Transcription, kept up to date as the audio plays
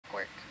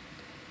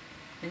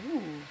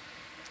Ooh.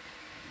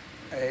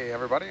 Hey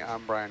everybody,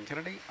 I'm Brian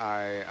Kennedy.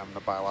 I am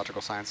the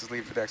biological sciences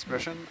lead for the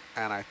expedition,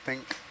 and I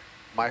think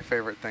my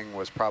favorite thing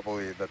was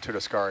probably the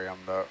Tudoscarium,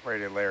 the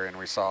radiolarian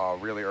we saw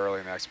really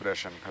early in the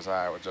expedition, because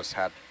I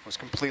was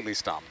completely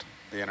stumped.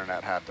 The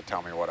internet had to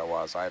tell me what it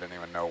was. I didn't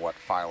even know what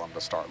phylum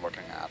to start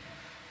looking at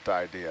to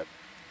ID it.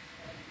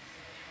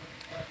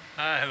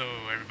 Hello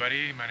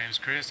everybody, my name is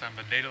Chris. I'm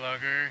the data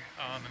logger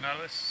on the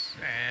Nautilus,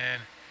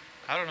 and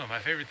I don't know, my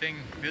favorite thing,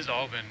 this has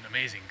all been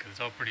amazing because it's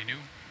all pretty new,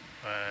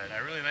 but I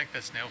really like the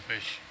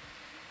snailfish.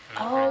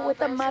 Oh, with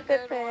the That was a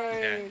Muppet good one.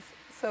 face.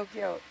 So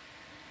cute.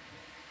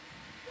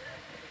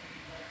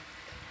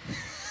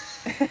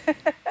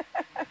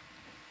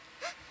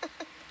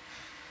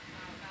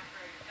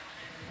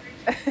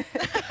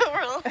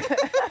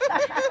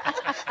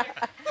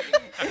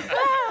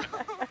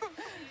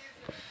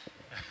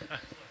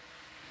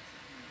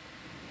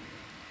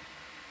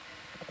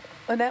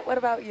 Lynette, what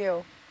about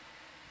you?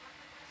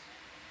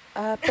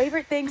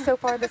 Favorite thing so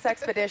far this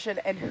expedition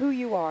and who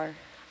you are?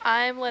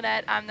 I'm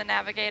Lynette. I'm the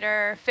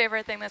navigator.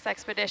 Favorite thing this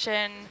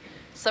expedition,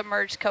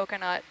 submerged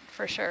coconut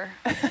for sure.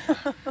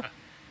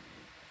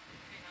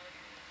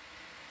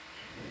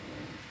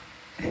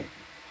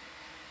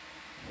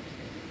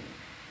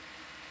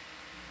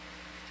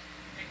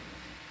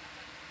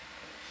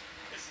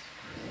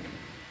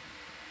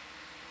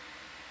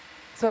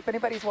 So if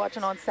anybody's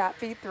watching on Sat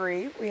Feed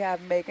 3, we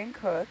have Megan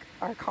Cook,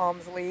 our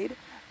comms lead,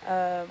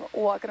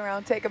 walking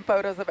around taking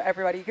photos of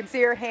everybody. You can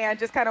see her hand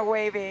just kind of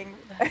waving.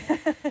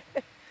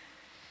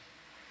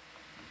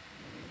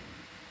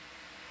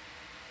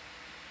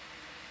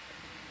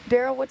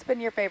 Daryl, what's been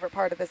your favorite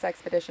part of this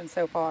expedition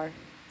so far?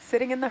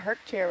 Sitting in the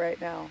Herc chair right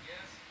now. Yes,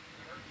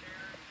 the Herc chair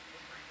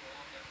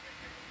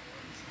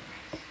was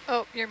pretty cool.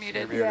 Oh, you're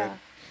muted. You're Yeah.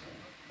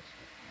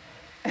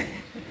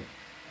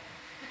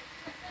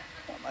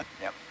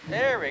 Yep.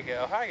 There we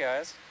go. Hi,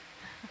 guys.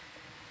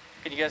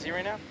 Can you guys hear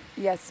me now?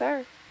 Yes,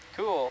 sir.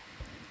 Cool.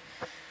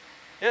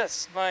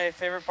 Yes, my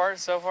favorite part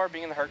so far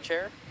being in the Herc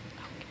chair.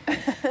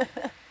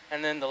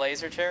 And then the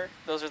laser chair.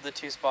 Those are the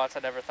two spots I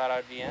never thought I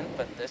would be in,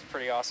 but it's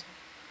pretty awesome.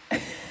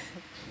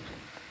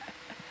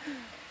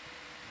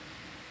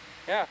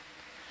 Yeah.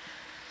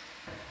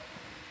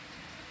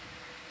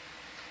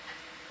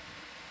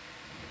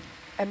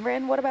 And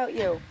Rin, what about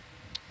you?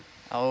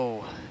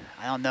 Oh,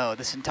 I don't know.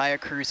 This entire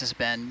cruise has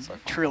been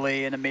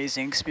truly an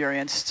amazing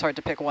experience. It's hard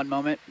to pick one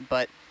moment,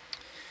 but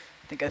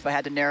I think if I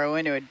had to narrow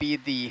in, it would be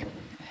the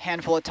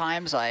handful of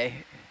times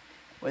I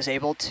was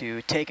able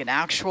to take an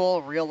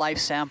actual real-life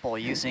sample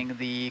using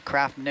the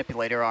craft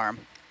manipulator arm.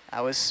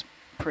 That was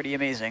pretty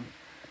amazing.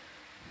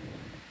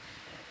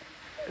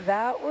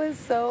 That was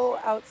so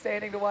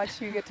outstanding to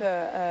watch you get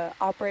to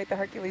operate the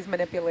Hercules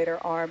manipulator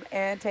arm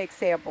and take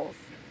samples.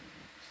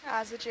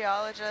 As a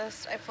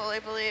geologist, I fully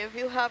believe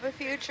you have a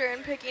future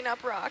in picking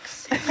up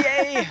rocks.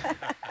 Yay!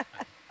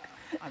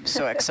 I'm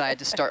so excited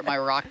to start my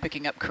rock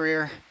picking up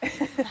career.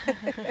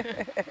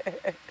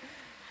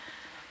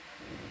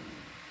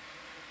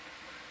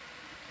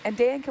 And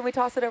Dan, can we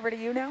toss it over to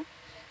you now?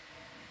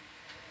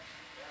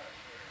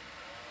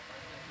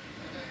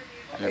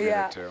 You're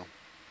Yeah. muted too.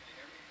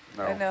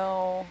 No. I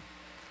know.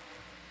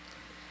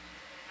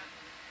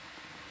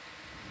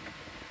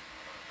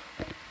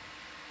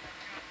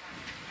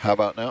 How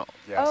about now?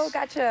 Yes. Oh,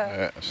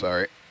 gotcha.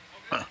 Sorry.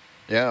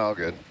 Yeah, all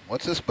good.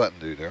 What's this button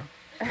do there?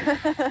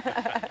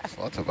 There's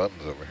lots of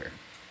buttons over here.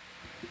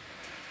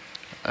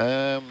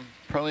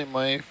 Probably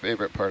my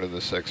favorite part of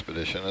this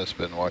expedition has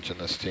been watching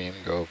this team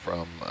go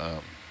from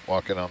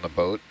walking on the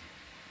boat,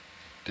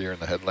 deer in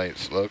the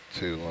headlights look,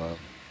 to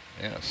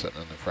yeah,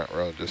 sitting in the front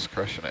row just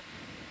crushing it.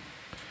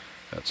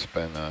 It's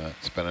been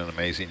an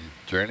amazing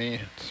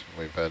journey.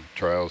 We've had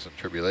trials and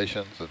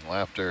tribulations and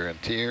laughter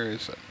and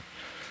tears, and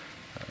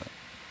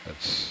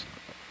it's,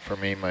 for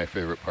me, my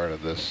favorite part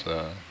of this,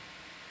 the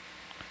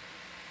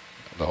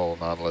whole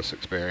Nautilus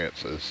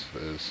experience is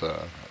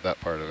that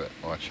part of it,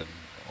 watching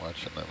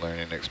the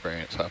learning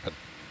experience happen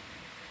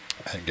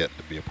and getting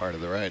to be a part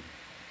of the ride.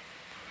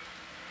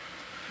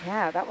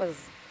 Yeah, that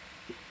was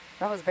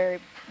very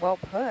well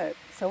put.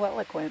 So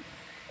eloquent.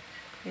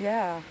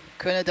 Yeah.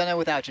 Couldn't have done it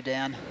without you,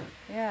 Dan.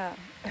 Yeah.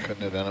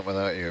 Couldn't have done it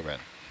without you, Ben.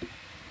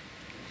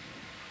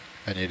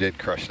 And you did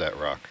crush that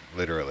rock,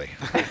 literally.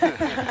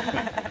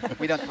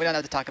 We don't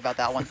have to talk about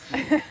that one.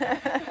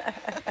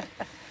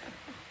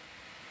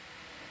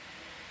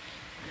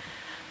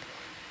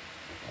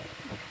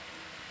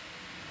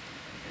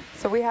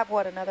 So we have,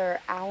 what, another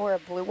hour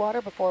of blue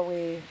water before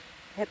we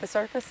hit the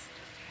surface?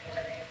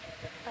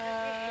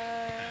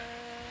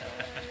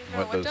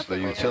 What does the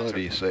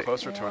utility say?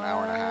 Closer to an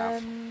hour and a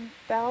half.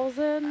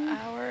 1,000?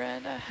 Hour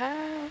and a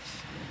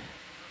half.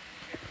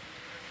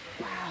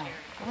 Wow,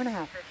 hour and a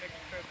half.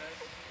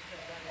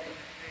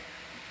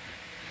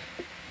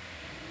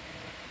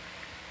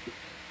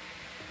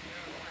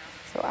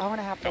 So hour and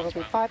a half, that'll be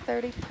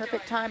 5:30.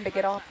 Perfect time to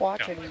get off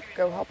watch and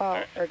go help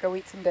out or go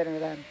eat some dinner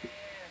then.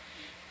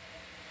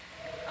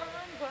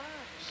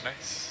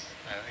 Nice.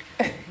 I like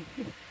it.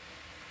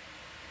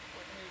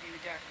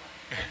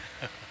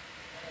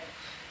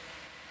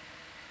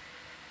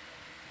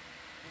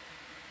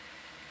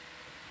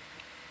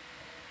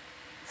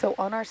 So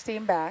on our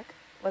steam back,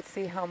 let's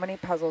see how many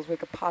puzzles we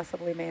could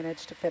possibly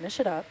manage to finish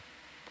it up.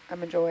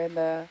 I'm enjoying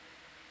the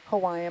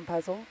Hawaiian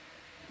puzzle.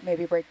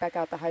 Maybe break back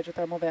out the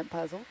hydrothermal vent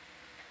puzzle.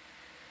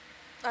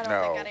 I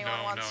don't think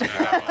anyone wants no, to do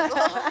that no.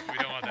 puzzle. We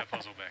don't want that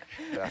puzzle back.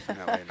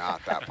 Definitely not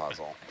that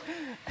puzzle.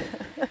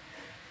 But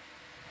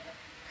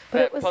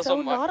That it was puzzle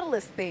so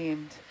Nautilus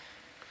themed.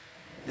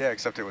 Yeah,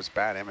 except it was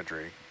bad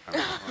imagery.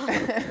 I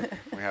mean,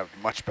 we have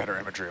much better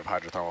imagery of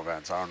hydrothermal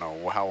vents. I don't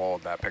know how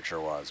old that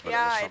picture was, but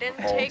Yeah, it was I from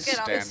didn't old take it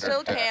on the standard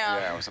still depth.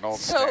 cam. Yeah, it was an old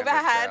So standard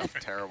bad. depth,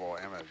 terrible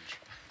image.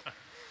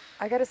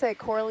 I gotta say,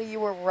 Corley, you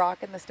were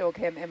rocking the still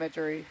cam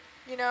imagery.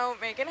 You know,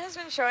 Megan has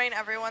been showing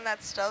everyone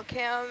that still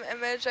cam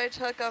image I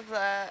took of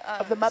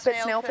the Muppet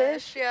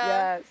snailfish.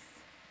 Yeah. Yes.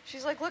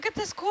 She's like, look at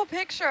this cool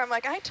picture. I'm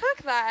like, I took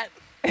that.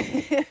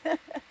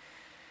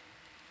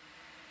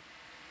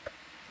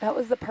 That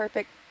was the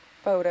perfect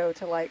photo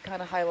to like kind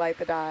of highlight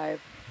the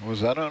dive. Was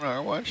that on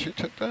our watch you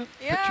took that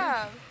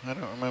Yeah. picture? I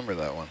don't remember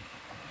that one.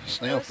 It was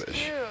Snailfish.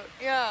 cute.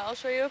 Yeah, I'll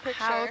show you a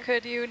picture. How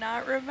could you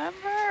not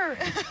remember?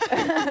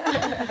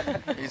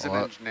 He's an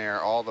Well, engineer.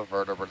 All the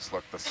vertebrates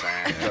look the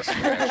same. Just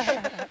fish.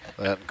 That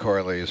and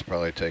Corley has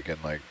probably taken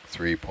like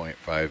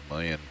 3.5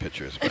 million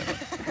pictures by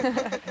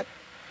now.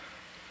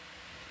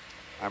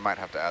 I might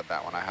have to add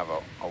that one. I have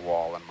a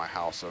wall in my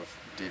house of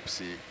deep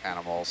sea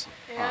animals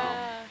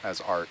Yeah. as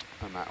art,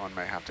 and that one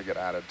may have to get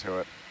added to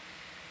it.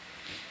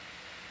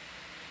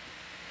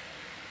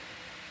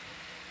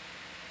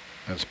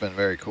 It's been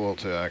very cool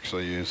to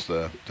actually use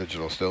the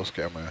digital stills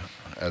camera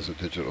as a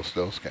digital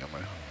stills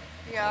camera.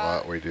 Yeah. A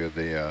lot we do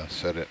the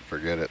set it,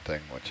 forget it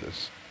thing, which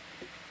is,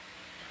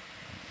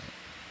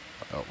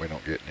 we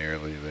don't get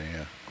nearly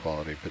the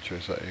quality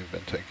pictures that you've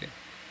been taking.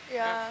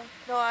 Yeah.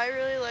 No, I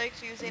really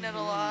liked using it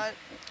a lot.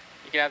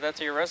 You can add that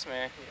to your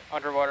resume.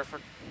 Underwater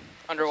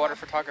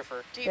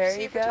photographer. Deep There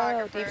sea you go,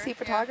 photographer. deep sea Yeah.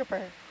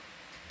 photographer.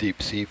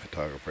 Deep sea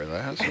photographer,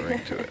 that has a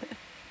ring to it.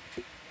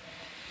 I'm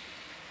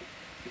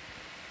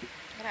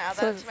gonna add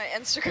So that to my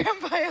Instagram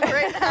bio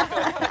right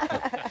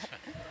now.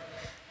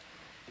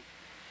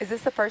 Is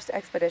this the first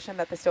expedition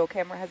that the still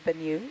camera has been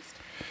used?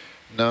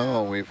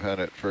 No, we've had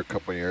it for a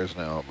couple of years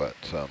now, but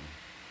the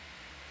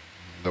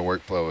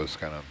workflow has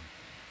kind of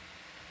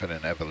been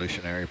an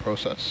evolutionary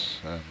process.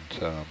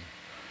 And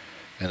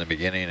in the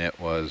beginning, it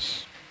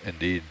was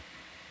indeed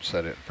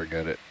set it and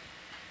forget it.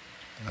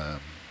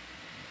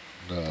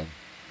 The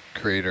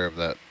creator of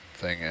that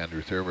thing,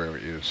 Andrew Thurber,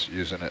 was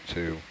using it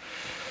to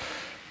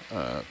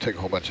take a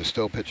whole bunch of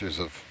still pictures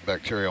of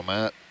bacterial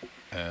mat,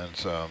 and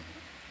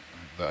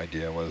the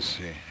idea was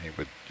he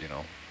would, you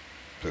know,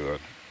 do a,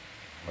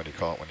 what do you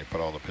call it when you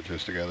put all the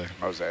pictures together?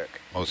 Mosaic.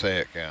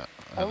 Mosaic, yeah.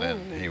 And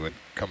then he would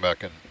come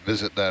back and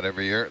visit that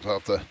every year. It's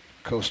off the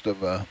coast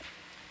of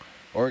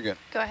Oregon.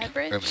 Go ahead,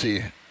 Bridge. And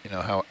see, you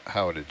know,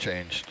 how it had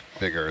changed,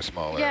 bigger or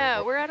smaller.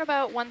 Yeah, we're at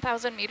about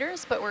 1,000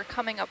 meters, but we're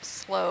coming up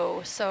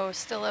slow, so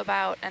still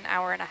about an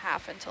hour and a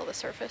half until the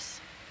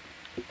surface.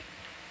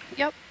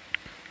 Yep.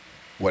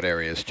 What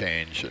areas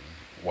change and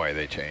why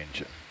they change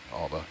and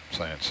all the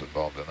science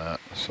involved in that.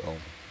 So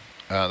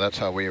that's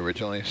how we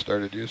originally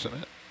started using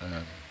it.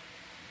 And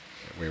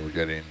we were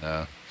getting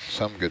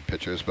some good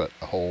pictures, but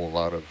a whole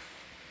lot of,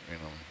 you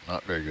know,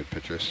 not very good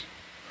pictures.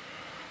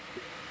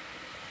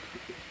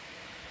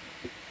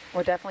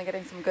 We're definitely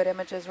getting some good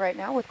images right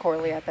now with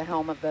Corley at the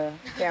helm of the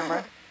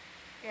camera.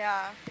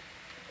 Yeah.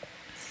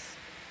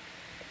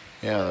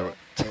 Yeah,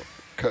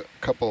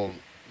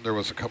 there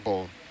was a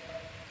couple,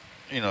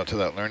 you know, to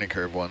that learning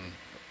curve. One,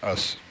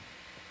 us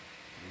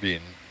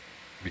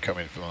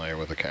becoming familiar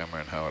with the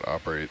camera and how it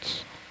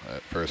operates.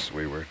 At first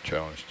we were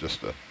challenged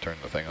just to turn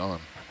the thing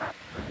on.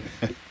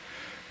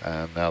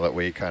 And now that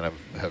we kind of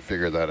have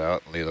figured that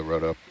out, and Leela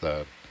wrote up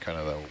the kind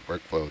of the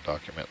workflow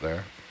document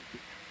there,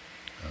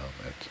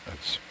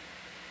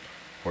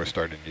 we're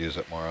starting to use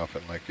it more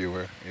often like you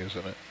were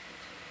using it.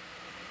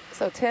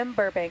 So Tim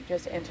Burbank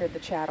just entered the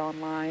chat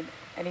online,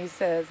 and he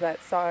says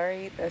that,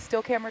 sorry, the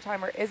still camera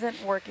timer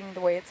isn't working the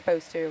way it's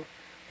supposed to,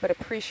 but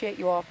appreciate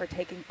you all for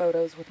taking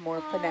photos with more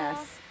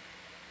finesse.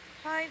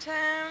 Hi,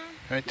 Tim.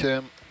 Hi,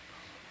 Tim.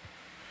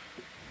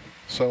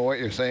 So what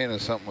you're saying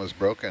is something was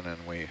broken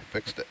and we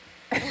fixed it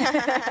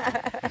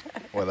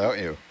without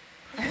you.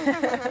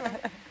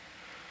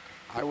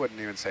 I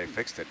wouldn't even say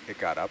fixed it. It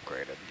got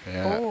upgraded.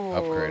 Yeah, Ooh.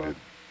 upgraded.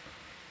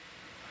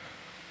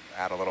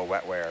 Add a little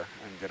wetware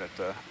and get it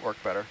to work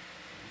better.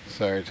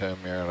 Sorry, Tim,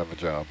 you're out of a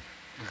job.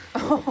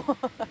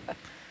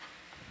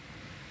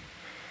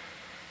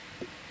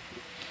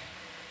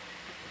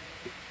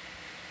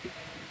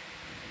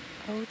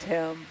 Oh,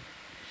 Tim.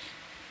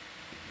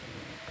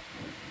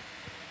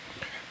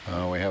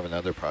 We have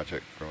another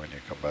project for when you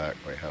come back.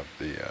 We have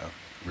the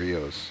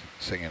Rios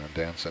singing and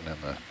dancing in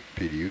the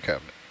PDU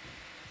cabinet.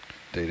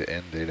 Data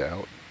in, data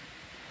out.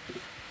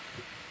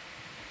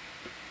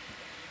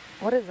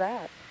 What is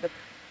that?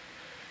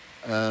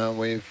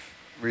 We've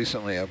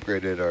recently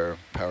upgraded our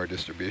power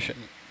distribution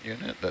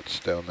unit that's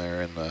down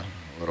there in the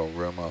little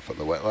room off of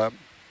the wet lab.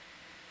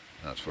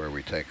 That's where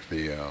we take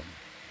the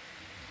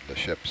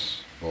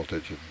ship's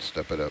voltage and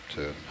step it up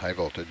to high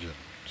voltage and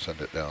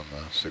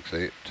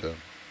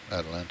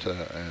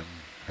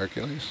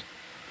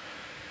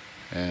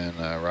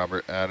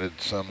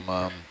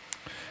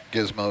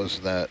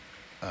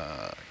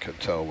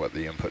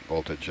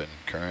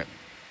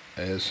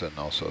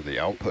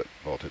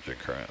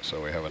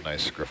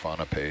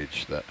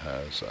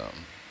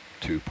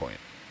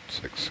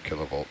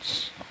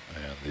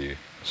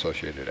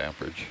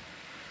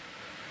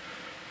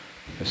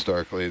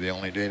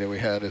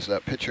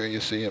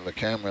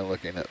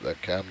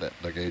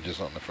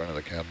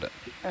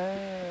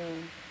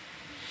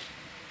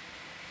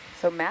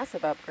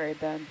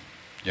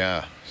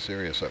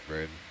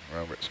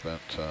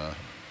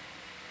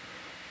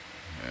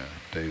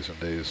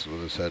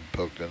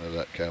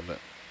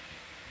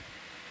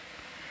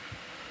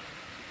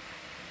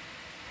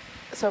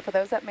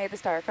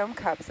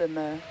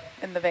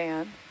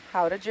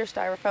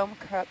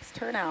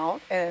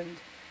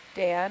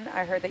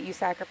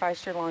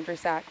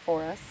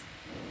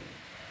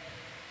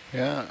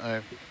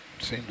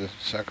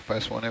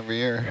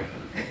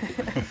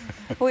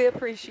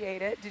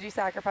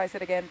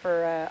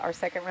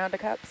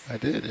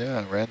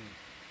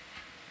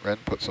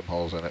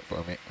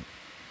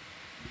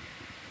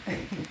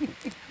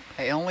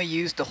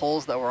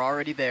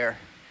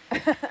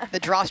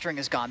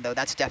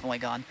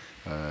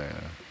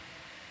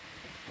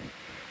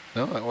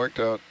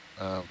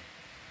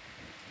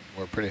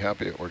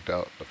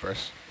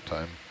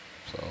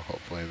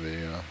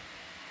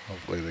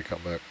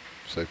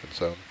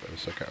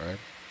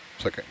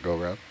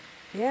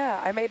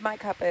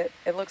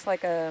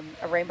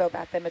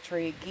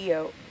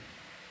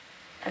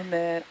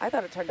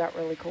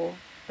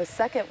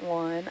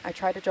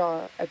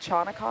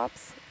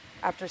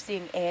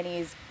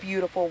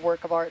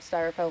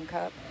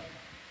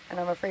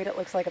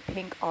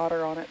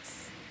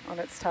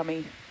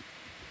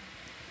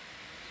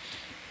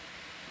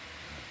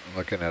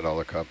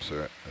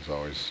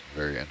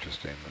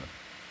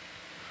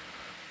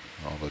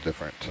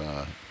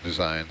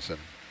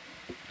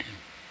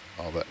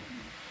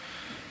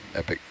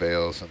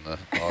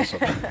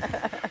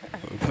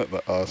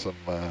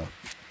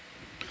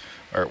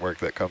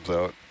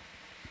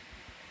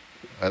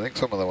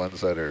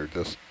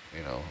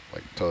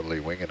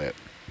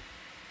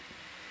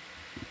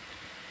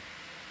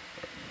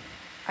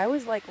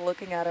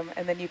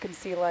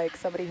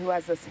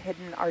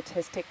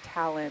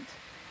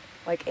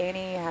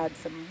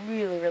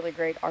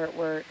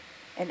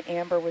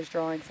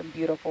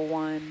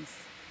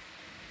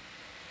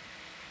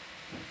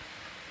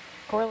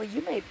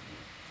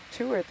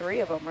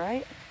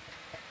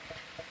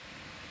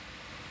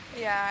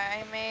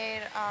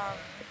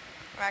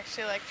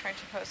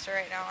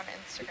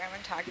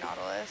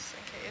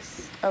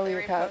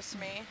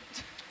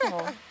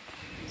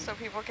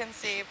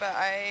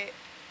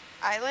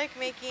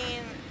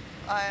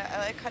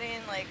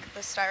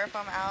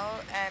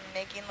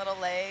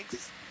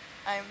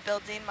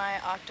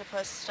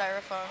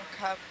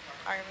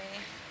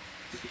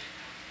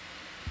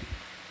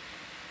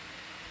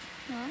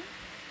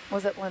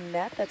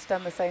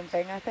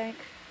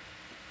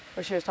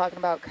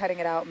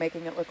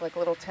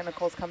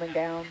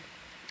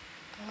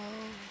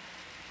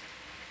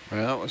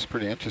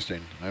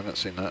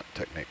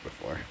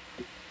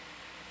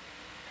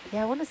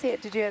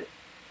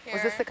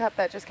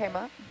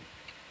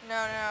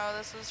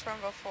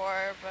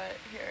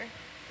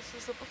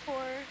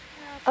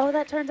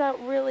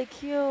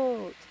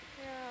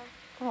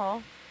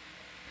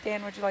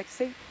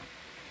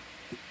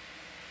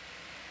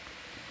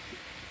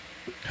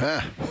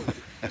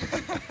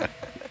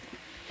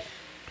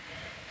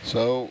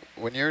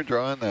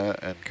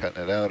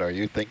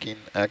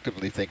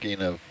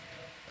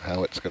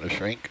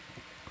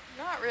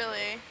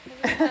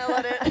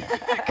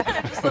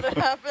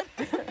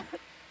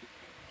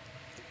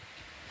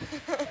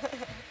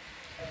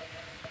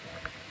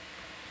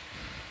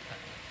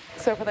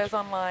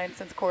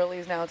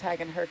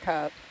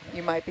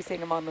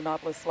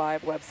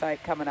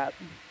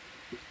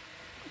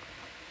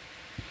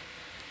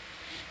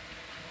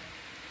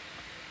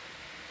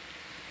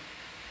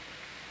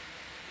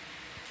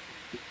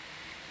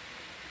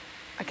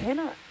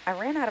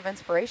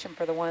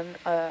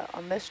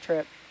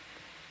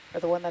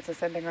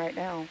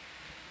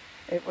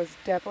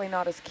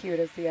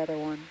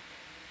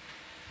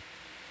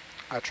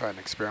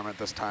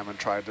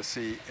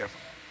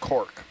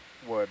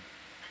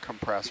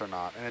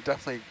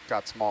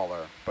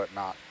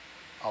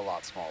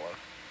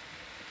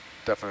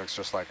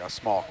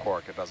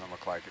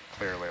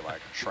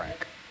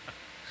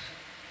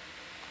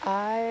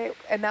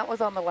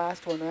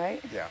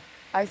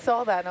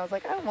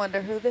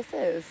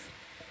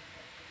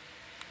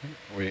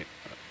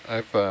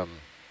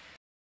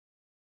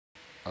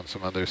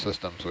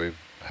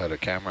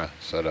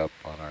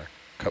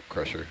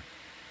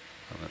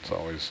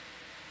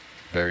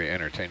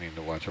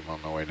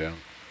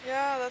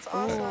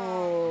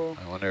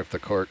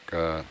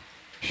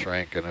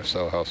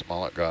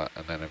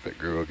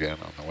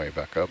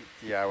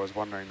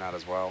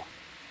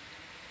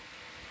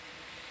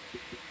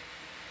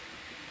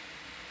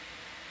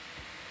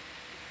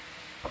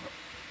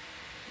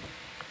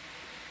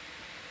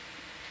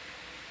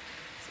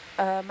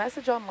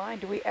Message online,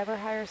 do we ever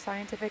hire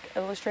scientific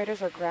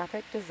illustrators or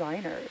graphic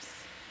designers?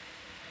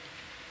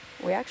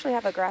 We actually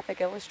have a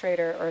graphic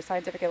illustrator or a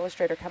scientific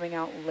illustrator coming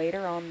out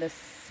later on this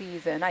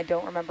season. I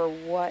don't remember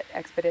what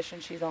expedition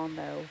she's on,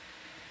 though.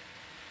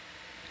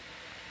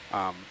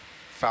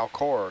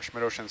 Falcor,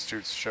 Schmidt-Ocean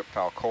Institute's ship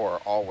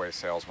Falcor always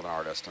sails with an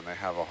artist, and they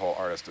have a whole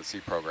Artist at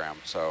Sea program,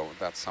 so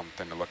that's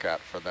something to look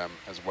at for them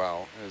as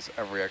well, is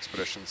every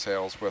expedition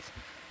sails with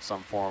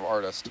some form of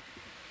artist.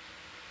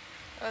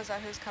 Oh, is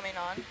that who's coming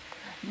on?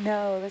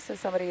 No, this is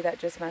somebody that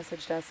just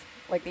messaged us.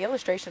 Like, the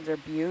illustrations are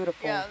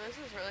beautiful. Yeah, this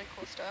is really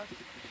cool stuff.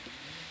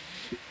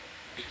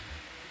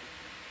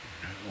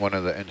 One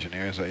of the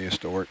engineers I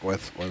used to work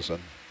with was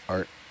an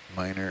art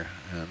minor,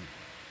 and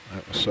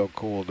it was so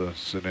cool to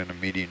sit in a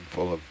meeting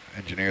full of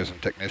engineers and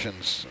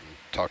technicians and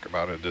talk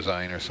about a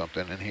design or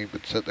something, and he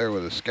would sit there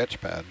with a sketch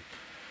pad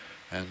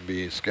and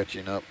be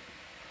sketching up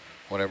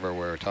whatever we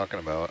were talking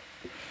about.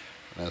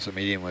 And as the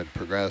meeting would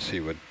progress,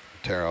 he would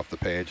tear off the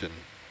page and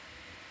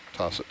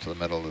toss it to the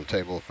middle of the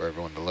table for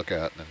everyone to look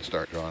at, and then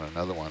start drawing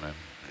another one, and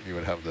you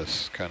would have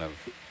this kind of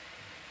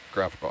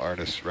graphical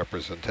artist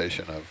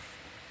representation of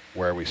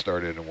where we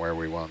started and where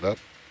we wound up.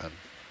 And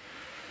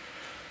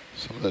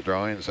some of the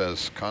drawings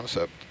as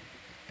concept,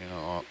 you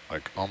know,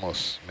 like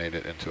almost made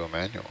it into a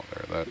manual.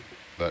 They're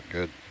that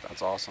good.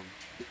 That's awesome.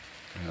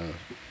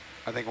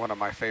 I think one of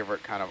my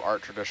favorite kind of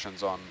art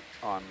traditions on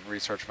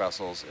research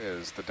vessels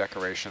is the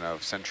decoration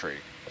of Sentry.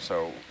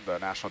 So the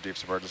National Deep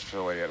Submergence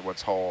Facility at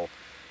Woods Hole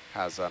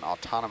has an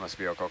autonomous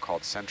vehicle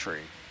called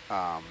Sentry,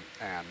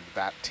 and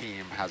that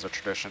team has a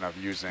tradition of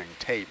using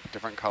tape,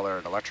 different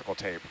colored electrical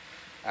tape,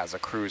 as a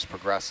cruise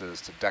progresses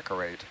to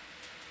decorate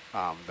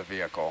the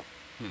vehicle.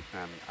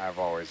 And I've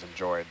always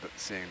enjoyed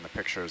seeing the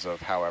pictures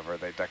of however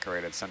they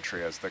decorated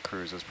Sentry as the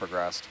cruise has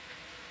progressed.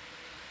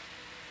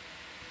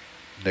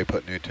 They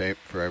put new tape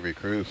for every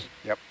cruise?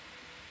 Yep.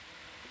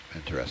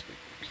 Interesting.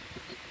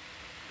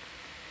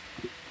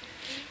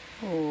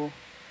 Ooh.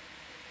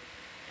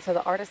 So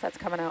the artist that's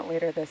coming out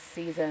later this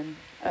season,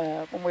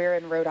 when we were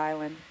in Rhode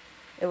Island,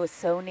 it was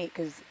so neat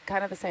because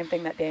kind of the same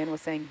thing that Dan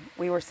was saying.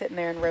 We were sitting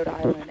there in Rhode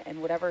Island,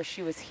 and whatever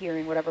she was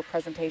hearing, whatever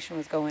presentation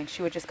was going,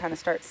 she would just kind of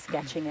start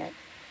sketching it.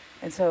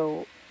 And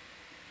so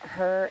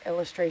her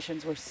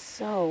illustrations were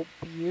so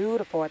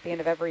beautiful at the end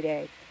of every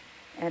day.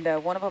 And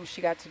one of them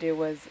she got to do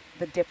was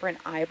the different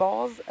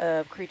eyeballs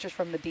of creatures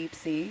from the deep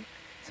sea.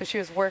 So she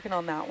was working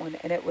on that one,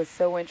 and it was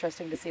so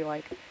interesting to see,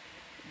 like,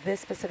 this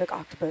specific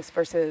octopus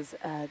versus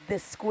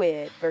this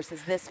squid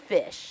versus this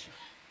fish.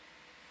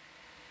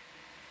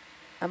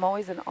 I'm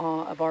always in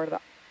awe of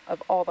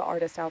all the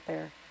artists out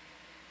there.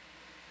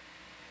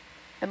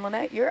 And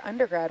Lynette, your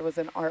undergrad was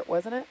in art,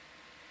 wasn't it?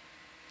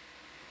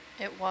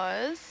 It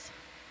was.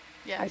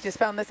 Yes. I just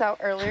found this out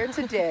earlier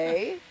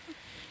today.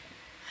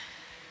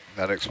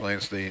 That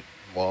explains the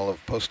wall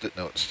of Post-it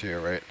notes to your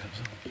right.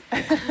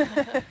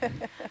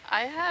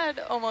 I had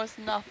almost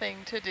nothing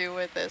to do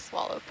with this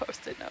wall of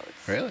Post-it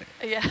notes. Really?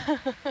 Yeah.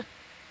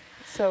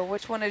 So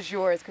which one is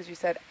yours? Because you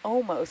said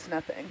almost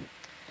nothing.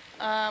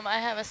 I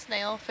have a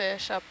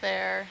snailfish up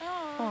there.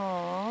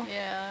 Aww.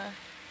 Yeah.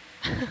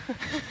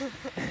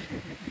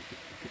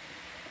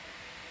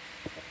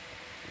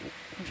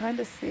 I'm trying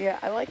to see it.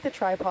 I like the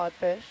tripod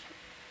fish.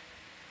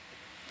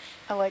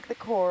 I like the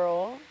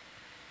coral.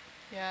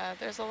 Yeah,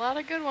 there's a lot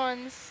of good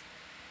ones.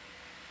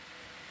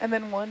 And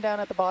then one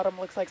down at the bottom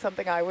looks like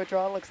something I would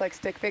draw. Looks like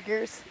stick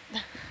figures.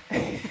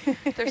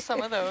 There's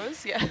some of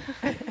those, yeah.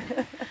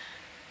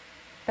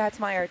 That's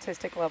my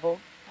artistic level.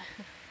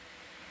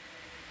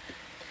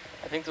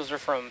 I think those are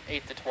from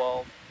 8 to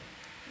 12.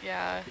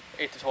 Yeah.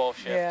 8 to 12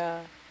 shift.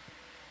 Yeah.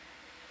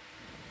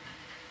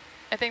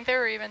 I think they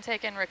were even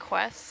taking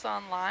requests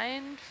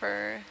online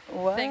for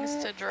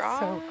things to draw.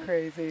 So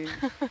crazy.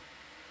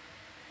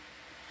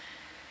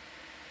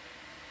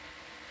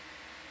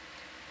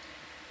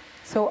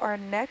 So our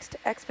next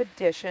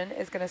expedition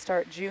is going to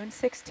start June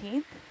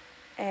 16th.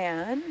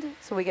 And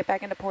so we get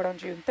back into port on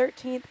June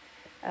 13th.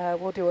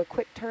 We'll do a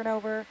quick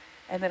turnover.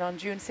 And then on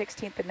June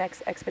 16th, the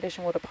next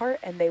expedition will depart,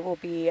 and they will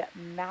be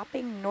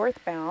mapping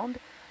northbound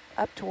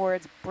up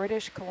towards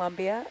British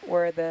Columbia,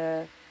 where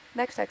the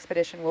next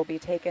expedition will be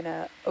taken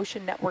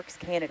Ocean Networks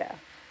Canada.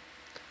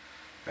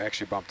 They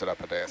actually bumped it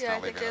up a day. It's Yeah,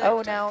 not leaving.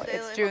 Oh, now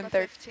it's June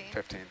 15th.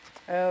 15th.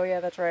 Oh,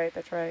 yeah, that's right.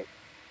 That's right.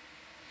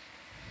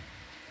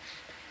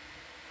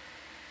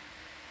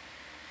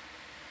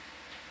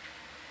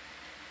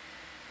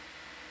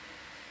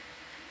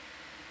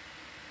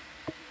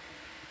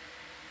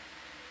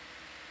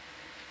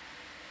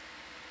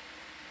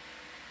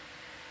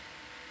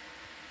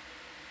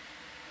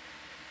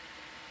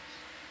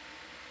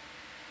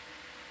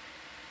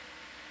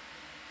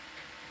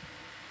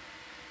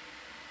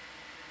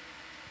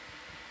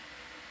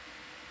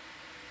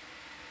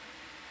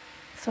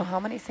 So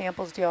how many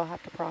samples do y'all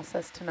have to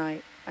process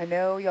tonight? I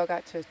know y'all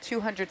got to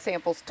 200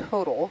 samples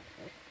total.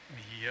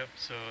 Yep,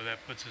 so that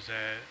puts us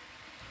at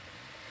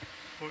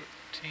 14,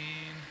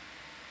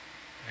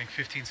 I think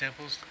 15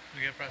 samples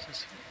we got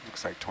processed.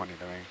 Looks like 20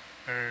 to me.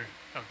 Or,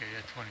 okay,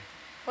 yeah, 20.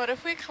 What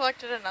if we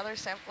collected another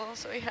sample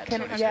so we had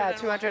 201? Yeah,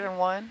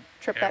 201.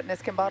 Trip that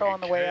Niskin bottle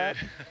on the way up.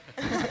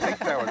 I think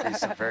that would be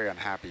some very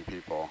unhappy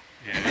people.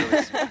 Yeah. They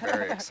really seem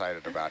very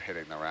excited about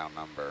hitting the round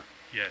number.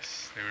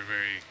 Yes, they were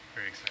very,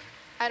 very excited.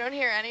 I don't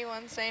hear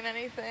anyone saying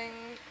anything,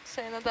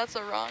 saying that that's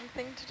a wrong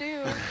thing to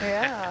do.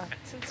 Yeah.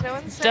 Since no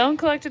one's saying... Don't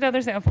collect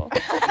another sample.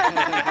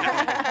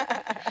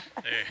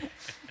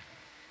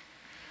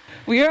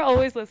 We are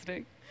always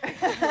listening.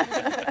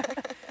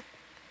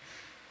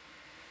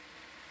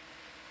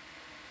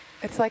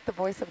 It's like the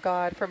voice of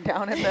God from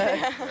down in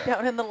the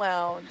down in the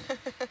lounge.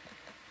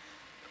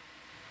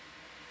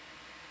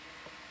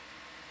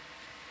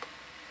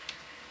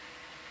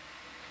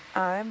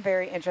 I'm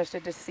very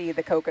interested to see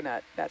the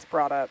coconut that's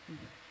brought up.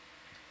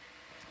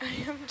 I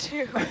am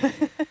too.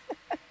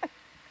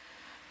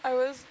 I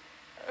was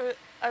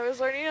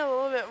learning a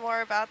little bit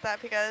more about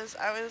that because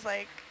I was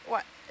like,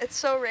 what? It's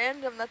so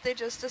random that they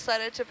just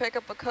decided to pick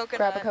up a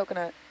coconut. Grab a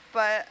coconut.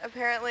 But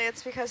apparently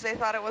it's because they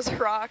thought it was a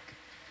rock.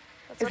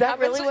 Is that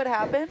really what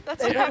happened?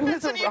 That's what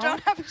happens when you don't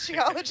have a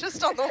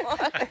geologist on the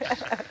line.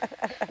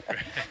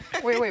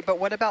 Wait, but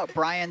what about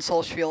Brian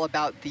Solschfield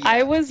about the...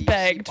 I was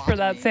begged for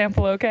that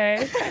sample,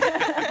 okay?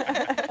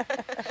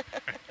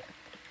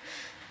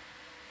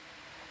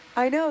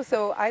 I know,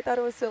 so I thought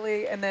it was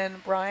silly, and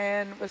then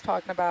Brian was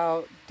talking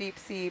about deep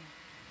sea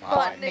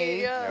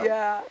botany.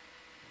 Yeah.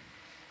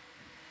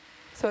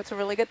 So it's a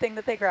really good thing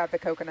that they grabbed the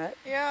coconut.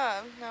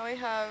 Yeah, now we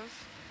have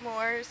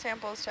more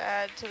samples to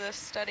add to this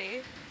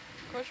study.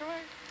 Question mark?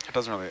 It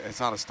doesn't really, it's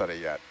not a study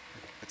yet.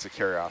 It's a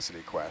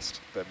curiosity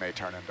quest that may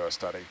turn into a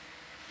study.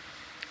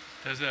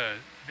 If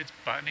it's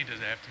botany,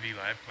 does it have to be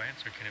live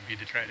plants, or can it be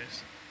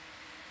detritus?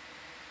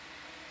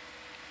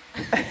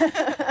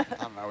 I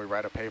don't know, we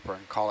write a paper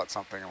and call it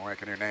something and we'll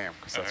make a new name,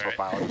 because that's what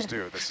biologists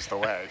do. This is the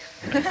way.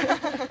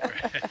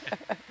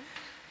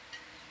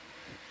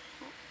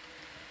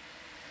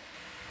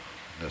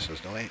 This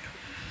is the way.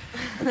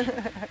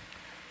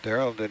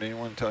 Daryl, did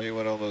anyone tell you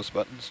what all those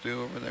buttons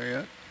do over there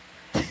yet?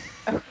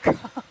 Oh, God.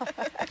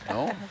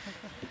 No? Well,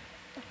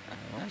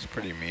 that's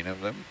pretty mean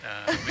of them.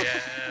 We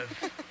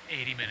have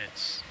 80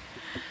 minutes.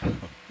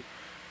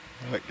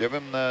 Give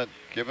him the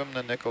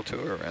nickel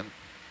tour, Ren.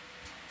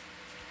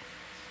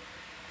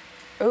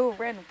 Oh,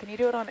 Ren, can you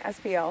do it on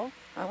SPL?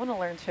 I want to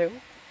learn too.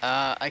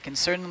 I can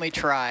certainly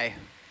try.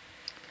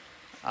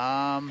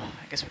 I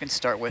guess we can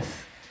start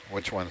with...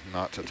 Which one's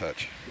not to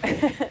touch?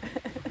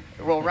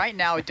 Well, right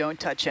now, don't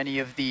touch any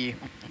of the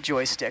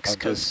joysticks,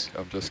 because...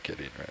 I'm just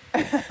kidding,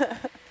 right? You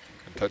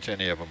can touch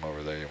any of them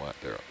over there you want,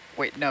 Daryl.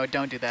 Wait, no,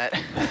 don't do that.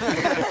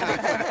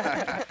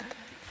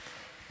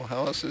 Well,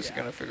 how else is he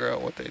going to figure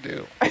out what they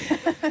do?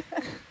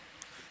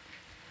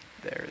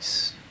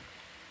 There's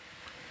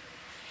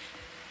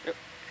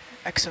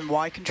X and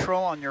Y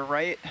control on your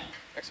right.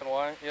 X and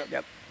Y,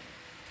 Yep.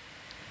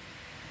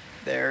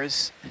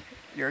 There's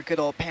your good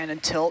old pan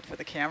and tilt for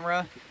the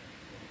camera.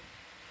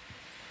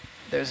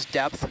 There's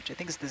depth, which I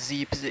think is the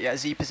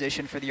Z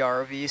position for the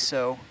ROV,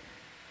 so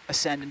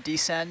ascend and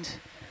descend.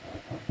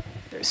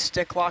 There's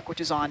stick lock, which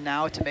is on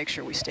now to make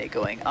sure we stay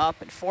going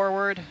up and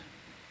forward.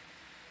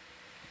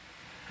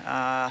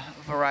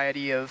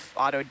 Variety of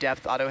auto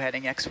depth, auto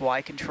heading,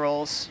 XY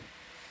controls.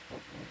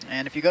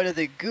 And if you go to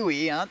the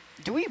GUI,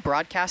 do we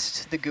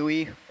broadcast the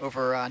GUI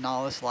over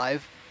Nautilus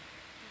Live?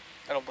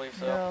 I don't believe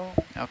so. No.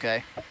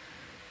 Okay.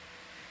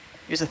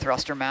 Here's a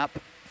thruster map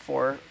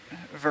for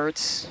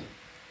verts,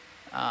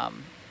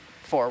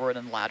 forward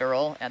and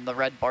lateral, and the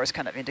red bars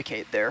kind of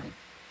indicate there.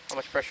 How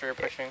much pressure you're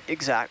pushing?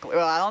 Exactly.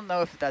 Well, I don't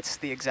know if that's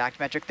the exact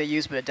metric they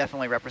use, but it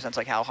definitely represents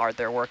like how hard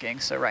they're working.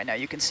 So right now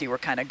you can see we're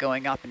kind of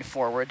going up and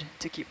forward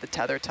to keep the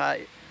tether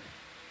tight.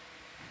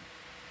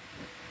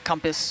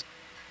 Compass,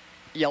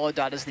 yellow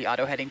dot is the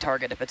auto heading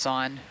target if it's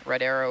on.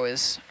 Red arrow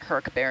is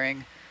Herc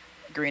bearing.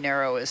 Green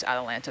arrow is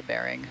Atalanta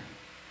bearing.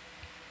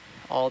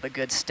 All the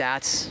good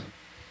stats.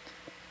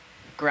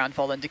 Ground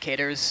fault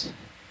indicators.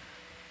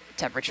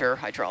 Temperature,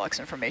 hydraulics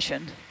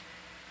information.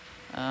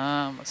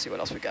 Let's see what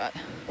else we got.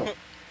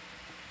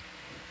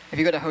 If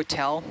you go to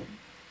hotel.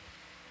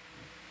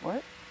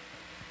 What?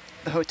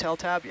 The hotel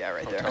tab? Yeah,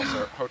 right there.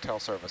 Hotel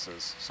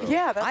services. So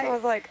Yeah, that's what I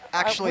was like.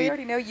 Actually, we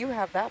already know you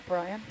have that,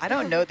 Brian. I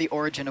don't know the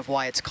origin of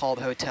why it's called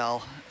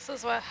hotel. This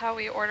is how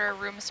we order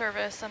room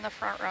service in the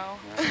front row.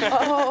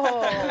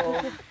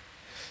 Oh.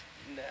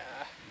 Nah.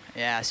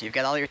 Yeah, so you've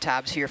got all your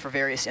tabs here for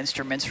various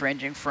instruments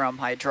ranging from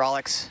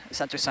hydraulics,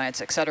 sensor science,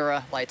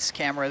 etc., lights,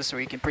 cameras, where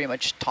you can pretty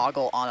much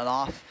toggle on and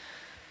off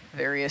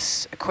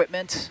various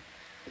equipment.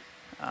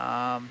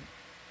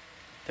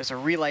 There's a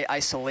relay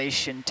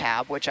isolation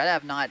tab, which I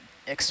have not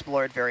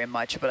explored very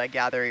much, but I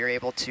gather you're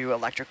able to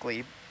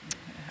electrically,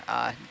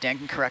 Dan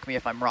can correct me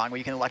if I'm wrong, but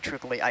you can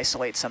electrically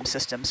isolate some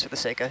systems for the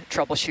sake of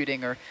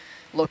troubleshooting or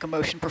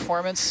locomotion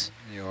performance.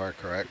 You are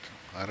correct.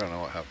 I don't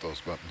know what half those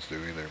buttons do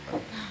either,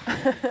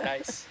 but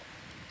Nice.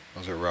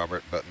 those are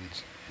Robert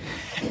buttons.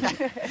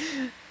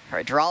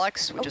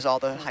 Hydraulics, which is all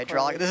the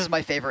hydraulic. This is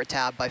my favorite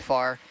tab by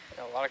far.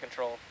 Yeah, a lot of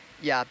control.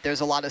 Yeah, there's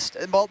a lot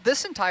of, well,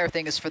 this entire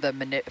thing is for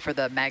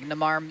the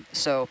Magnum arm,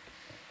 so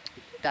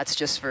That's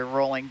just for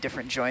rolling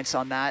different joints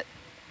on that.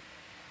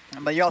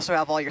 But you also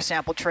have all your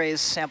sample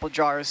trays, sample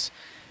jars,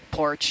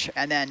 porch,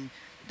 and then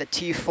the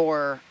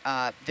T4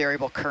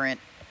 variable current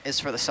is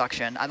for the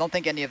suction. I don't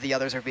think any of the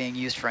others are being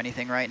used for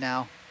anything right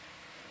now.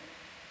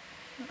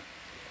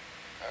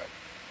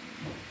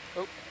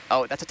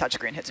 Oh, that's a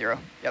touchscreen. Hit 0.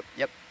 Yep,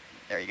 yep.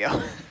 There you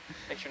go.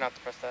 Make sure not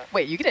to press that.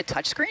 Wait, you get a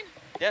touchscreen?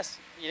 Yes,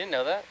 you didn't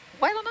know that?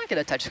 Why don't I get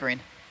a touchscreen?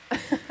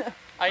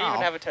 I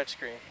even have a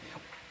touchscreen.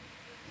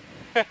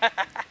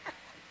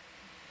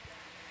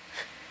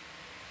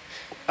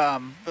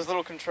 Those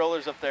little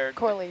controllers up there.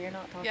 Corley, you're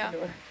not talking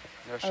to her.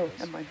 No, oh,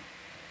 never mind.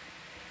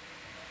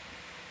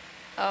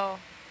 Oh,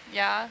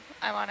 yeah,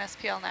 I'm on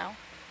SPL now.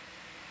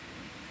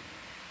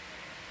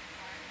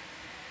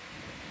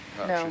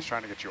 No, she's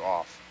trying to get you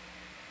off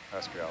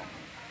SPL.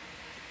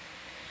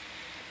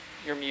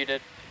 You're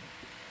muted.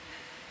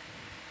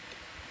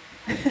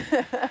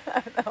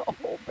 The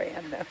whole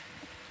band, though.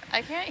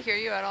 I can't hear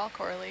you at all,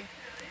 Corley.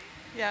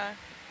 Yeah.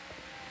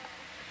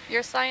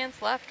 Your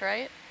science left,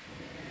 right?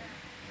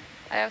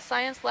 I have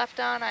science left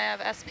on, I have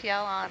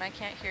SPL on, I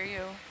can't hear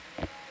you.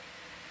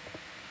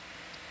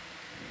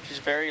 She's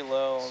very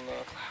low on the...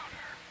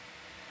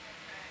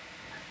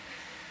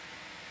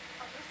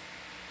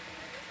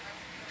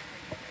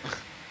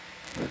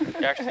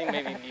 You actually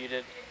may be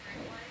muted.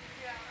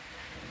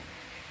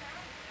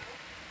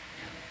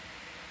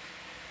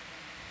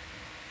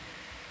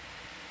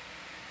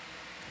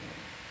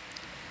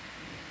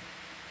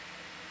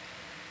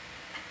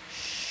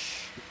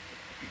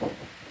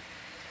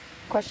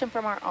 Question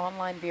from our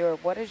online viewer.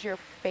 What is your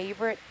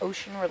favorite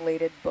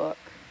ocean-related book?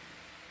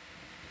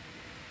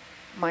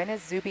 Mine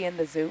is Zuby and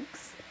the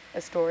Zooks,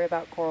 a story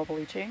about coral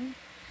bleaching.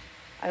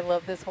 I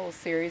love this whole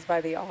series by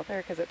the author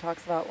because it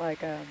talks about like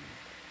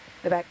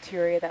the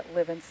bacteria that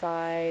live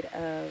inside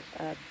of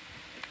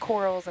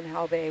corals and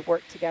how they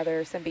work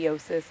together,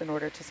 symbiosis, in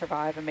order to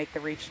survive and make the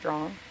reef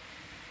strong.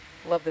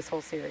 Love this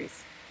whole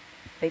series.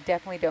 They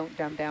definitely don't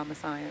dumb down the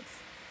science.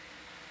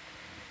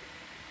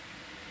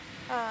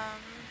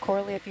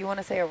 Corley, if you want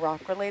to say a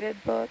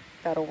rock-related book,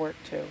 that'll work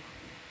too.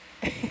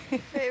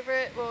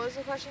 Favorite, what was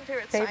the question?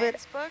 Favorite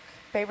science book?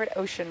 Favorite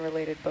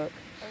ocean-related book.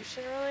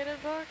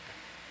 Ocean-related book?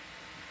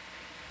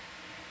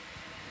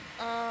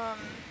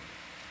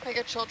 Like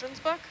a children's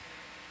book?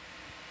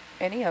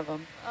 Any of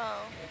them.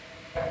 Oh.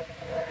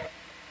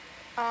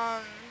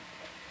 I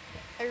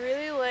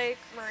really like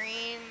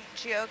Marine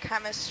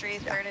Geochemistry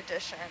 3rd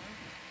edition.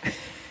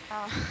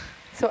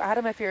 So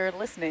Adam, if you're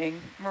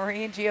listening,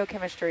 Marine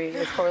Geochemistry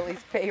is Corley's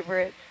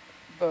favorite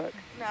book.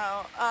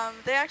 No,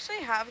 they actually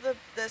have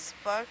this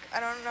book. I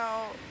don't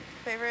know,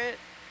 favorite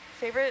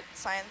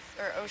science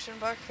or ocean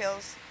book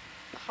feels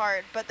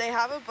hard, but they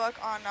have a book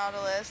on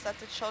Nautilus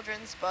that's a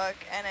children's book,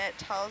 and it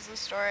tells the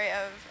story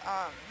of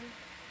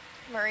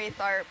Marie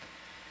Tharp,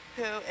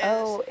 who is...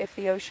 Oh, If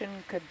the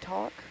Ocean Could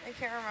Talk? I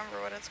can't remember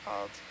what it's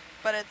called,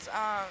 but it's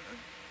about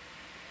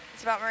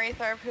Marie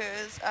Tharp,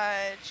 who's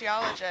a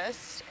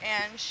geologist,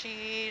 and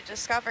she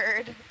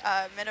discovered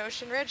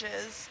mid-ocean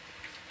ridges,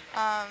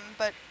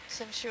 but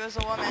since she was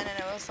a woman and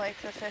it was like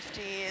the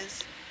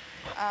 50s,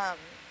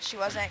 she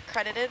wasn't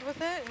credited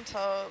with it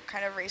until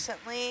kind of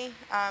recently,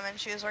 and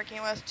she was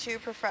working with two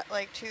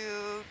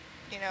professors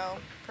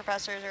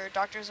or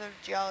doctors of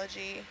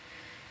geology,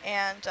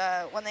 and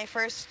when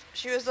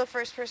she was the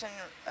first person,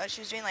 she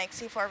was doing like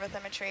C4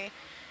 bathymetry,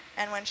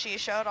 and when she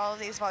showed all of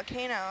these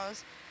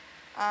volcanoes,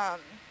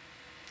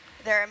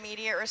 their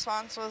immediate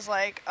response was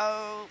like,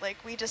 oh, like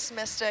we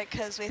dismissed it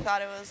because we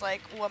thought it was like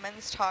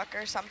woman's talk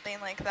or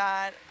something like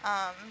that,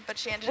 but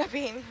she ended up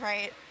being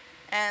right,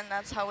 and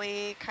that's how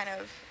we kind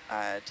of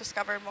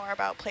discovered more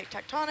about plate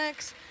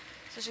tectonics.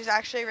 So she's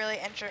actually really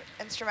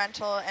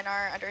instrumental in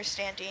our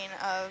understanding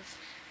of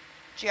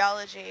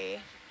geology,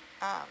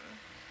 but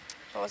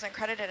wasn't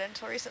credited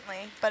until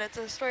recently, but it's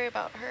a story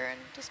about her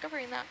and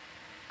discovering that.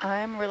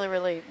 I'm really,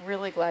 really,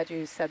 really glad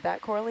you said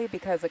that, Corley,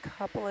 because a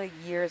couple of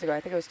years ago, I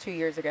think it was 2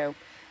 years ago,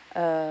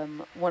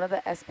 one of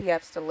the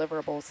SPF's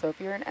deliverables, so if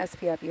you're an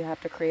SPF, you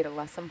have to create a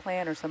lesson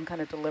plan or some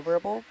kind of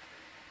deliverable.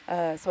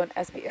 So an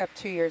SPF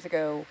 2 years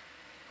ago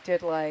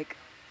did like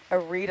a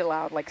read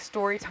aloud, like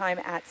story time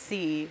at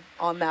sea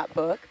on that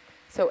book.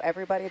 So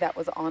everybody that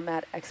was on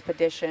that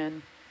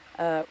expedition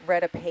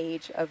read a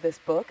page of this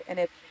book. And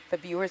if the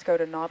viewers go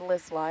to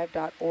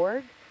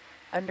nautiluslive.org,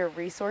 under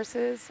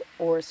resources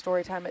or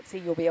Storytime at Sea,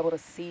 you'll be able to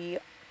see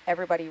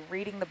everybody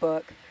reading the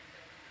book.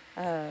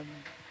 And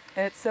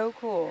it's so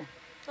cool.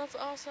 That's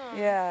awesome.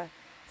 Yeah.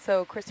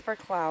 So Christopher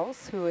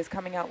Klaus, who is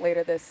coming out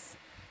later this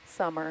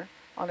summer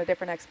on a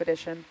different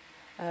expedition,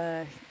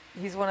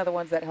 he's one of the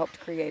ones that helped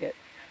create it.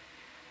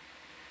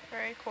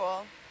 Very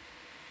cool.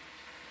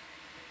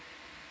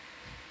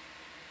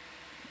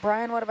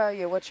 Brian, what about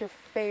you? What's your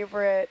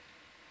favorite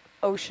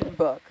ocean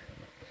book?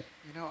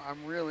 You know,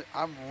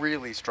 I'm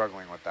really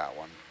struggling with that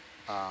one.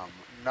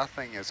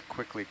 Nothing is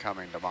quickly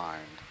coming to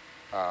mind.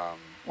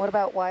 What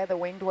about Why the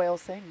Winged Whale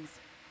Sings?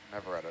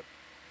 Never read it.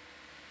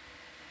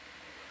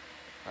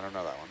 I don't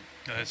know that one.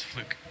 No, that's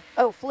Fluke.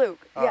 Oh,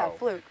 Fluke. Yeah, Oh.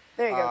 Fluke.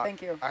 There you go.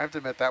 Thank you. I have to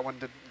admit that one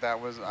did. That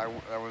was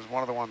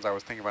one of the ones I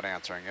was thinking about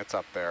answering. It's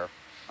up there.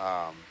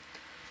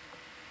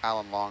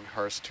 Alan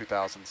Longhurst,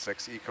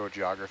 2006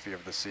 Ecogeography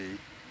of the Sea,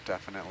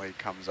 definitely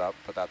comes up,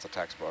 but that's a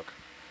textbook.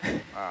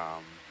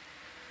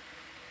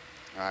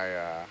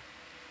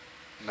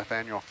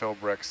 Nathaniel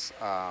Philbrick's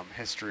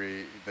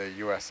history, the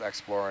U.S.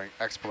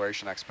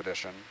 exploration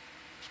expedition,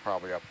 is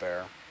probably up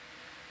there.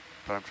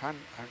 But I'm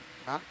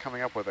not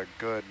coming up with a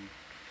good.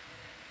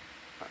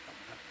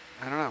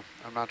 I don't know.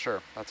 I'm not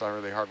sure. That's a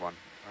really hard one.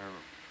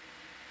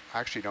 I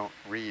actually don't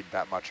read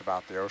that much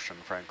about the ocean,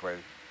 frankly,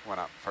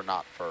 for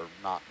not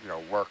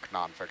work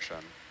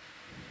nonfiction.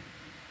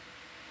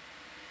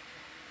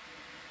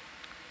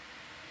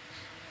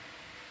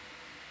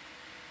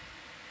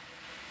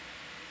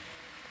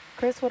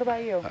 Chris, what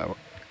about you?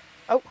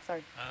 Oh,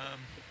 sorry.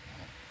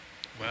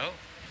 Well,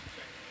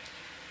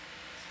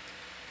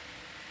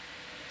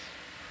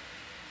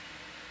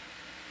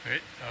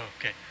 wait. Oh,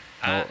 okay.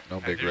 No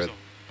big red a lot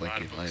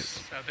blinking of lights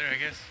books out there, I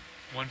guess.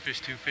 One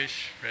fish, two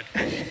fish, red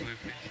fish, blue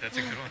fish. That's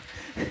a good one.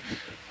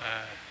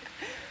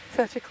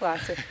 Such a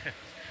classic.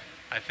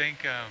 I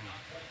think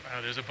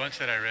there's a bunch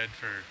that I read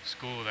for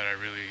school that I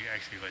really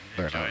actually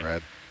enjoyed. They're not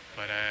red.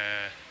 But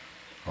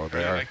Oh, I they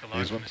really are. like The These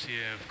Lost ones?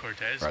 Messiah of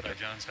Cortez Right. by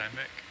John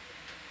Steinbeck.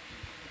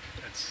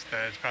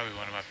 That's probably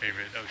one of my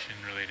favorite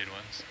ocean-related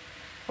ones.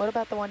 What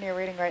about the one you're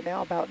reading right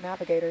now about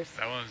navigators?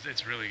 That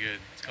it's really good.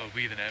 It's called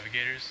We the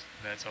Navigators.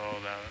 That's all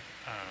about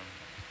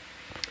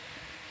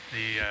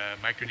the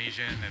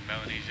Micronesian and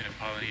Melanesian and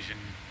Polynesian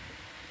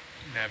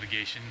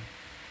navigation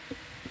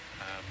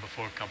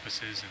before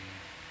compasses and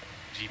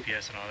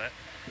GPS and all that.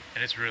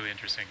 And it's really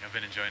interesting. I've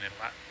been enjoying it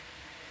a lot.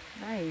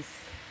 Nice.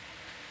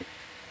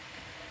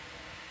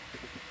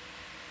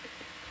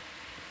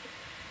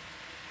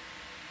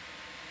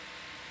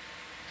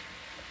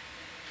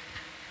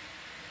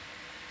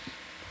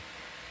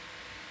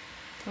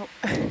 Oh.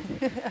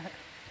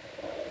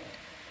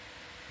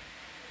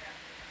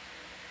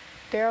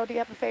 Daryl, do you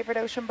have a favorite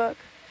ocean book?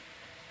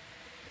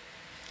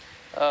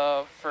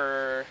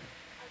 For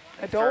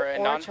adult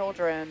or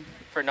children?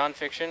 For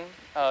nonfiction,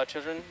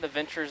 children, The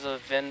Ventures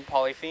of Vin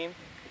Polythene.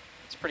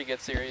 It's a pretty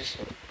good series.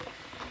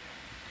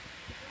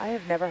 I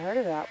have never heard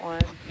of that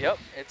one. Yep,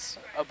 it's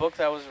a book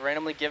that was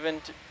randomly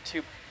given to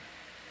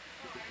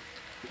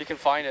if you can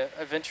find it,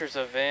 Adventures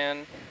of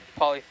Van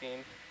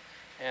Polythene,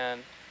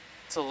 and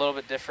it's a little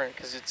bit different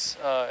because it's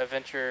a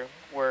venture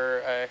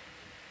where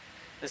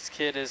this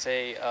kid is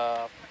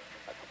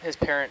his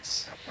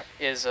parents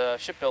is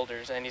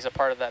shipbuilders, and he's a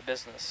part of that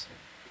business.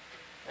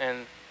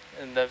 And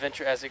the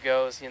adventure as it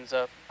goes, he ends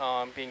up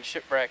being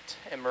shipwrecked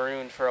and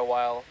marooned for a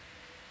while,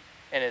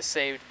 and is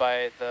saved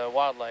by the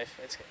wildlife.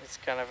 It's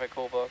kind of a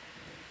cool book.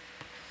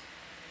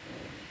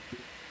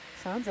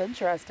 Sounds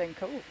interesting.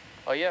 Cool.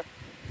 Oh yeah.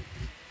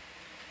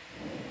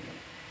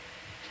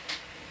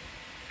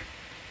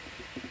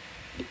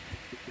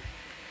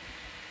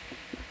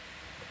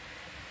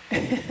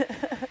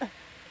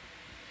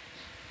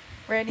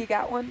 Randy, you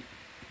got one?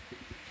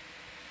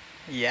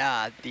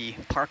 Yeah, the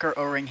Parker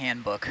O-Ring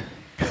Handbook.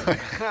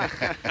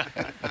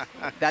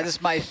 That is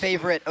my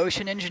favorite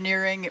ocean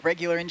engineering,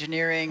 regular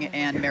engineering,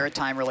 and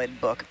maritime related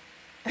book.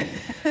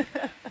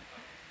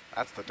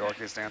 That's the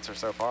dorkiest answer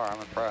so far. I'm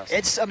impressed.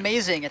 It's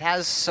amazing. It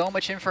has so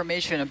much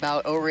information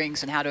about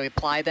O-rings and how to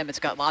apply them. It's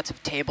got lots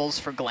of tables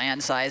for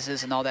gland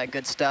sizes and all that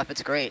good stuff.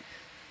 It's great.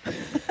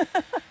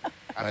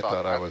 I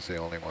thought I was the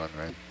only one,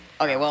 right?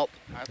 Okay, well,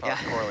 I thought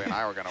Corley and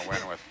I were going to win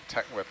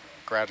with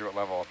graduate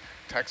level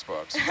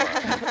textbooks, but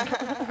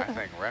I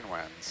think Ren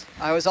wins.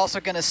 I was also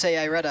going to say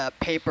I read a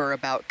paper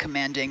about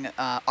commanding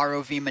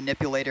ROV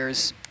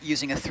manipulators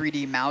using a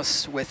 3D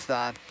mouse with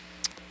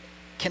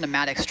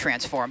kinematics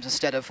transforms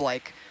instead of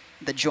like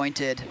the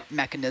jointed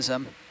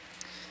mechanism.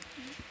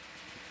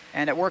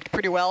 And it worked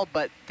pretty well,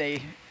 but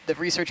the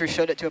researchers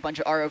showed it to a bunch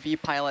of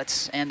ROV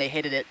pilots and they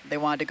hated it. They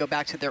wanted to go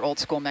back to their old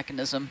school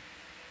mechanism.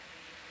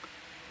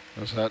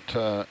 Is that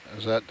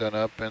done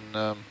up in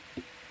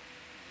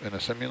a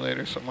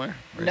simulator somewhere?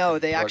 No,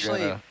 they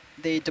actually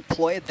they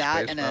deployed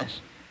that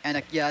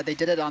yeah, they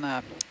did it on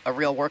a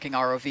real working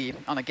ROV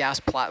on a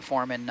gas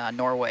platform in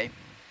Norway,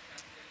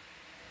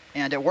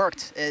 and it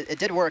worked. It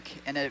did work,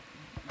 and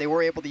they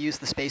were able to use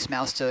the space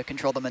mouse to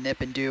control the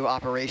manip and do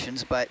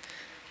operations, but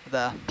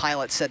the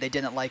pilots said they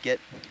didn't like it.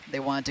 They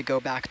wanted to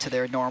go back to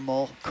their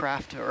normal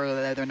craft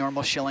or their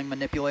normal shilling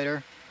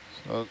manipulator.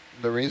 So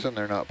the reason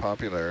they're not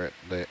popular,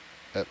 that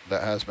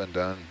has been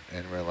done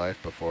in real life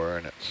before,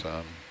 and it's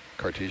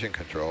Cartesian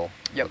control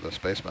of the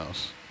space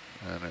mouse,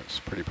 and it's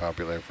pretty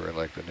popular for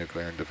like the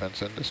nuclear and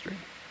defense industry,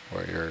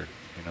 where you're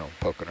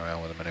poking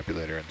around with a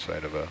manipulator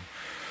inside of a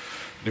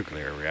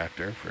nuclear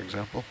reactor, for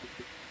example.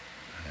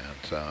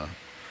 And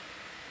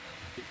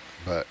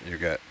but you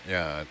get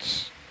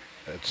it's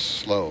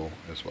slow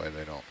is why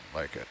they don't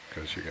like it,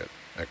 because you get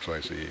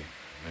XYZ, and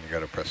then you got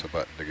to press a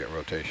button to get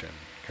rotation.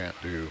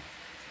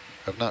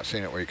 I've not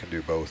seen it where you can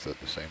do both at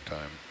the same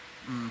time.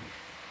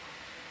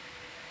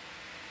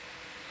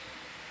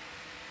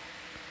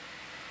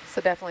 So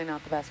definitely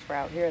not the best for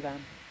out here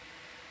then.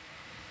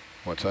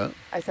 What's that?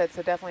 I said,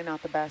 so definitely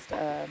not the best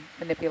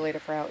manipulator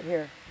for out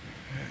here.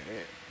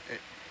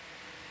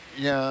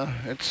 Yeah,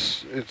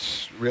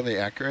 it's really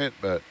accurate,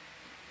 but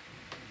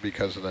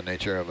because of the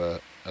nature of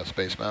a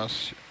space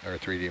mouse or a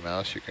 3D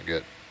mouse, you can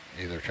get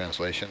either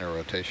translation or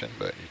rotation,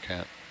 but you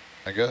can't.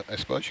 I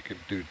suppose you could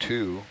do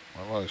two.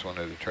 I've always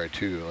wanted to try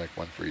two, like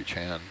one for each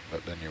hand,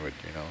 but then you would,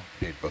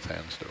 need both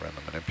hands to run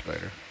the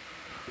manipulator.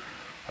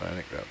 But I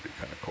think that would be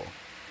kind of cool.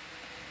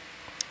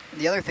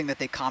 The other thing that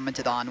they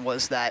commented on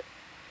was that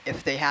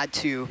if they had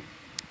to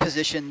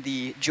position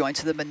the joints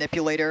of the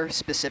manipulator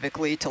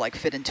specifically to like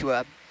fit into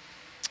a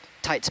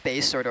tight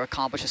space or to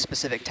accomplish a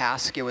specific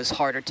task, it was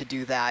harder to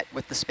do that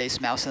with the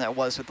space mouse than it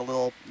was with the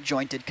little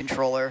jointed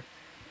controller.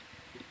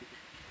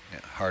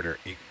 Yeah, harder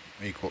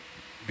equal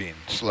being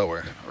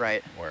slower.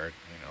 Right. Where,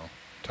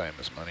 time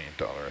is money,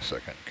 $1 a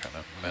second kind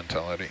of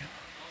mentality.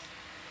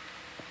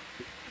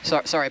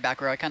 Sorry, back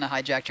row, I kind of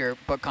hijacked your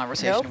book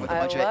conversation with a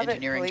bunch of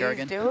engineering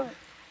jargon. Do it.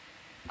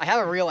 I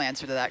have a real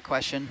answer to that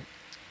question.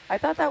 I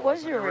thought that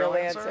was your real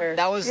answer.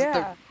 That was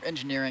the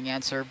engineering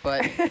answer,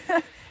 but...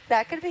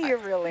 That could be your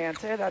real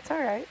answer. That's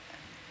all right.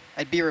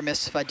 I'd be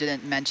remiss if I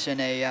didn't mention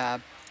a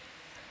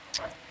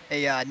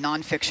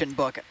nonfiction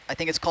book. I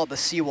think it's called The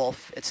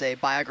Seawolf. It's a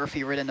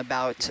biography written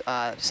about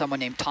someone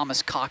named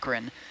Thomas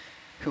Cochrane,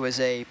 who was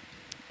a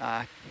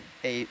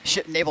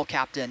naval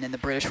captain in the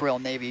British Royal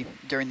Navy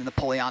during the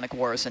Napoleonic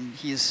Wars, and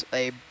he's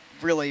a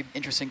really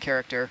interesting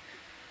character.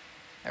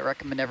 I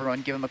recommend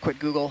everyone give him a quick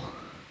Google.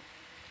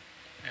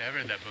 Yeah, I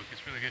read that book.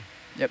 It's really good.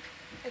 Yep.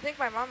 I think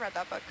my mom read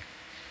that book.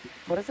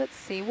 What is it?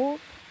 Seawolf?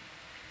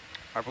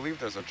 I believe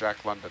there's a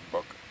Jack London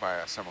book by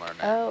a similar name.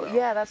 Oh, though.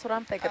 yeah, that's what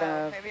I'm thinking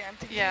of. Maybe I'm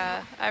thinking.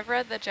 Yeah, I've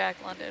read the Jack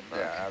London book.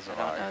 Yeah, as I have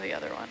don't I. know the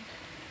other one.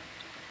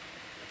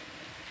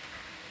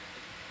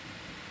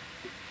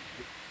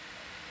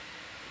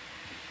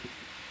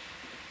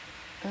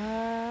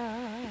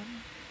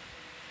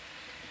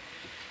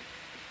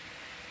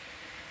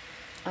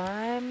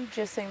 I'm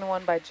just seeing the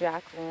one by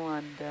Jack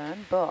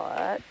London,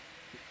 but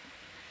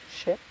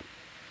ship.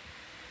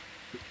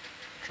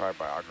 Try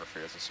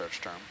biography as a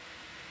search term.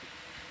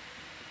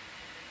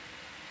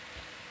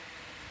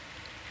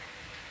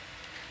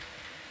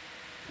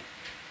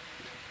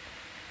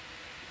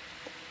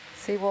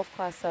 Seawolf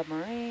class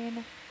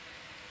submarine.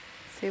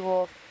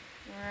 Seawolf.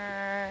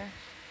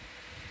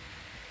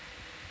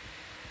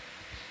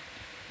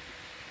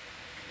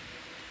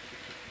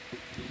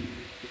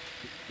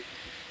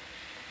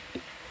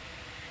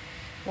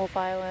 Wolf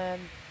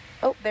Island.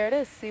 Oh, there it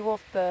is.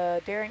 Seawolf,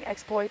 the daring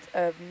exploits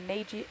of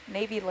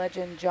Navy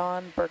legend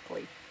John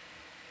Berkeley.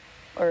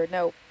 Or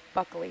no,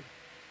 Buckley.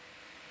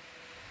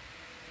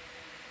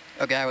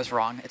 Okay, I was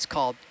wrong. It's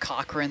called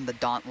Cochrane the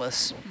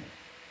Dauntless.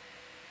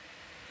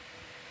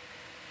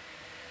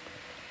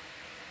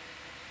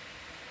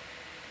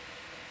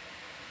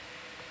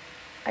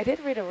 I did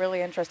read a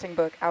really interesting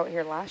book out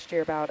here last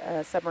year about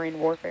submarine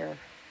warfare.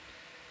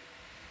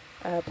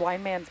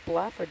 Blind Man's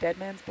Bluff or Dead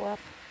Man's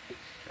Bluff.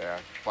 Yeah,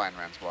 Blind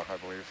Man's Bluff, I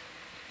believe.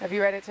 Have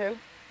you read it too?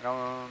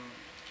 I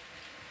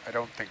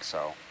don't think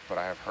so, but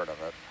I have heard of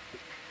it.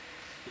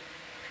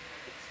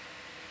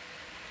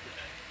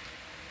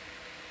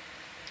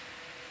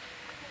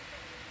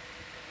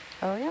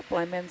 Oh yeah,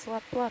 Blind Man's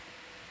Bluff.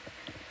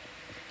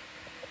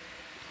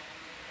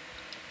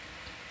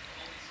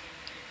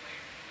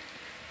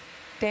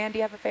 Dan, do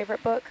you have a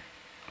favorite book?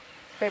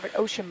 Favorite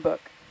ocean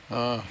book?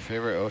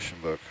 Favorite ocean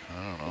book?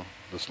 I don't know.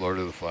 Does Lord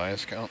of the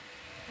Flies count?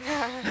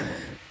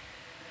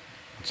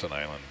 It's an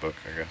island book,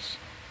 I guess.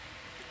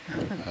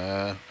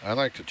 I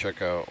like to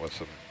check out with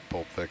some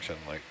Pulp Fiction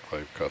like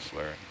Clive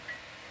Cussler.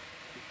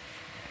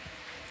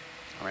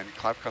 I mean,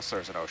 Clive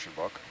Cussler is an ocean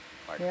book.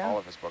 Like, all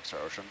of his books are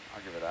ocean.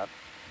 I'll give you that.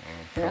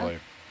 Probably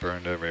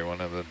burned every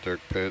one of the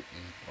Dirk Pitt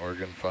and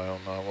Oregon File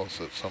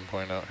novels at some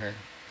point out here.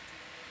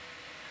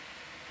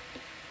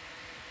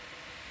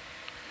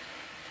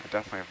 I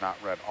definitely have not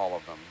read all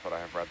of them, but I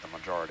have read the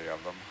majority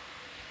of them.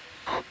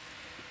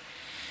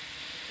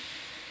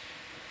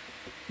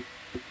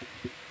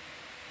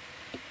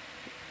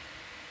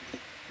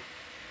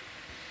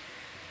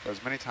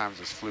 As many times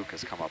as Fluke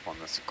has come up on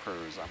this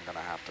cruise, I'm going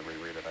to have to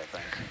reread it, I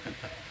think.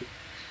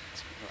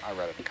 I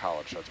read it in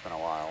college, so it's been a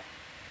while.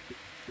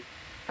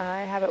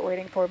 I have it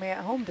waiting for me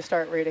at home to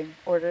start reading.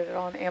 Ordered it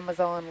on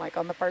Amazon like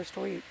on the first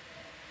week.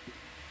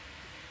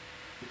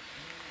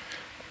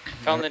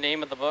 Found the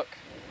name of the book.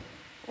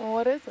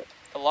 What is it?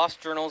 The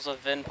Lost Journals of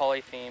Vin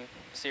Polytheme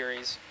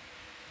series.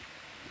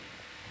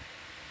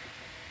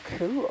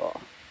 Cool.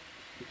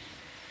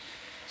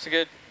 It's a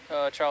good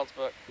child's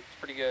book. It's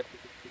pretty good.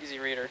 Easy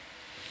reader.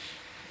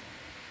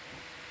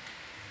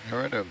 I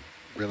read a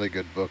really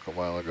good book a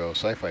while ago,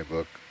 sci-fi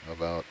book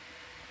about,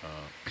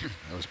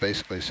 it was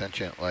basically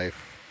sentient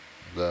life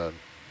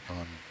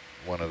on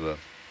one of the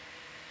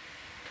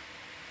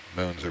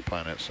moons or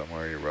planets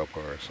somewhere, Europa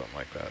or something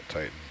like that,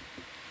 Titan.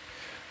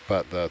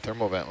 But the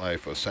thermal vent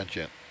life was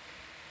sentient,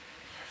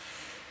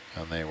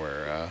 and they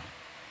were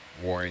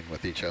warring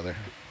with each other.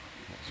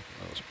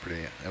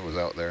 It was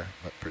out there,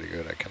 but pretty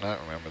good. I cannot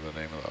remember the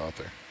name of the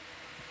author.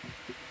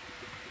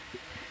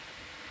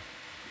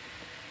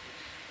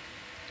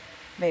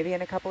 maybe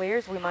in a couple of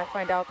years we might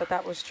find out that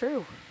that was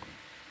true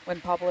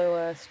when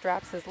Pablo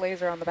straps his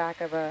laser on the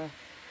back of the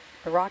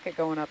rocket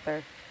going up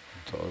there.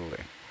 Totally.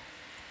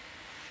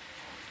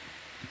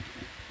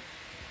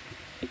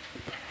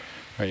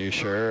 Are you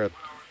sure a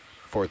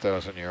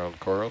 4,000-year-old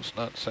coral's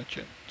not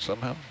sentient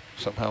somehow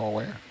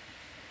aware?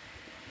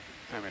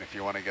 I mean, if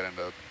you want to get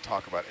into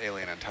talk about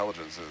alien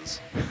intelligences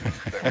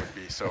that would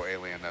be so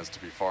alien as to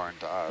be foreign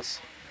to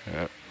us,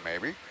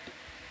 maybe,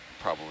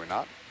 probably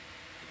not.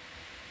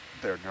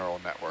 Their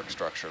neural network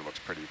structure looks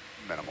pretty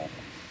minimal.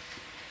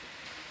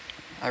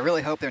 I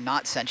really hope they're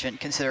not sentient,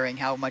 considering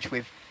how much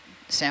we've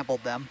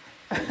sampled them.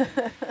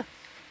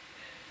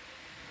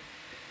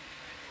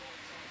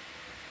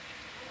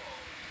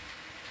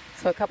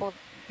 So a couple of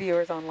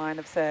viewers online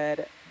have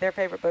said their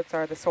favorite books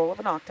are The Soul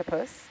of an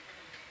Octopus,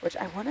 which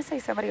I want to say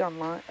somebody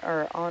online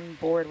or on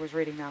board was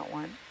reading that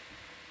one,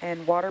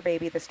 and Water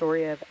Baby, the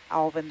story of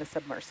Alvin the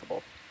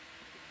Submersible.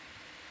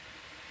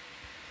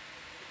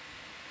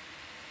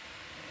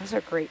 Those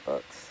are great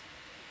books.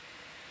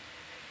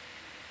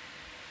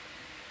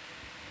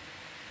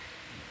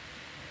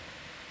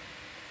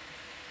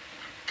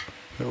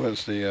 Who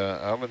was the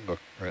Alvin book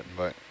written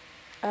by?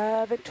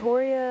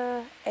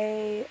 Victoria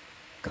A.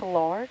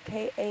 Kahlarl,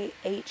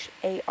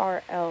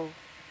 K-A-H-A-R-L.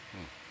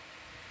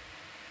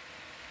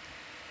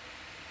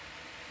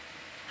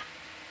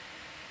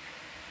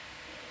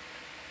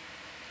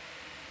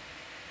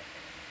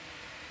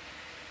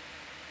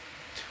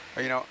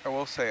 You know, I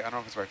will say, I don't know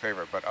if it's my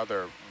favorite, but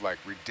other like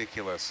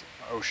ridiculous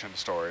ocean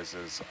stories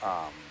is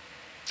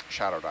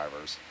Shadow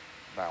Divers.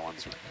 That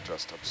one's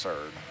just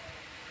absurd.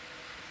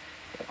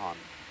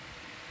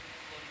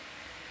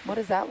 What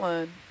is that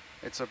one?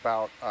 It's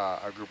about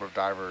a group of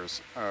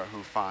divers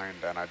who find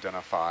and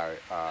identify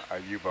a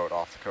U-boat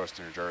off the coast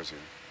of New Jersey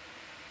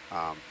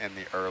in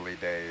the early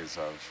days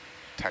of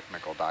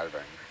technical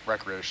diving,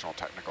 recreational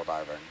technical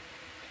diving.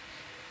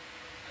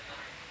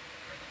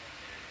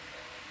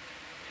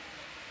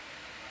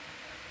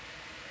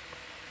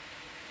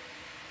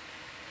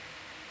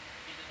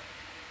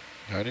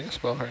 How do you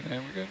spell her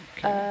name again?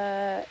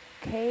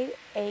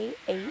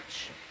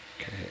 K-A-H.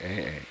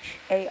 K-A-H.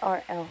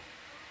 A-R-L.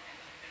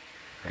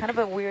 Kind of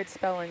a weird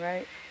spelling,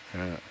 right?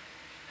 Yeah.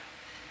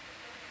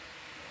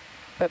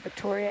 But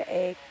Victoria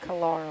A.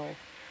 Kahlarl.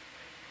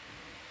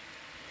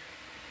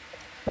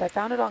 But I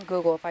found it on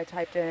Google if I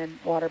typed in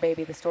Water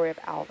Baby, the story of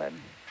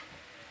Alvin.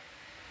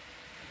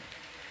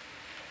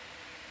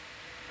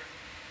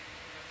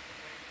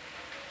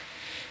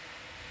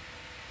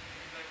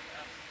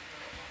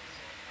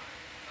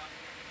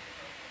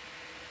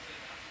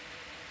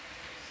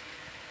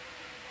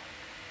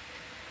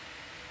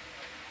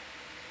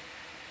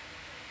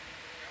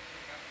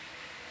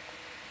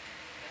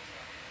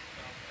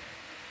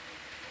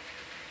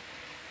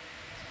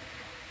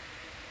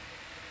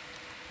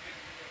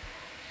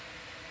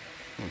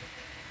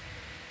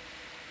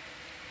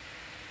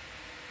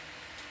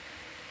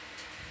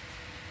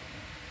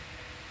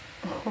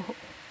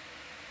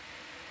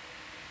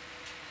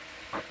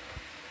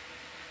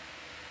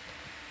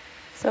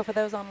 So for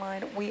those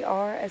online, we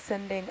are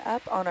ascending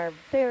up on our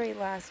very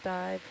last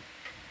dive.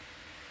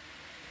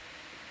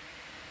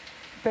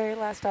 Very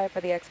last dive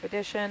for the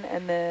expedition,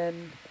 and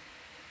then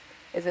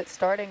is it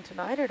starting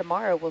tonight or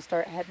tomorrow? We'll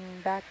start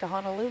heading back to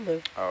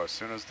Honolulu. Oh, as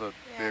soon as the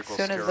vehicles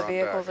as soon as the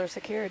vehicles are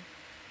secured.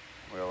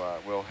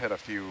 We'll hit a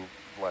few,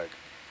 like,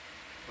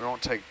 we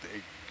won't take the,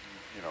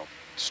 you know,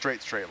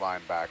 straight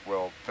line back.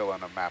 We'll fill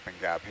in a mapping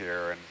gap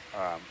here and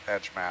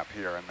edge map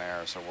here and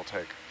there. So we'll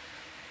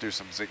do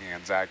some zigging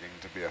and zagging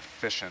to be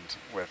efficient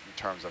in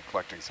terms of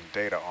collecting some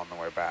data on the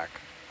way back.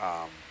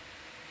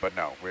 But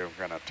no, we're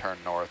going to turn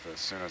north as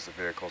soon as the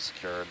vehicle's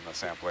secured and the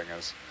sampling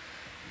is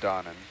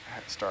done and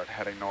start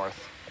heading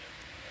north.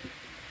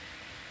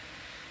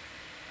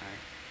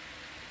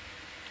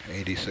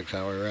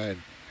 86-hour ride,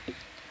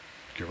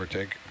 give or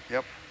take.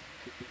 Yep.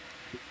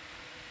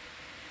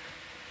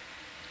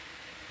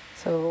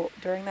 So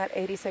during that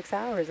 86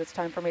 hours, it's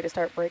time for me to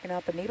start breaking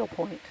out the needle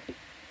point.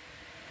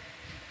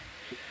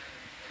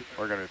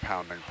 We're going to be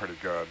pounding pretty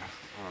good.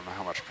 I don't know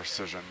how much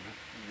precision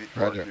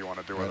work you want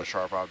to do with a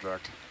sharp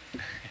object.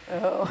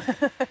 Oh,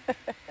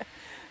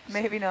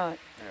 maybe not.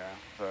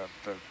 Yeah,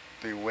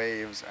 the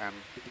waves and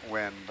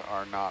wind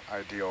are not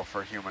ideal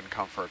for human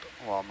comfort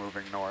while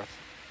moving north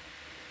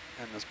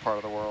in this part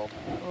of the world.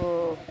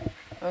 Oh,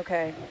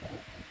 okay.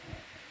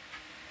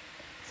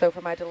 So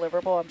for my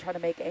deliverable, I'm trying to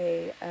make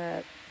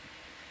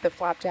the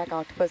flapjack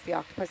octopus, the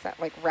octopus that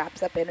like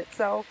wraps up in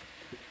itself.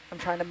 I'm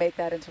trying to make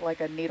that into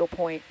like a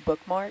needlepoint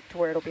bookmark to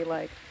where it'll be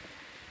like,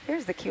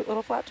 here's the cute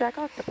little flapjack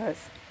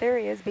octopus. There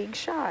he is being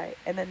shy.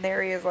 And then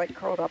there he is like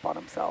curled up on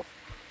himself.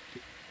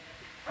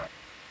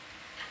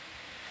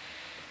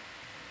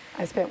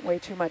 I spent way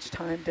too much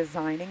time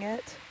designing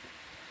it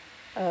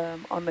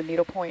on the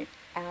needlepoint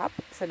app.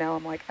 So now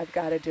I'm like, I've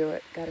got to do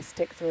it, got to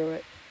stick through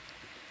it.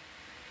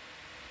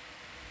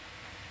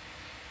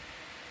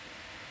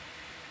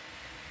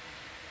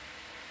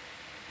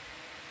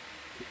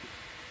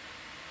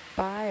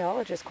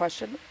 Biologist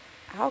question.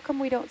 how come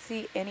we don't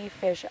see any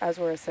fish as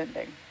we're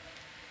ascending?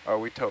 Oh,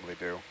 we totally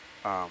do.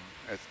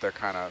 They're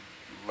kind of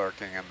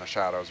lurking in the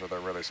shadows, or they're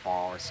really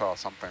small. We saw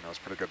something that was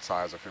pretty good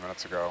size a few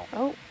minutes ago.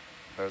 Oh.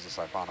 There's a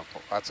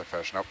siphonophore. That's a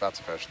fish. Nope, that's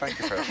a fish. Thank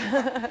you, fish.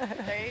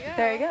 There you go.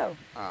 There you go.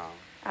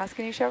 Ask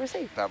and you shall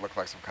receive. That looked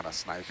like some kind of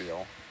snipe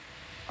eel.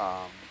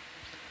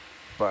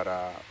 But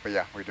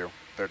yeah, we do.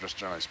 They're just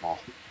generally small.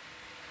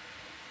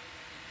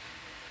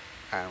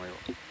 And we...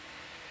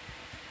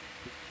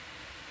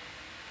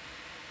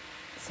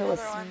 So a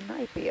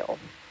snipe eel.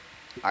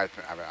 I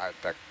mean,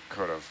 that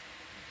could have...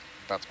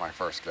 That's my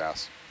first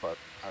guess, but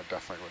I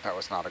definitely... That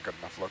was not a good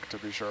enough look to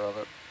be sure of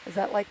it. Is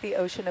that like the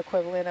ocean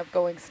equivalent of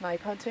going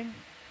snipe hunting?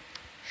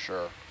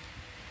 Sure.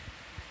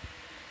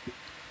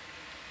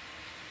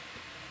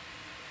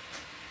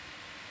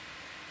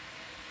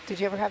 Did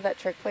you ever have that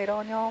trick played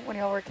on y'all when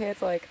y'all were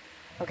kids? Like,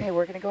 okay,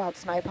 we're going to go out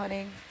snipe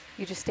hunting.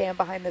 You just stand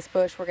behind this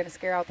bush. We're going to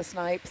scare out the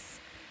snipes.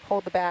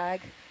 Hold the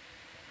bag.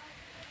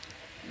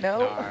 No?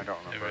 No, I don't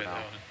remember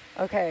now.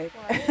 Okay.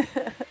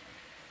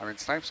 I mean,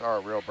 snipes are a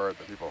real bird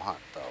that people hunt,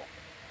 though.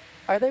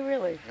 Are they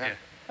really? Yeah.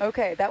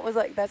 Okay,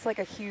 that's like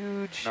a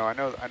huge... No, I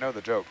know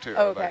the joke, too.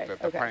 Okay, like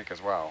the prank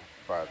as well.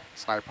 But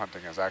snipe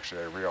hunting is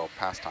actually a real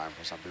pastime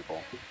for some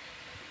people.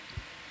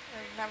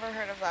 I've never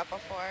heard of that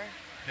before.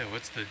 Yeah,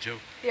 what's the joke?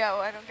 Yeah,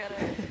 well, I don't get it.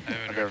 I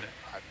haven't heard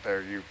that.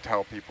 There, you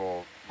tell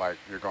people, like,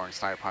 you're going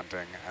snipe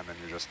hunting, and then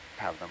you just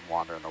have them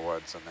wander in the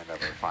woods, and they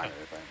never find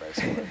anything,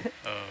 basically.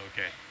 Oh,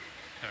 okay.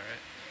 All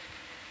right.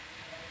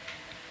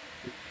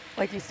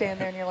 Like you stand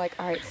there and you're like,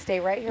 all right, stay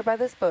right here by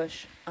this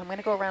bush. I'm going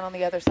to go around on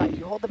the other side.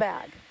 You hold the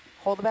bag.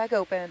 Hold the bag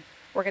open.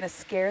 We're going to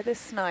scare this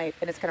snipe,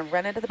 and it's going to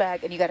run into the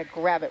bag, and you got to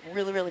grab it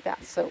really, really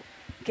fast. So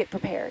get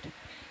prepared.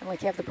 And,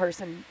 like, you have the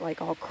person,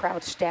 like, all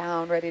crouched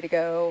down, ready to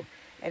go.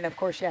 And, of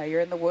course, yeah,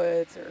 you're in the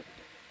woods or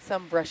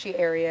some brushy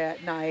area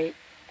at night,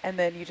 and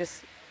then you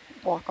just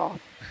walk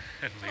off.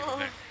 And leave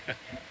it there.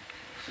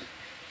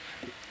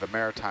 The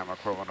maritime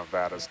equivalent of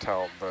that is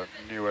tell the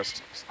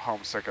newest,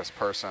 homesickest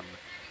person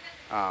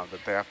that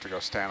they have to go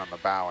stand on the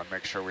bow and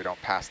make sure we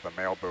don't pass the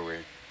mail buoy.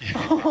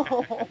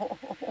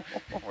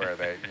 Where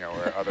they,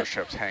 where other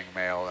ships hang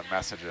mail and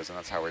messages, and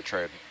that's how we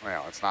trade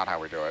mail. It's not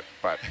how we do it,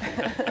 but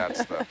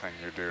that's the thing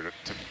you do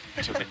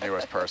to the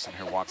newest person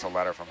who wants a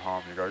letter from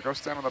home. You go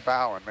stand on the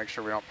bow and make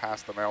sure we don't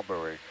pass the mail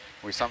buoy.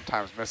 We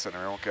sometimes miss it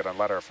and we won't get a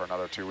letter for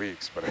another 2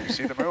 weeks, but if you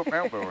see the mail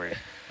buoy,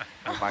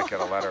 you might get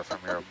a letter from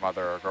your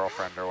mother or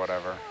girlfriend or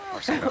whatever,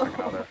 or significant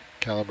other.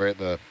 Calibrate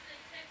the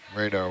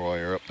radar while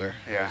you're up there.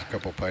 Yeah. There's a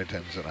couple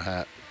pythons and a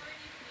hat.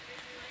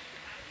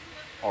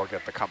 Or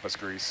get the compass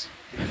grease.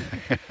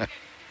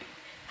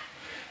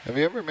 Have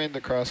you ever made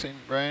the crossing,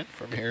 Brian,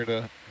 from here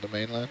to the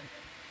mainland?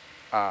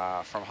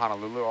 From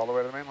Honolulu all the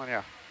way to the mainland,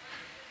 yeah.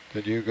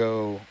 Did you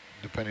go,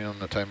 depending on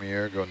the time of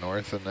year, go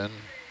north and then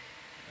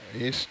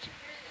east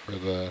for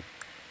the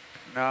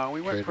No,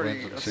 we went trade pretty,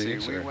 winds let's and see,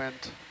 seas, we or?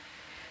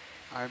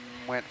 I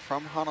went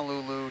from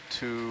Honolulu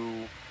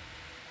to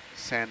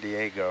San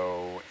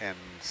Diego in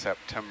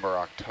September,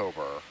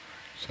 October.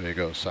 So you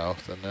go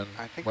south and then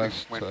I think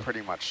west? we went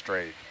pretty much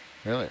straight.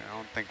 Really? I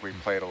don't think we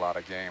played a lot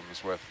of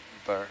games with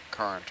the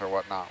current or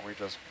whatnot. We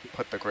just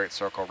put the Great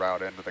Circle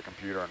route into the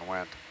computer and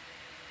went.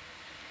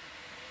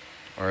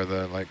 Are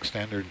the like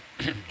standard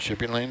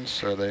shipping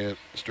lanes, are they a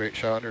straight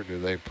shot, or do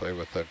they play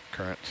with the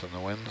currents and the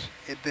winds?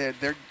 It's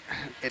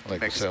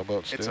like mixed. the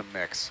sailboats It's do? a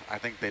mix. I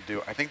think they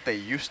do. I think they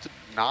used to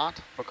not,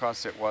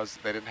 because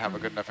they didn't have a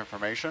good enough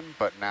information,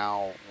 but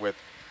now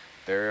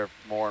there are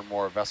more and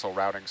more vessel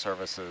routing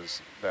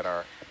services that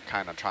are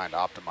kind of trying to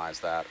optimize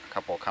that. A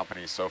couple of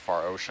companies so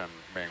far, Ocean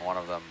being one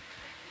of them,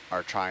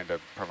 are trying to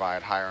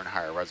provide higher and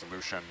higher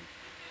resolution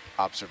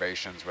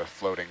observations with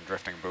floating,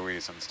 drifting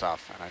buoys and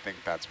stuff. And I think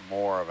that's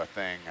more of a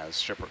thing as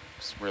shippers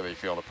really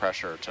feel the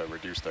pressure to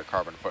reduce their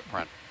carbon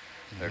footprint.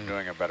 They're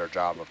doing a better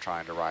job of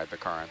trying to ride the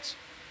currents.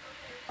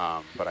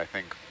 But I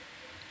think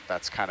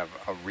that's kind of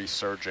a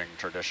resurging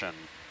tradition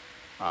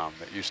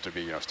that used to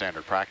be,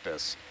 standard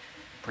practice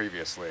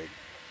previously.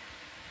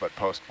 But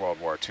post World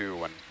War II,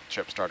 when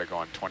ships started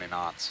going 20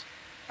 knots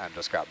and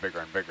just got bigger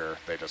and bigger,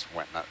 they just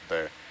went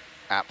the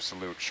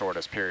absolute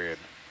shortest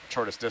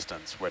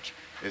distance, which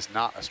is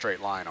not a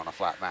straight line on a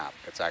flat map.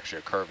 It's actually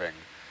a curving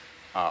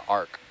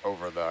arc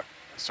over the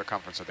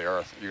circumference of the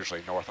Earth,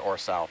 usually north or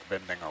south,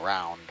 bending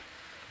around,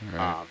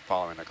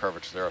 following the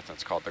curvature of the Earth, and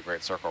it's called the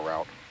Great Circle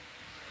Route.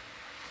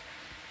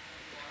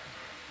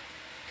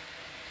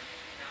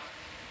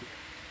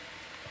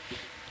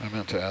 I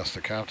meant to ask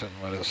the captain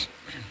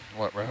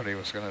what route he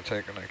was going to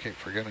take, and I keep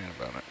forgetting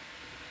about it.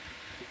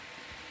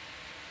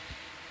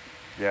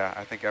 Yeah,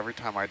 I think every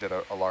time I did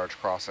a large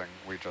crossing,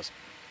 we just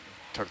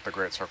took the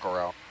Great Circle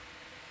Route.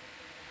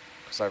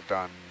 Because I've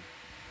done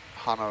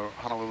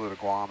Honolulu to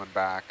Guam and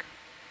back,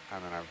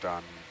 and then I've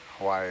done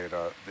Hawaii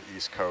to the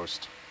East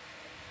Coast,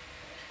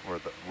 where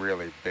the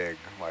really big,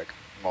 like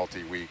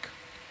multi-week,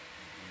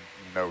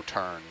 no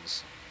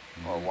turns,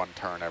 or one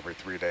turn every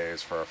 3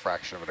 days for a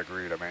fraction of a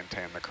degree to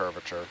maintain the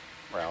curvature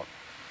route.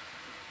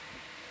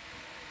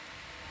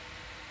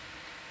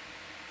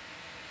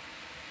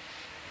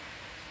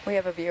 We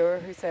have a viewer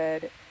who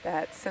said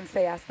that since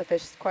they asked the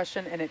fish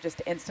question and it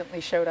just instantly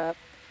showed up,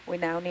 we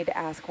now need to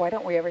ask, why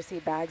don't we ever see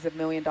bags of $1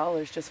 million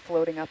just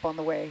floating up on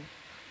the way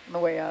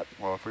up?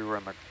 Well, if we were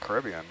in the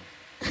Caribbean.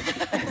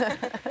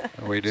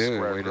 We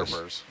do.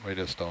 We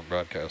just don't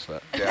broadcast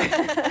that.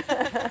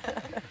 Yeah.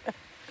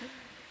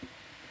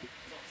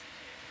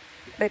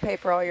 They pay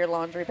for all your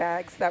laundry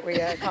bags that we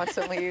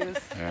constantly use.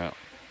 Yeah.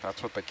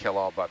 That's what the kill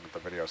all button at the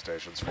video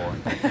station's for.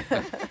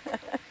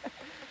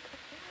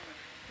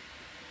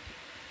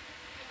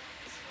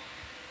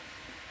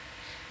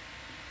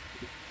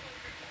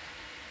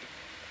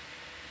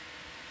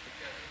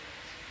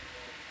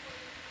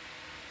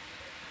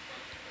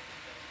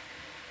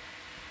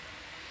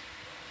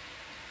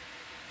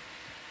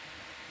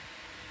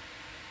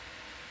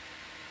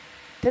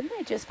 Didn't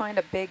they just find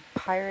a big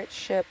pirate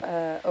ship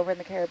over in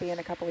the Caribbean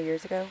a couple of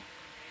years ago?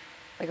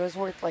 Like it was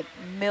worth like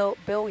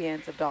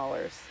billions of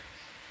dollars.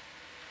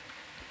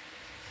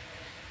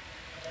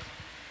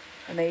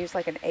 And they used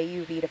like an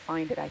AUV to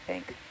find it, I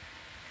think.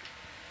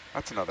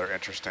 That's another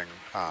interesting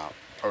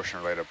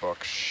ocean-related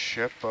book.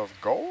 Ship of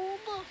Gold,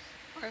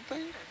 I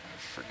think? I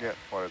forget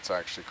what it's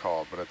actually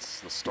called, but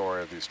it's the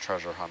story of these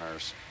treasure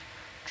hunters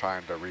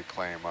trying to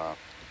reclaim a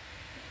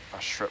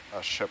ship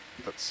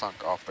that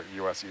sunk off the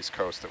U.S. East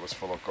Coast that was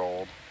full of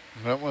gold.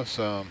 That was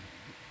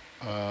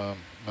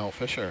Mel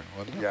Fisher,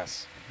 wasn't it?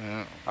 Yes.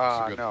 Yeah.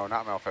 No,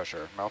 not Mel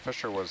Fisher. Mel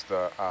Fisher was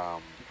the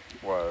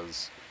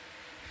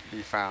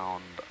he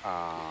found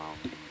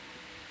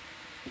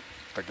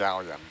the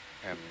galleon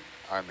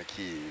on the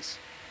Keys.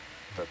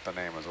 That the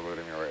name is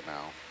eluding me right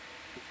now.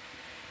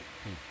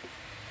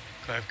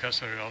 Clive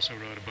Cussler also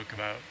wrote a book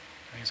about,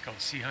 I think it's called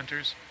Sea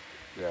Hunters.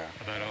 Yeah.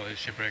 About all his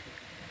shipwreck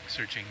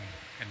searching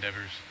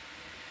endeavors.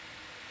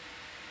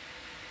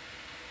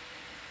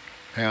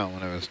 Yeah,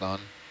 one of his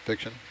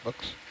non-fiction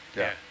books.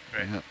 Yeah.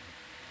 Right. Yeah.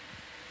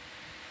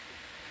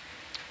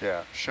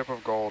 Yeah, Ship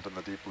of Gold in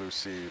the Deep Blue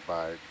Sea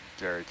by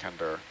Gary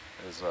Kender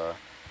is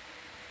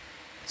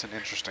it's an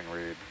interesting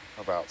read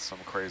about some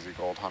crazy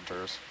gold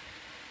hunters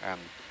and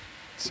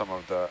some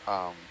of the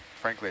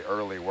frankly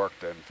early work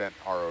to invent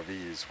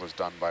ROVs was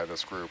done by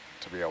this group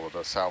to be able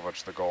to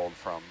salvage the gold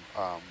from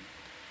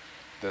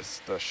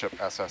the ship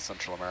SS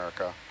Central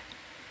America.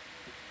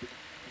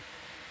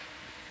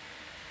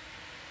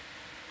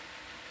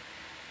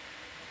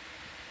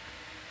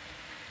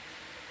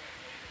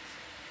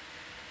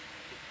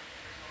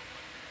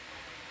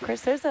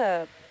 Chris, there's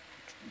a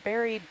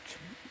buried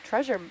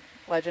treasure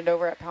legend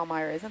over at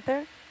Palmyra, isn't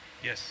there?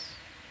 Yes.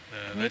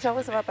 Can you tell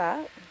us about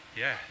that?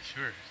 Yeah,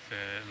 sure.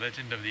 The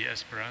legend of the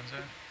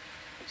Esperanza.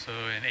 So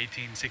in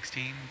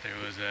 1816, there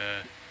was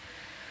a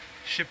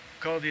ship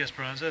called the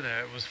Esperanza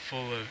that was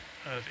full of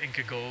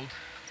Inca gold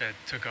that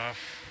took off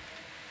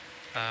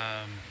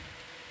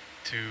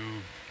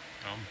to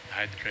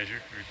hide the treasure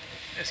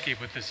or escape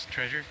with this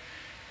treasure.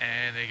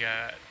 And they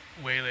got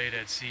waylaid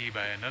at sea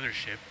by another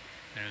ship.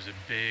 There was a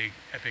big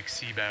epic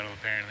sea battle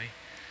apparently.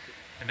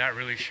 I'm not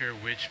really sure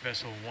which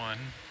vessel won,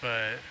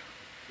 but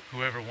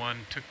whoever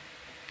won took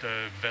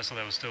the vessel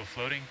that was still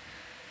floating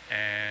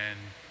and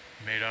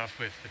made off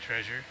with the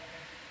treasure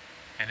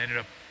and ended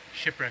up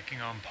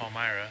shipwrecking on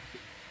Palmyra.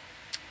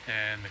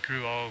 And the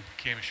crew all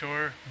came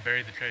ashore,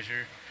 buried the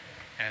treasure,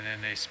 and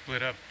then they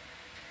split up.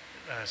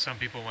 Some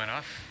people went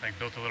off, like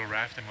built a little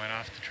raft and went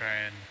off to try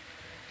and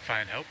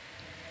find help.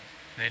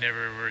 They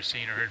never were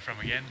seen or heard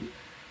from again.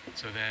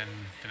 So then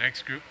the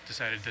next group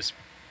decided to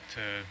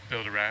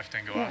build a raft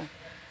and go off.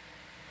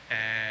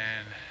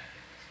 And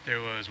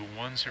there was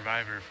one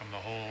survivor from the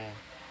whole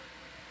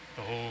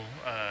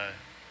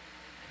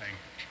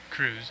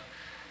cruise,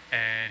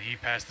 and he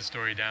passed the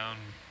story down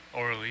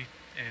orally.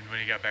 And when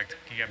he got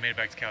made it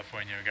back to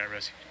California, or got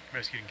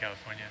rescued in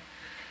California.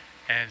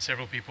 And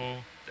several people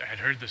had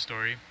heard the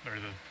story or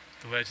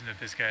the legend that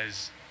this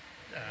guy's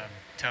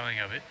telling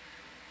of it,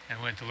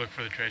 and went to look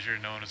for the treasure,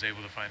 and no one was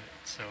able to find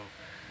it. So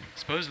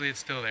supposedly it's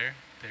still there.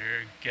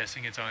 They're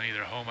guessing it's on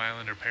either Home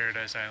Island or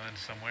Paradise Island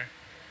somewhere,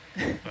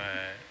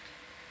 but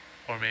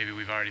or maybe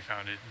we've already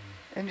found it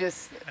and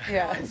just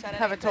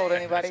haven't told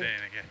anybody.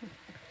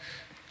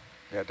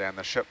 Yeah, Dan,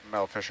 the ship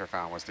Mel Fisher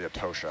found was the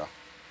Atosha.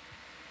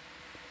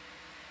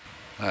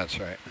 That's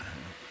right.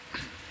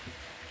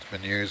 It's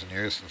been years and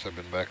years since I've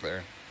been back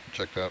there.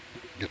 Checked out,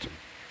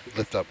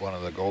 lift up one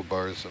of the gold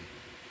bars and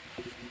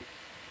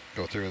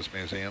go through his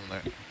museum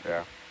there.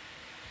 Yeah.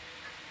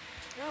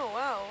 Oh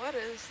wow, what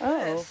is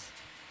this?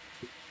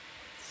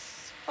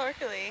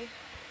 Sparkly.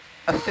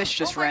 A fish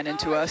just ran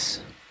into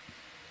us.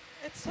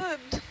 It's a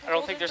I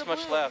don't think there's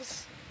much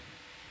left.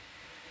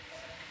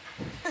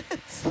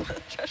 It's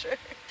treasure.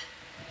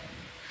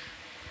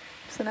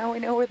 So now we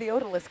know where the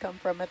otoliths come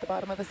from at the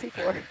bottom of the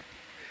seafloor.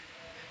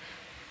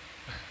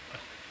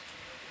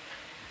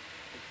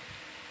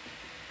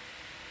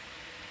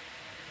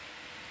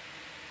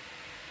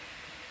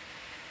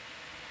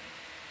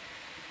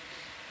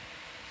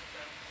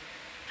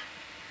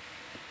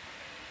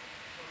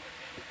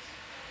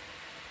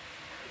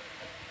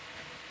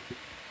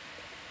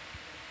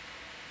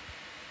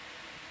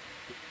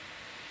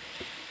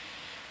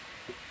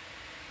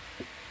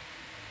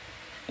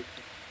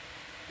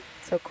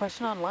 So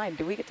question online,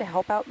 do we get to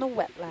help out in the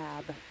wet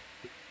lab?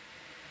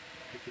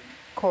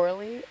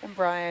 Coralie and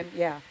Brian,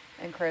 yeah,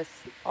 and Chris,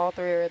 all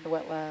three are in the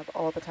wet lab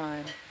all the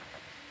time.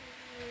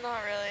 Not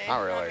really. Not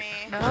really.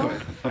 Not me.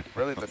 No?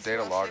 Really, the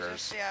data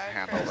loggers just, yeah,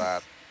 handle Chris.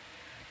 that.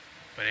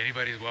 But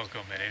anybody's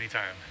welcome at any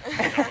time.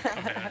 Come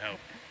in and help.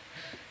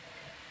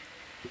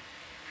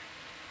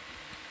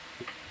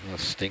 A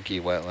stinky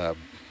wet lab.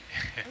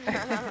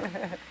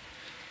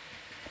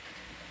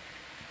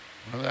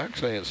 Well,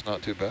 actually, it's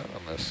not too bad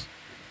on this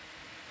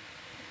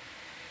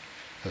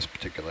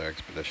particular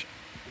expedition.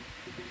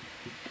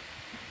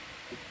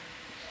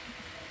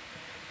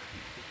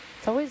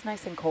 It's always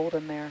nice and cold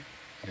in there.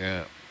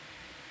 Yeah.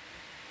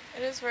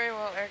 It is very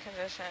well air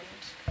conditioned.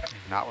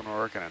 Not when we're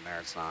working in there,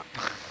 it's not.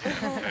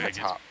 It It's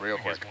hot real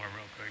It quick. gets warm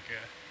real quick,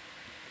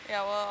 yeah.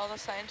 Yeah, well, all the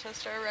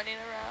scientists are running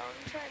around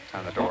trying to...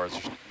 And the doors,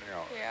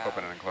 Yeah.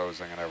 opening and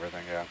closing and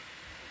everything, yeah.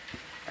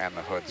 And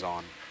the hood's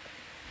on.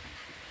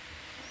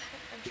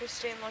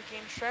 Interesting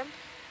looking shrimp.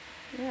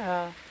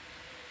 Yeah.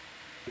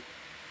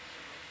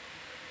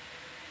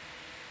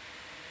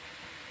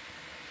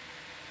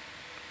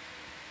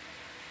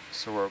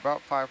 So we're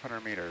about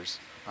 500 meters,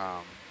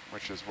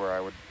 which is where I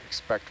would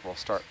expect we'll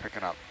start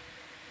picking up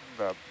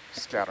the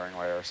scattering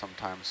layer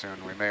sometime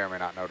soon. We may or may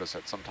not notice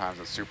it. Sometimes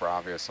it's super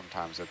obvious,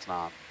 sometimes it's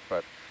not.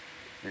 But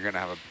you're going to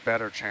have a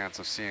better chance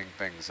of seeing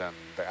things in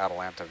the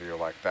Atalanta view,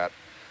 like that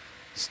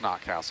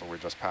snot castle we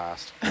just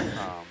passed.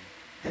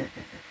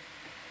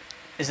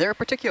 Is there a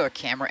particular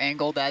camera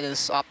angle that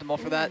is optimal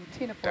for that?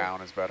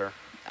 Down is better.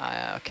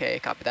 Okay,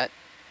 copy that.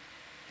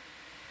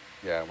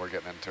 Yeah, we're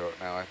getting into it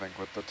now, I think,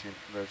 with the team.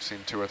 They've seen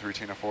 2 or 3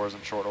 Tina-4s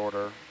in short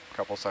order, a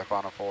couple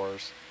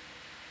Siphonophores.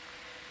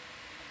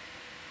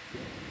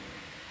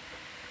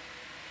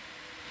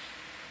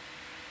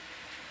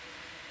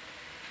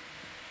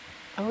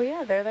 Oh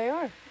yeah, there they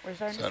are. We're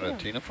starting Is to that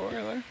see a them. Tina-4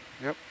 there?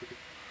 Yep.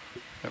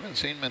 Haven't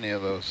seen many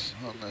of those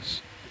on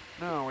this.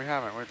 No, we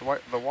haven't.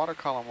 The water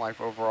column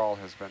life overall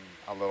has been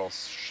a little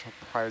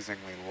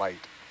surprisingly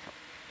light.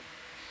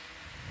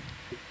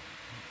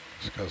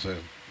 It's because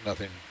there's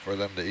nothing for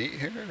them to eat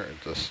here, or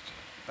just...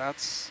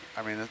 That's,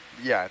 I mean,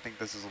 yeah, I think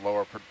this is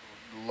lower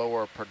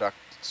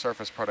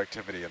surface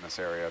productivity in this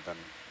area than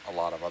a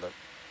lot of other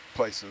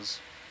places.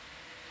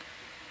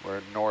 We're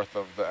north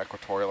of the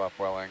equatorial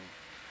upwelling.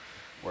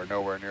 We're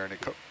nowhere near any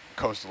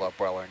coastal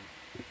upwelling.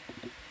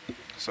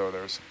 So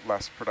there's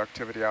less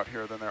productivity out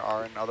here than there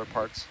are in other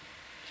parts.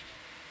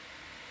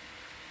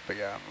 But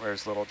yeah,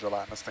 there's little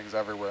gelatinous things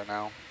everywhere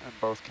now in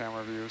both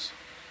camera views.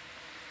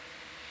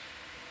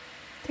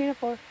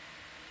 Tina-4.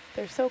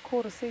 They're so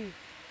cool to see.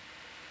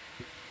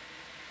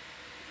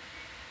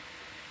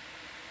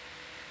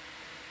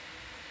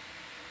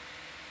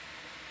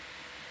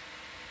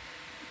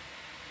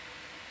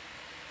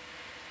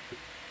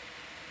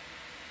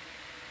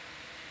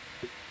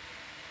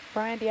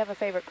 Brian, do you have a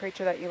favorite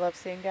creature that you love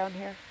seeing down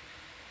here?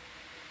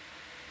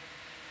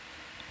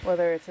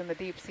 Whether it's in the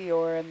deep sea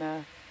or in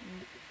the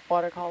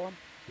water column?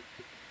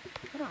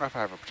 I don't know if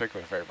I have a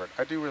particular favorite.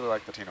 I do really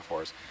like the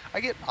Tina-4s.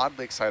 I get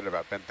oddly excited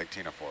about benthic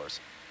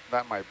Tina-4s.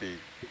 That might be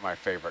my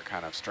favorite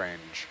kind of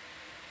strange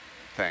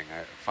thing.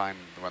 I find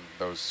when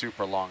those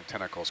super long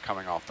tentacles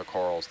coming off the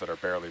corals that are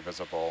barely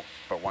visible,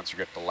 but once you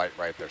get the light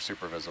right, they're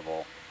super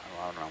visible.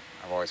 I don't know.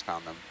 I've always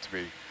found them to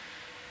be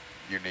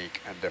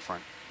unique and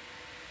different.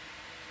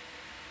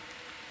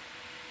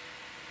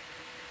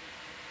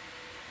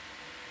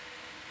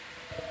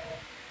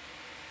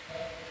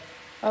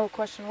 Oh,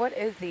 question, what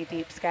is the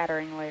deep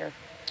scattering layer?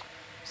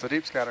 So the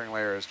deep scattering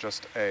layer is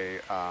just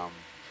a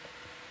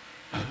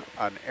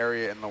an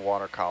area in the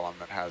water column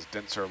that has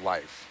denser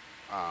life,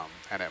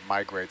 and it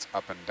migrates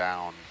up and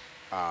down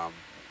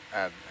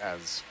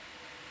as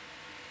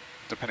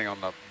depending on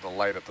the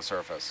light at the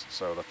surface.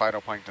 So the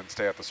phytoplankton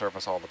stay at the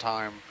surface all the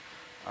time,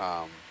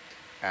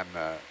 and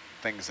the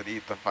things that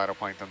eat the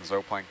phytoplankton,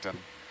 zooplankton,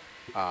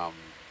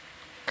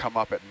 come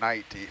up at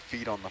night to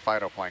feed on the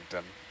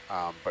phytoplankton,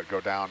 but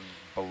go down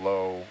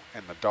below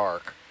in the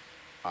dark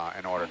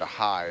in order to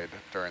hide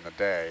during the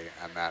day,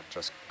 and that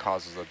just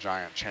causes a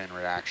giant chain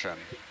reaction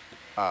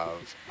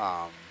of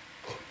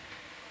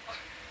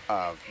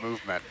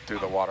movement through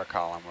the water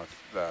column, with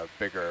the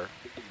bigger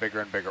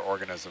and bigger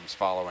organisms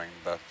following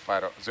the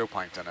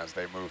zooplankton as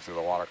they move through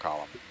the water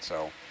column.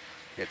 So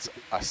it's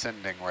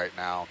ascending right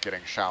now,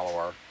 getting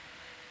shallower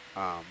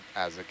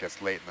as it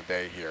gets late in the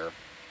day here.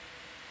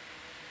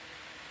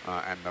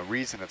 And the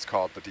reason it's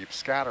called the deep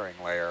scattering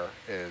layer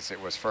is it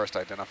was first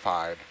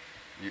identified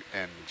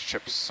in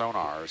ships'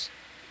 sonars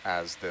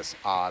as this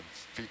odd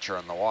feature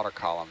in the water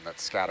column that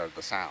scattered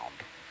the sound.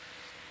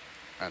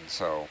 And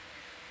so,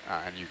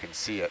 and you can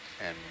see it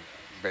in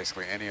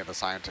basically any of the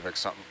scientific,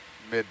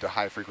 mid to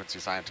high frequency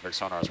scientific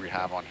sonars we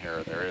have on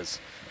here. There is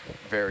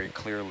very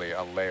clearly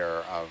a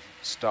layer of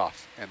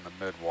stuff in the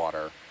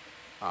mid-water,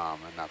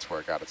 and that's where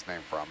it got its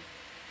name from.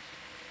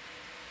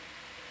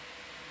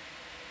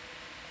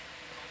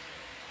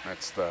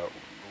 It's the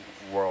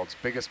world's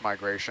biggest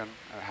migration.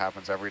 It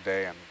happens every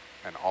day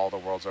in all the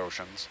world's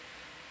oceans,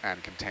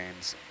 and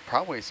contains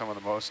probably some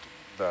of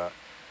the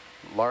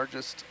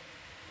largest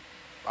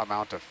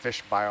amount of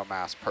fish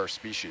biomass per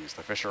species.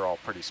 The fish are all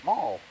pretty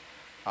small,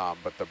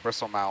 but the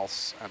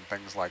bristlemouths and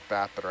things like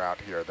that are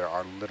out here, there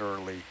are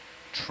literally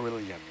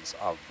trillions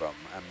of them,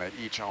 and they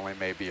each only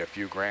may be a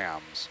few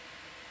grams,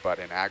 but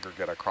in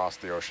aggregate across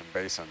the ocean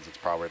basins, it's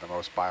probably the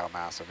most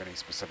biomass of any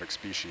specific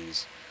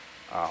species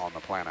on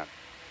the planet.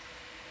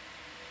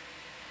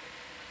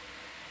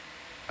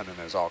 And then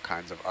there's all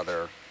kinds of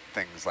other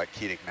things like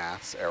Keating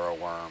gnats,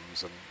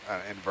 arrowworms, and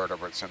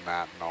invertebrates in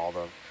that, and all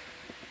the,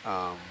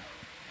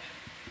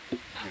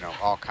 you know,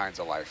 all kinds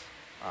of life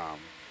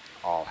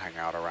all hang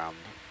out around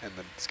in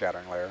the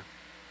scattering layer.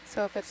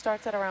 So if it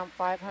starts at around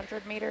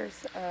 500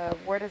 meters,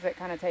 where does it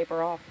kind of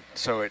taper off?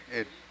 So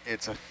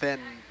it's a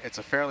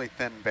fairly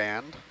thin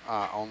band,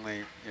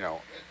 only, you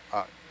know,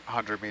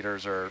 100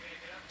 meters or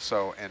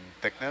so in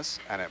thickness,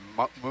 and it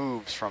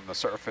moves from the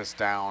surface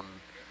down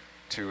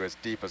to as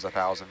deep as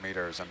 1,000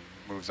 meters and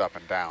moves up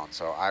and down.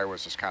 So I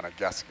was just kind of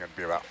guessing it'd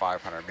be about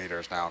 500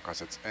 meters now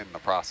because it's in the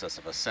process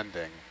of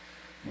ascending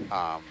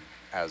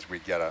as we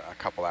get a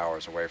couple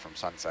hours away from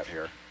sunset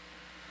here.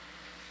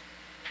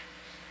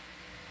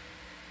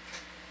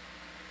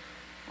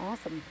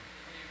 Awesome.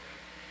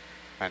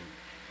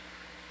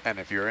 And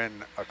if you're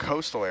in a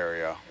coastal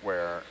area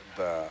where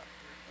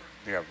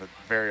you have the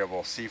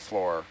variable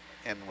seafloor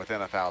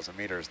within 1,000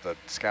 meters, the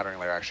scattering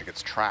layer actually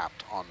gets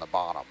trapped on the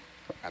bottom.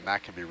 And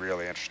that can be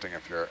really interesting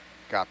if you're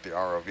got the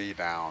ROV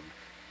down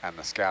and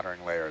the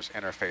scattering layers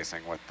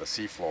interfacing with the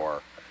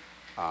seafloor.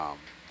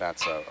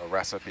 That's a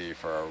recipe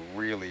for a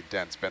really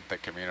dense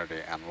benthic community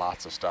and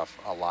lots of stuff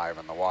alive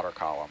in the water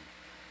column.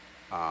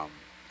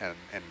 And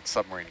in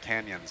submarine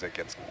canyons, it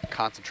gets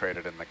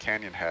concentrated in the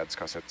canyon heads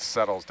because it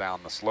settles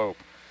down the slope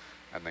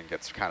and then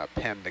gets kind of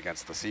pinned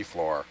against the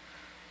seafloor.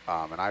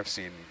 And I've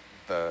seen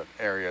the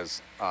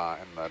areas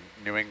in the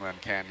New England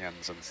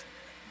canyons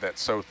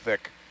that's so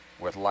thick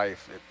with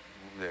life,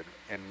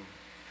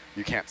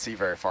 you can't see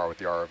very far with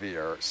the ROV,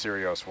 or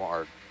Sirius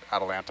or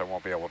Atalanta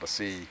won't be able to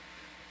see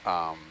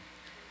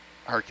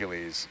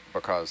Hercules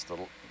because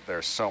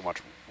there's so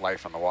much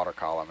life in the water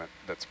column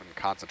that's been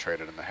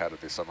concentrated in the head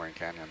of these submarine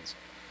canyons.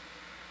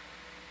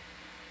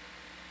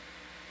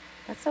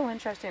 That's so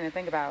interesting to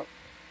think about.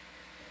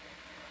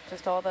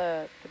 Just all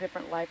the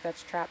different life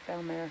that's trapped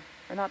down there.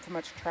 Or not so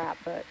much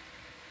trapped, but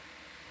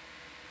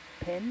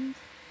pinned?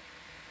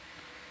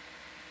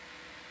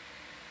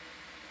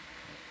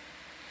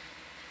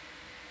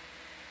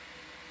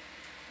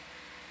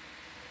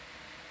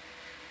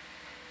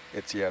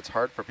 It's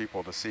hard for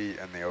people to see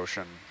in the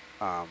ocean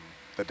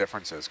the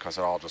differences because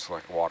it all just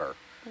like water.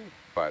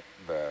 But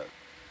the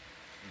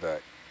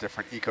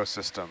different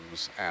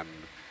ecosystems and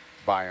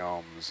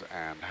biomes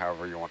and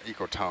however you want,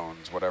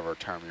 ecotones, whatever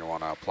term you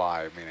want to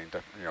apply, meaning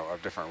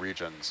of different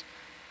regions,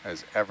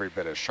 is every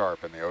bit as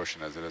sharp in the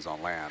ocean as it is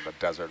on land. A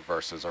desert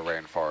versus a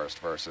rainforest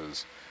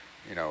versus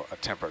a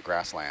temperate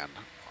grassland.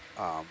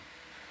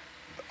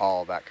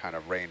 All that kind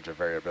of range of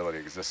variability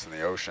exists in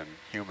the ocean.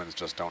 Humans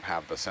just don't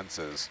have the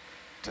senses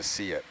to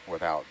see it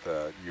without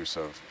the use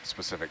of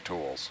specific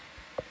tools.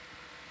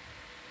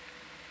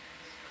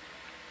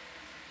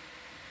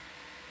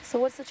 So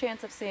what's the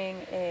chance of seeing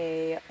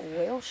a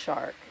whale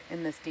shark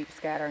in this deep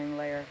scattering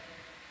layer?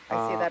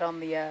 I see that on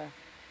the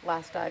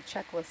last dive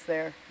checklist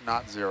there.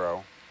 Not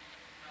zero,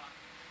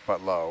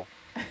 but low.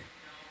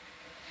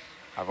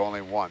 I've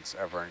only once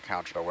ever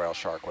encountered a whale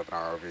shark with an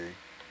ROV.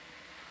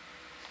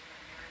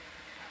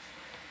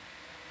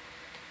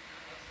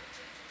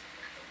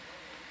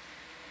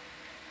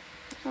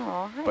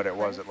 Oh, hi, but it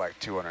Chris. was at like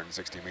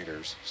 260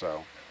 meters,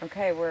 so.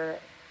 Okay, we're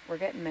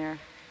getting there.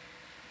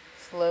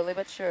 Slowly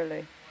but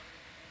surely.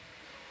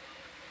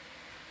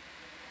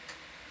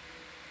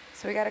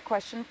 So we got a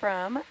question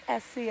from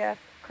SCF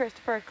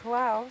Christopher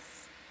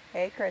Klaus.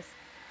 Hey, Chris.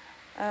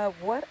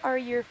 What are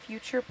your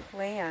future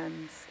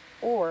plans,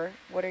 or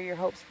what are your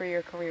hopes for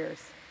your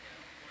careers?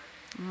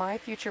 My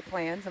future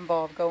plans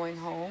involve going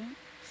home,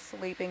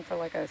 sleeping for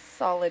like a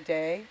solid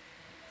day,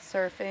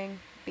 surfing,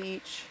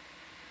 beach,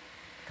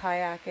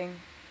 kayaking.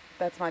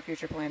 That's my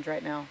future plans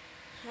right now.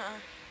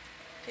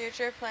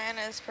 Future plan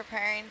is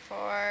preparing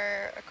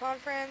for a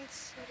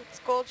conference. It's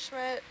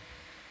Goldschmidt.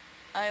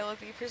 I will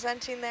be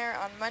presenting there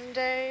on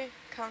Monday.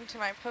 Come to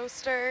my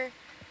poster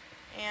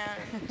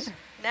and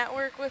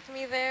network with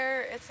me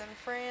there. It's in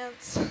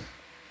France.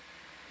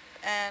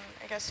 And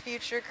I guess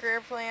future career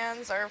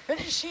plans are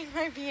finishing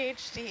my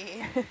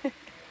PhD.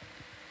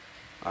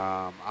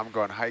 I'm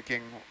going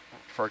hiking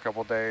for a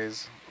couple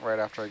days right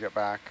after I get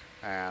back,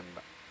 and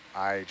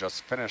I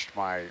just finished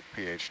my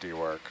PhD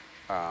work,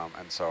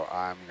 and so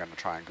I'm going to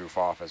try and goof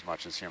off as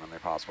much as humanly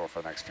possible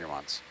for the next few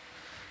months.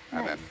 Nice.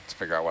 And then to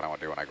figure out what I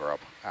want to do when I grow up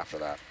after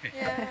that.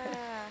 Yeah.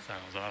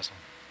 Sounds awesome.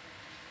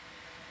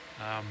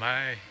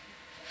 My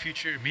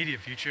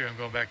immediate future, I'm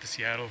going back to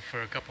Seattle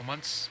for a couple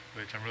months,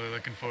 which I'm really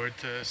looking forward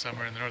to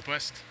summer in the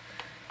Northwest,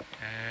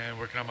 and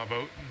working on my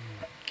boat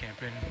and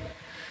camping,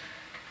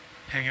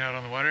 hanging out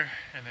on the water.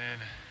 And then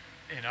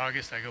in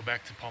August, I go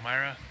back to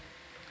Palmyra.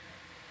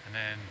 And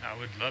then I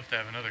would love to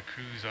have another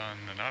cruise on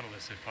the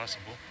Nautilus if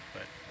possible,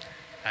 but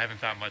I haven't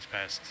thought much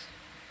past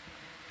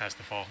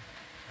the fall.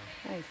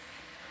 So. Nice.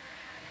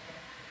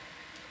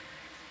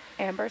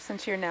 Amber,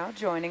 since you're now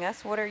joining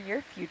us, what are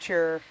your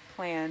future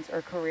plans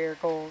or career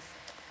goals?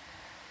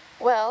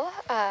 Well,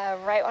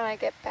 right when I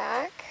get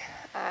back,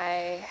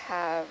 I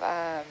have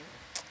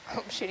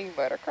I'm shooting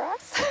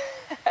motocross.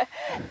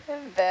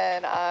 And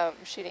then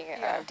shooting,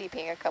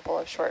 DPing a couple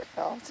of short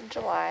films in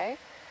July.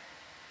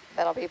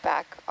 Then I'll be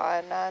back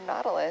on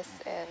Nautilus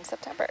in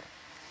September.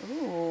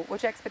 Ooh,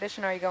 which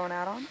expedition are you going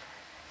out on?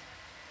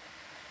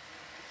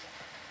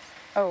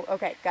 Oh,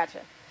 okay, gotcha.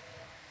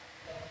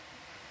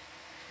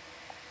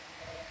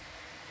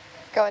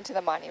 Going to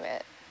the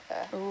monument.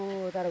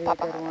 Ooh, that'll be a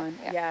good one.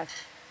 Yeah. Yes.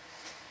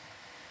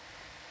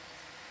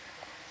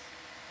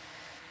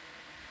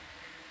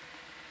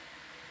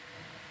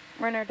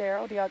 Renner,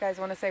 Daryl, do y'all guys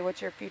want to say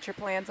what your future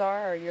plans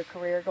are or your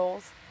career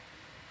goals?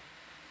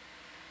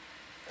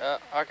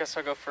 I guess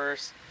I'll go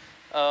first.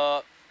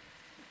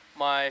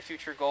 My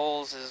future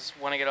goals is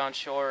when I get on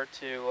shore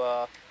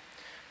to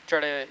try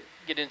to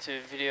get into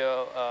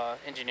video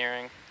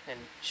engineering and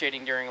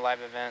shading during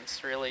live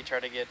events, really try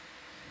to get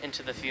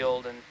into the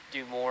field and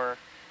do more,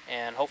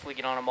 and hopefully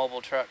get on a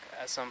mobile truck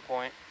at some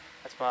point.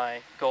 That's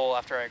my goal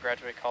after I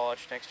graduate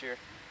college next year.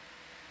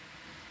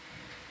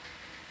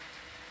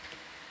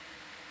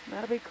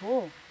 That'll be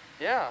cool.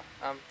 Yeah,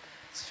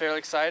 it's fairly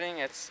exciting.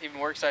 It's even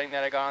more exciting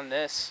that I got on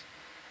this,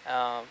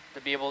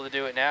 to be able to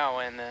do it now,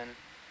 and then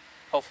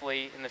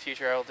hopefully in the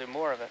future I will do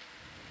more of it.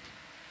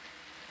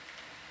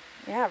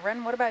 Yeah,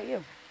 Ren, what about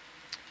you?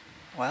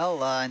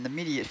 Well, in the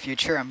immediate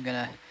future, I'm going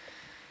to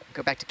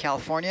go back to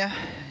California,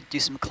 do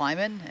some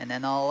climbing, and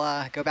then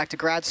I'll go back to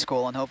grad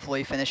school and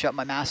hopefully finish up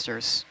my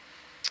master's.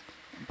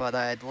 But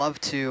I'd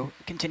love to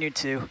continue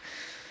to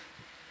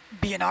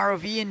be an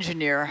ROV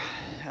engineer.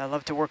 I'd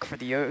love to work for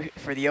the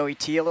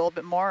OET a little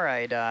bit more.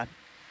 I'd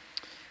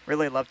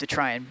really love to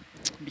try and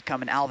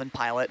become an Alvin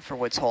pilot for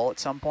Woods Hole at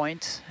some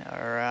point,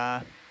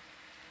 or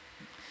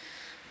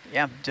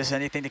yeah, just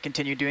anything to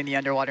continue doing the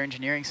underwater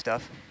engineering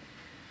stuff.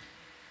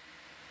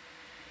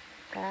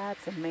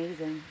 That's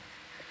amazing.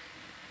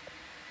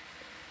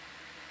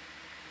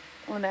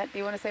 Lynette, do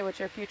you want to say what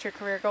your future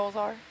career goals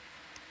are?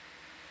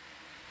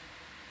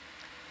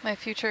 My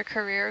future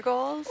career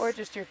goals? Or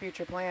just your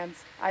future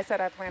plans. I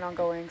said I plan on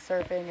going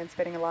surfing and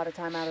spending a lot of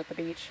time out at the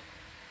beach.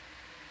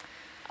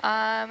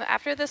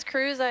 After this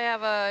cruise, I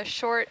have a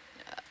short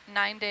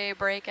 9-day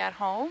break at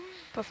home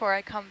before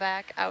I come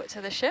back out to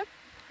the ship.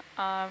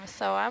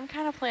 So I'm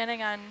kind of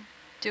planning on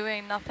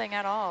doing nothing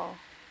at all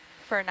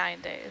for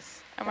 9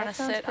 days. I'm going to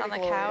sit on the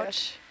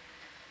couch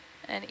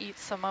and eat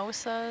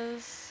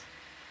samosas,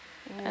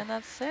 and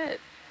that's it.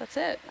 That's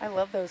it. I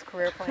love those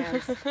career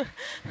plans.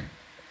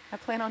 I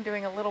plan on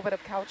doing a little bit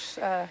of couch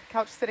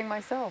sitting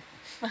myself.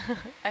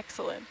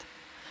 Excellent.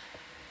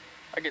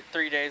 I get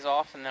 3 days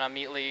off and then I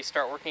immediately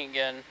start working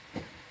again.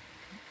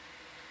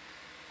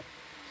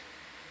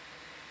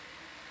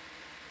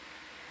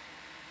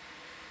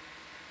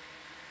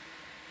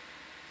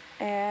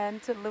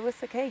 And to Louis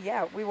Sakay,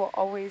 yeah, we will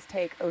always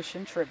take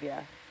ocean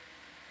trivia.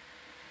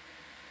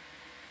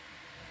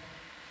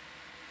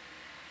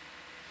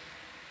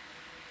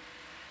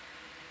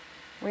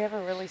 We have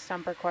a really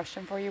stumper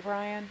question for you,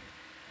 Brian.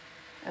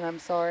 And I'm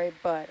sorry,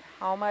 but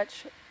how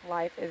much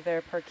life is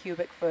there per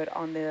cubic foot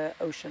on the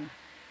ocean?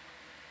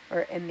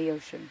 Or in the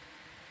ocean?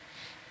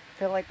 I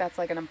feel like that's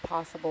like an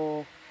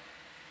impossible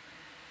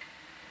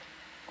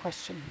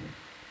question.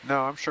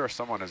 No, I'm sure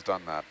someone has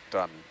done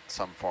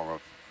some form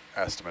of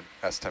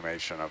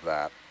estimation of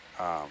that,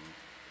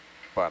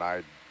 but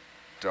I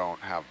don't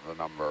have the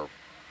number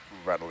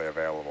readily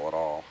available at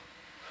all.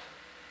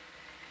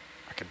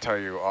 I can tell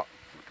you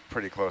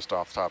pretty close to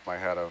off the top of my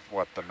head of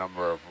what the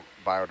number of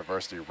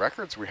biodiversity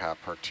records we have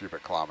per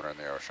cubic kilometer in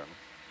the ocean,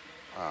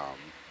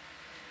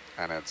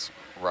 and it's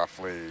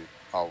roughly,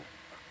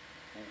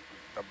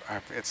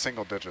 it's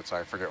single digits,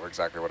 I forget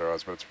exactly what it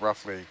was, but it's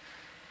roughly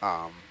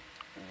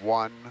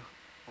one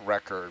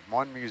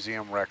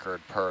museum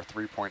record per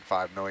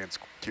 3.5 million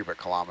cubic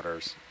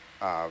kilometers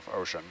of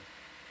ocean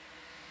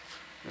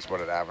is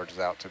what it averages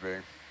out to be.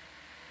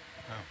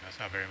 Oh, that's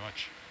not very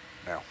much.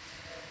 No.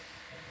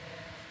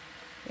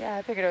 Yeah,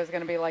 I figured it was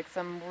going to be like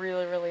some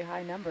really, really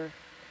high number.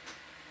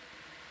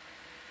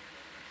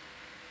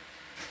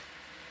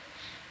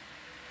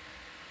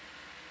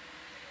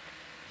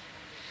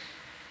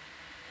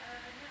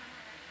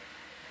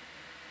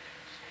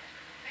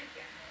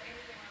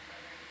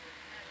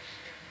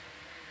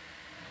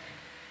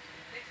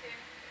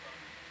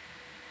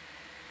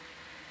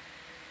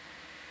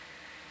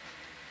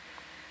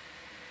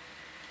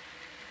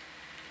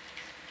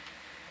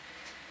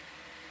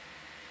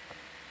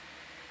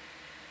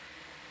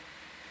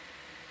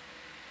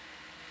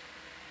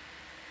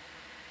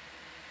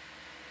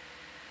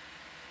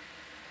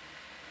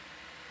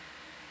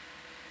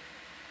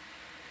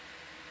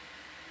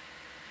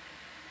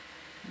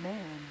 Man.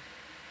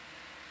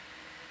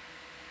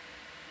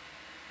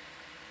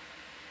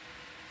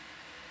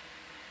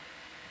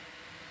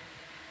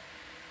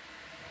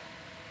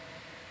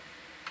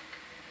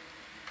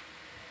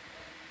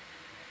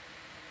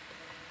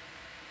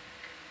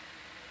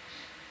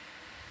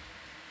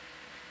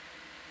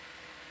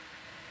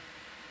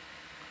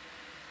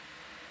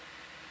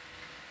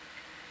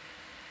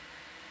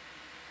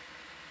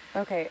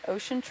 Okay,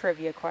 ocean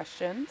trivia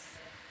questions.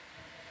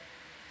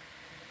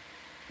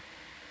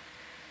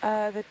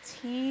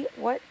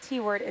 What T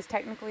word is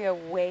technically a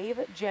wave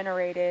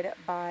generated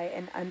by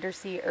an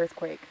undersea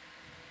earthquake?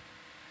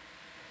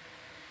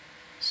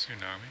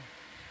 Tsunami.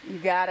 You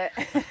got it.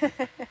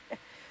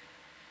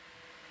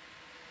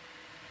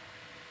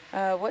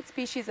 What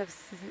species of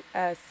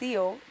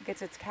seal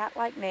gets its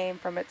cat-like name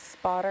from its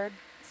spotted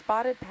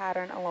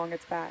pattern along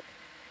its back?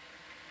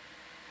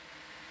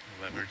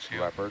 Leopard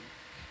seal. Leopard.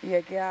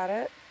 You got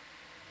it.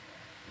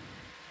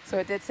 So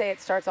it did say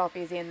it starts off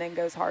easy and then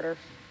goes harder.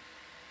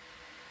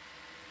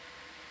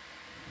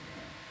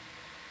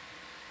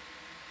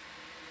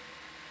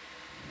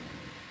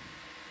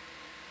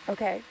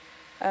 Okay.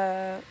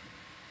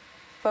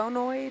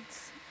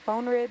 Phonrids,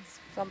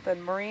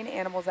 something, marine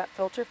animals that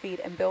filter feed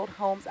and build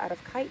homes out of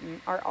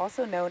chitin are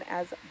also known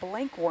as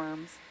blank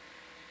worms.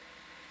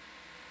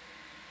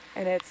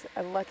 And it's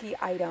a lucky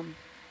item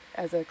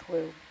as a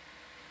clue.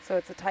 So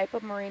it's a type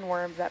of marine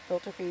worms that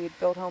filter feed,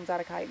 build homes out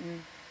of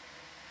chitin,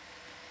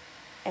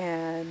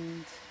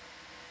 and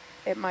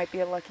it might be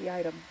a lucky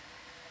item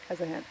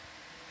as a hint.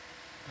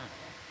 Huh.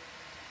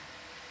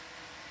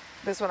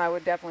 This one I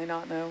would definitely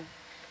not know.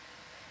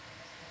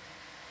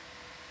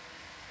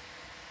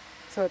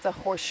 So it's a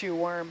horseshoe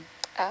worm.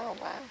 Oh,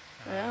 wow.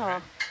 Yeah.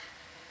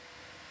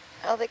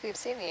 I don't think we've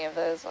seen any of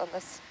those on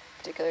this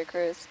particular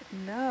cruise.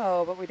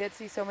 No, but we did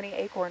see so many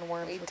acorn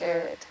worms. We which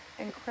are did.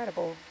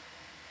 incredible.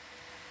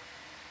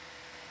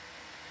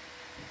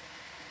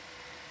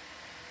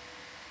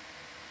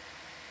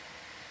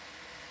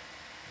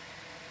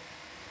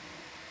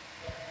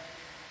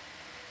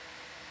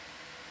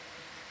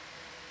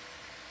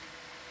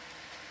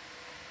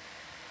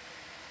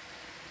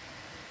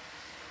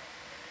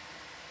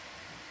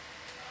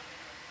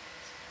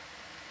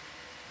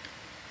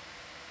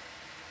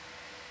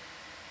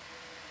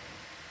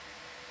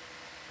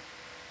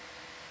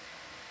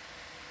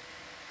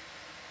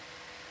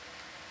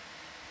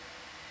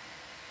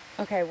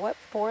 Okay, what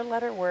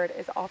four-letter word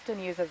is often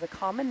used as a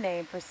common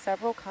name for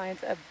several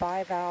kinds of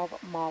bivalve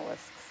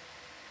mollusks?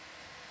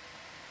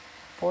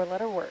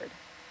 Four-letter word.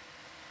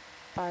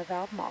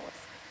 Bivalve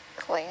mollusk.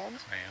 Clam?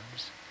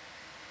 Clams.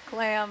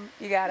 Clam,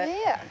 you got it.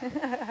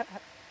 Yeah.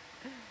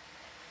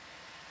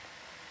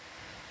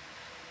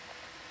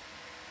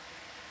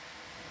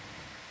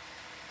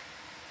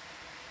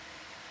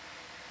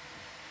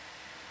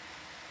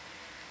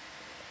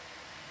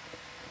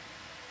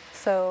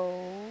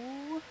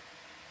 So,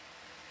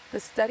 the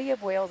study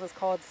of whales is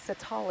called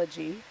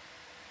cetology,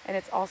 and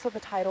it's also the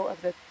title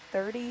of the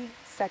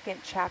 32nd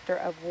chapter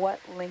of what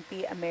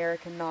lengthy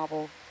American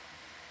novel?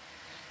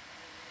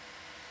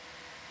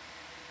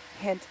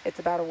 Hint, it's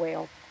about a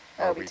whale.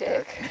 Moby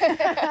Dick.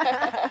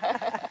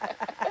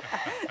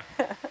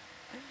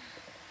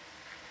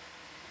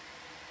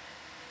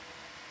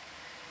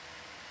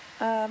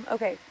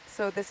 Okay,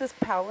 so this is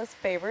Paula's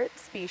favorite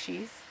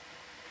species.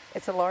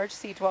 It's a large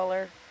sea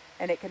dweller,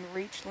 and it can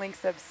reach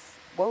lengths of,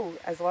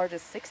 as large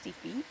as 60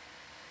 feet.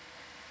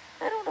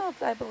 I don't know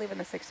if I believe in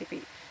the 60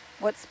 feet.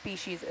 What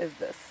species is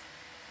this?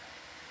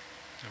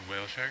 Is it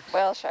whale sharks?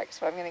 Whale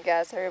sharks, what I'm going to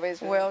guess.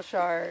 Everybody's Whale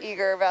shark.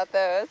 eager about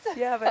those.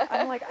 Yeah, but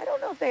I'm like, I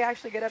don't know if they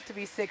actually get up to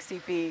be 60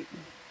 feet.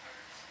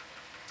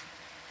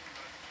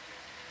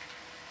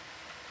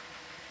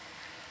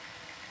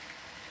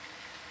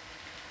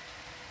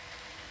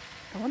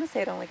 I want to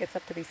say it only gets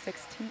up to be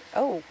 16.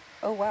 Oh,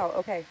 wow,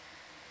 okay.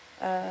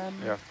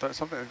 Yeah,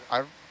 something.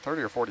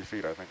 30 or 40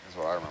 feet, I think, is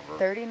what I remember.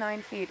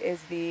 39 feet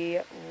is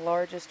the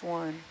largest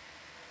one.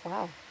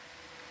 Wow.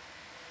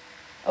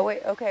 Oh,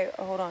 wait, okay,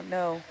 hold on,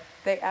 no.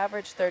 They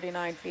average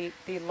 39 feet.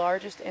 The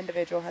largest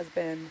individual has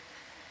been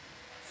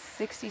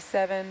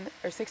 67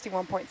 or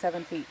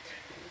 61.7 feet.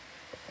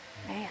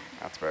 Man.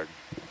 That's big.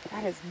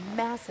 That is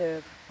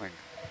massive. I think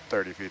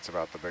 30 feet's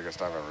about the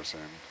biggest I've ever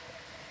seen.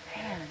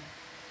 Man.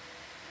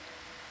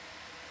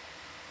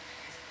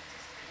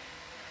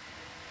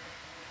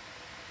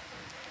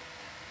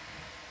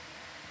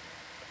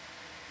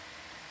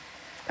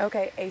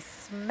 Okay, a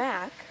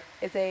smack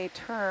is a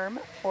term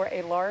for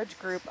a large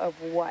group of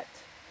what?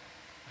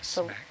 A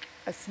smack.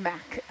 A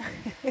smack.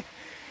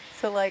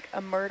 So like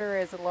a murder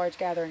is a large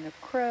gathering of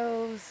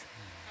crows.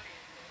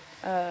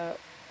 A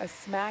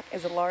smack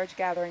is a large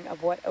gathering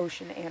of what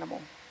ocean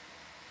animal?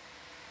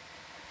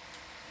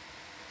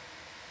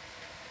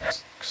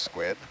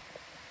 Squid.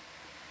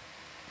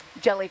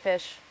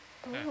 Jellyfish.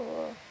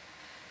 Ooh.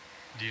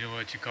 Do you know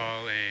what you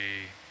call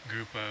a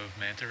group of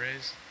manta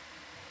rays?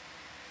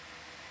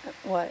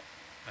 What?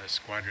 A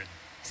squadron.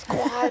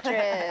 Squadron.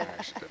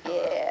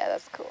 Yeah,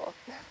 that's cool.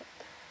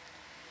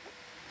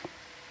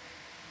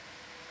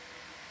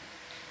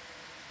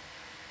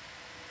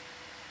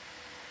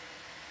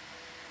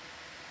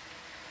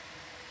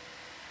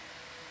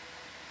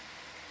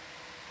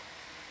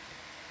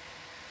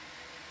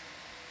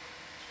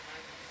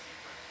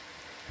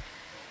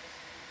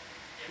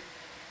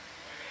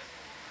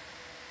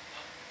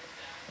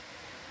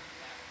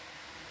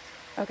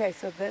 Okay,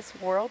 so this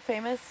world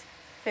famous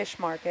fish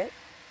market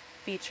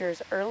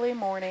features early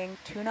morning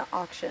tuna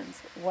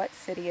auctions. What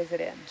city is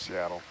it in?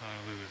 Seattle.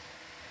 Honolulu.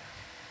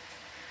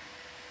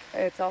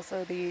 It's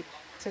also the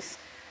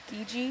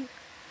Tuskegee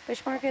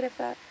Fish Market, if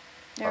that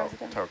narrows it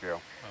down.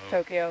 Tokyo. Oh,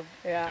 Tokyo,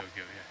 yeah.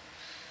 Tokyo, yeah.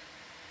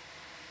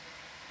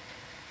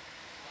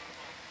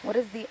 What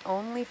is the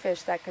only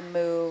fish that can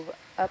move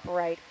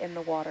upright in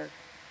the water?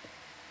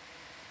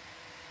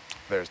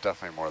 There's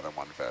definitely more than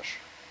one fish.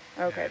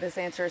 Okay, Yeah. this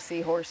answer is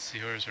seahorse.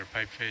 Seahorse or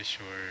pipefish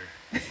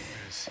or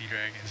sea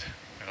dragons.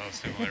 They're all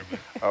similar, but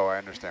Oh, I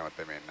understand what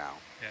they mean now.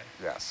 yeah.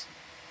 Yes.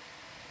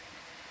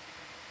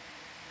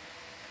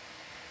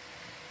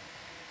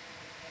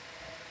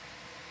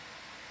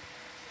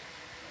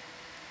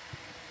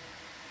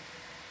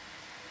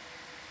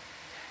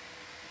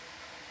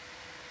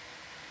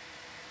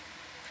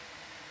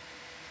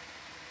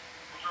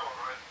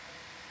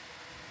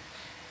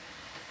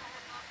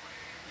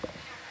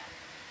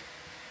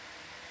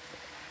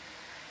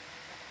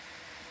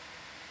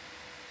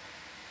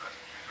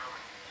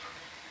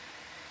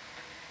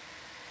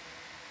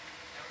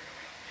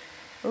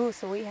 Ooh,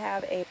 so we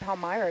have a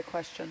Palmyra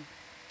question.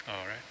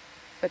 All right.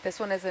 But this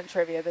one isn't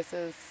trivia. This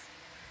is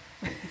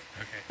Okay.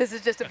 this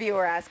is just a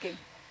viewer asking.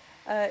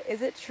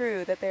 Is it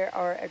true that there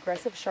are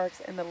aggressive sharks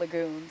in the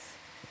lagoons?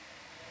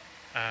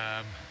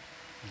 Nah.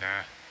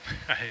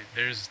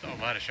 There's a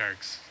lot of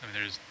sharks. I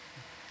mean, you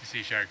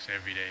see sharks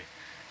every day.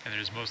 And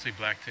there's mostly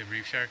black-tip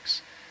reef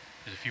sharks.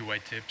 There's a few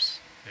white tips.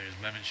 There's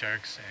lemon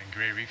sharks and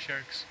gray reef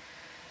sharks.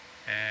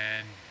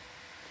 And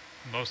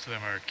most of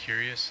them are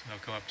curious. They'll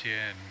come up to you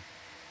and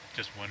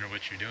just wonder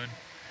what you're doing.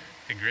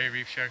 The gray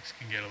reef sharks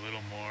can get a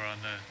little more on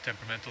the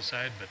temperamental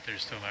side, but they're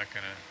still not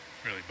going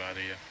to really bother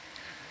you.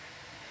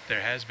 There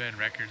has been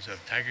records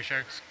of tiger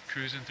sharks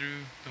cruising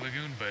through the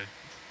lagoon, but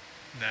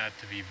not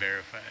to be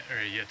verified,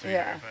 or yet to be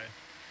verified.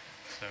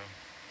 So,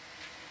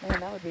 Man,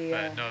 that would be...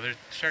 but no, the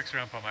sharks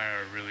around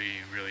Palmyra are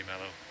really, really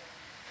mellow.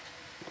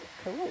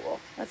 Cool.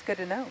 That's good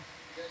to know.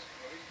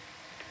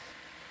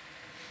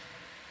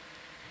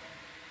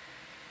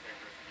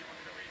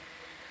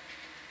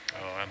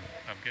 Oh,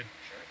 I'm good.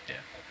 Yeah.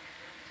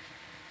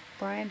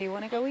 Brian, do you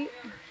want to go eat?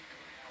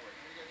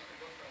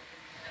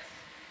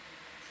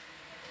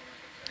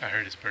 I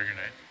heard it's burger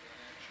night.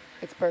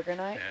 It's burger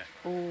night?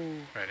 Yeah. Ooh.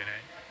 Friday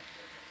night.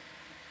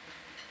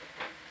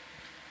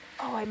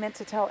 Oh, I meant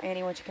to tell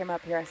Annie when she came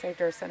up here. I saved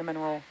her a cinnamon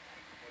roll.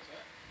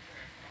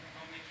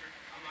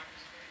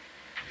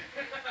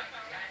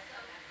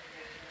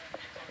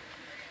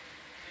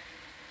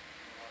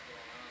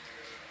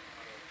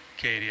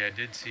 Katie, I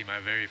did see my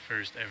very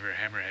first ever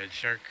hammerhead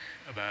shark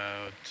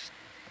about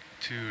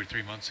 2 or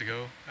 3 months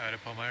ago out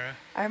of Palmyra.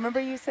 I remember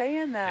you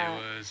saying that.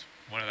 It was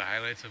one of the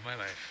highlights of my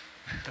life.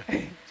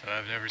 So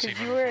I've never seen one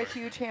Because you before. were a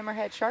huge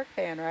hammerhead shark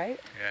fan, right?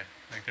 Yeah,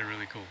 I think they're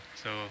really cool.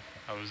 So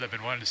I've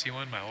been wanting to see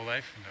one my whole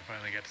life, and I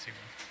finally got to see one.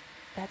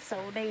 That's so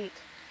neat.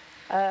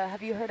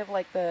 Have you heard of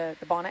like the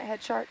bonnet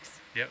head sharks?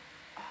 Yep.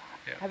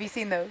 Yep. Have you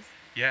seen those?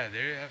 Yeah,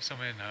 they have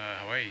some in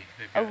Hawaii.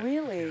 They've Oh, got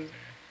really?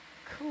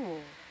 Cool.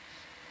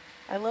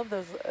 I love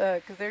those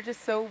because they're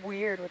just so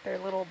weird with their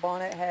little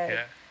bonnet head.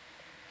 Yeah.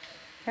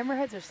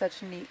 Hammerheads are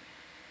such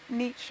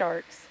neat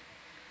sharks.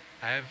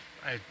 I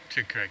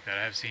should correct that.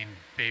 I have seen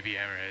baby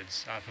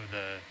hammerheads off of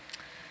the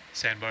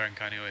sandbar in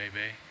Kaneohe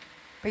Bay.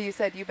 But you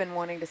said you've been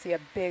wanting to see a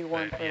big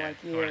one for yeah,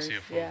 like years. I want to see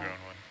a full-grown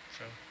one.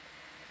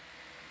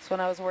 So when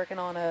I was working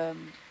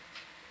on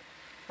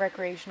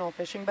recreational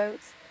fishing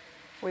boats,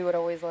 we would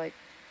always like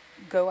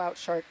go out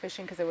shark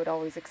fishing because it would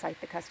always excite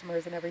the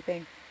customers and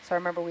everything. So I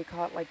remember we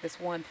caught like this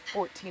one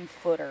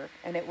 14-footer,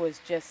 and it was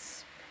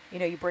just, you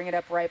know, you bring it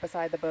up right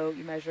beside the boat,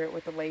 you measure it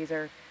with the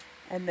laser,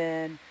 and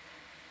then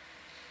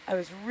I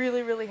was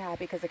really, really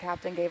happy because the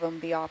captain gave them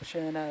the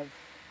option of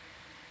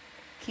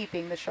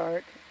keeping the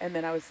shark, and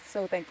then I was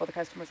so thankful the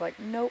customer was like,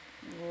 nope,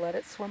 let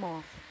it swim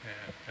off.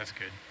 Yeah, that's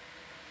good.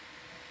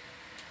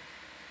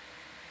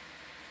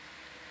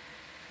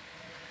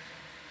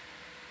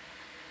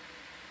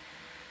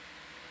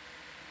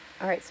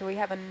 All right, so we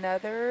have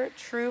another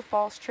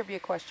true-false trivia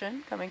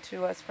question coming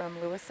to us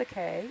from Louis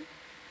Sakay.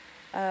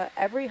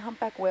 Every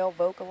humpback whale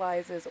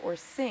vocalizes or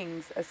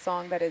sings a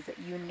song that is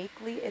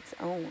uniquely its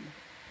own.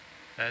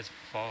 That's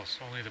false.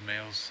 Only the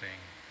males sing.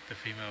 The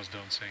females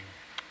don't sing.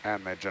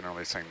 And they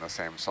generally sing the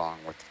same song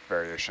with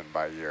variation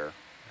by year.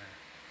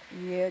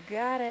 You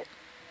got it.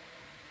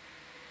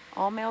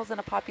 All males in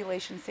a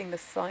population sing the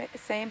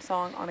same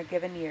song on a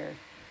given year.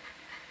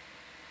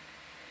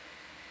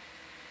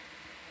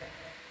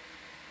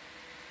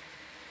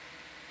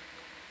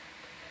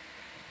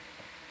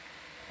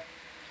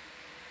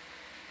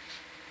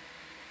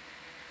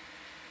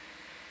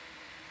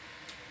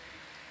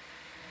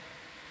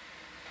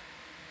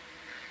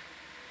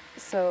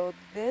 So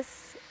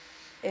this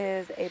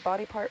is a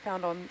body part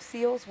found on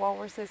seals,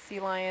 walruses, sea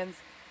lions,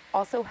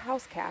 also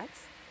house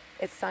cats.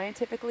 It's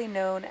scientifically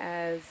known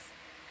as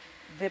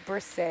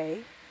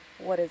vibrissae.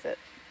 What is it?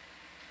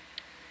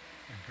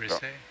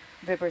 Vibrissae?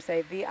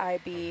 Vibrissae,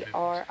 V-I-B-R-I-S-S-A-E.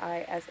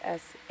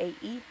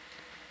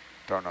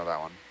 Don't know that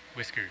one.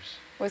 Whiskers.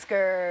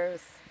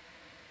 Whiskers.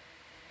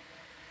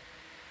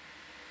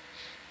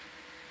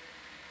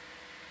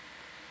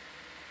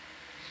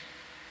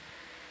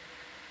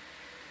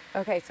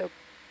 Okay, so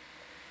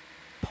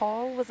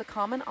Paul was a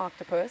common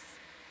octopus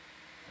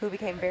who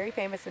became very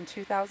famous in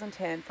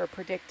 2010 for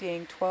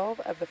predicting 12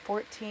 of the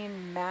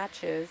 14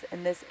 matches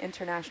in this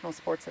international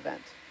sports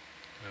event.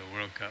 The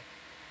World Cup.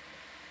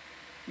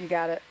 You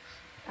got it.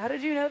 How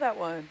did you know that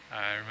one?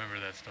 I remember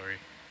that story.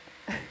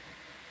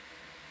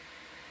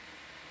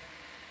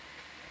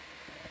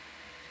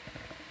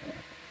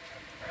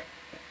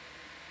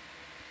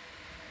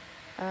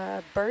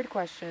 Bird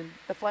question.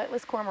 The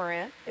flightless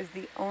cormorant is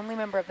the only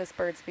member of this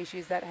bird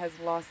species that has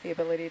lost the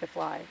ability to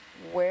fly.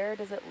 Where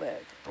does it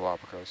live?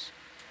 Galapagos.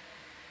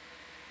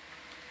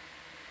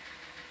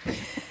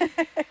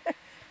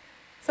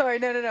 Sorry,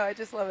 no, I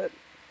just love it.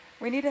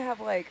 We need to have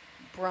like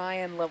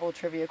Brian level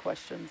trivia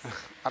questions.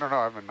 I don't know,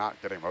 I've been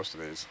not getting most of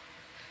these.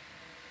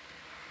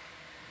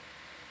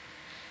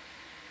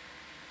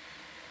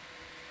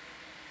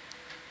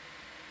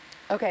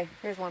 Okay,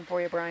 here's one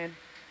for you, Brian.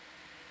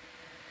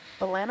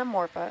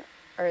 Balanomorpha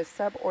are a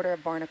suborder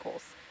of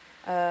barnacles.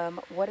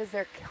 What is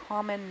their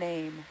common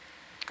name?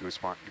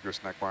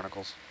 Gooseneck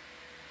barnacles.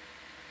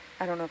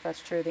 I don't know if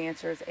that's true. The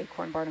answer is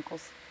acorn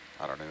barnacles.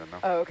 I don't even know.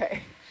 Oh,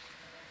 okay.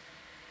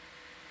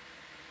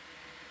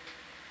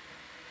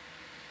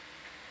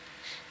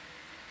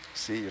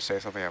 See, you say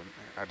something,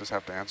 I just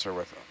have to answer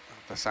with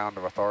the sound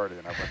of authority,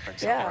 and everyone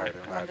thinks Yeah, I'm right,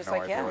 and I I'm had just no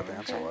like, idea yeah, what the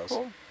answer okay, was.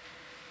 cool.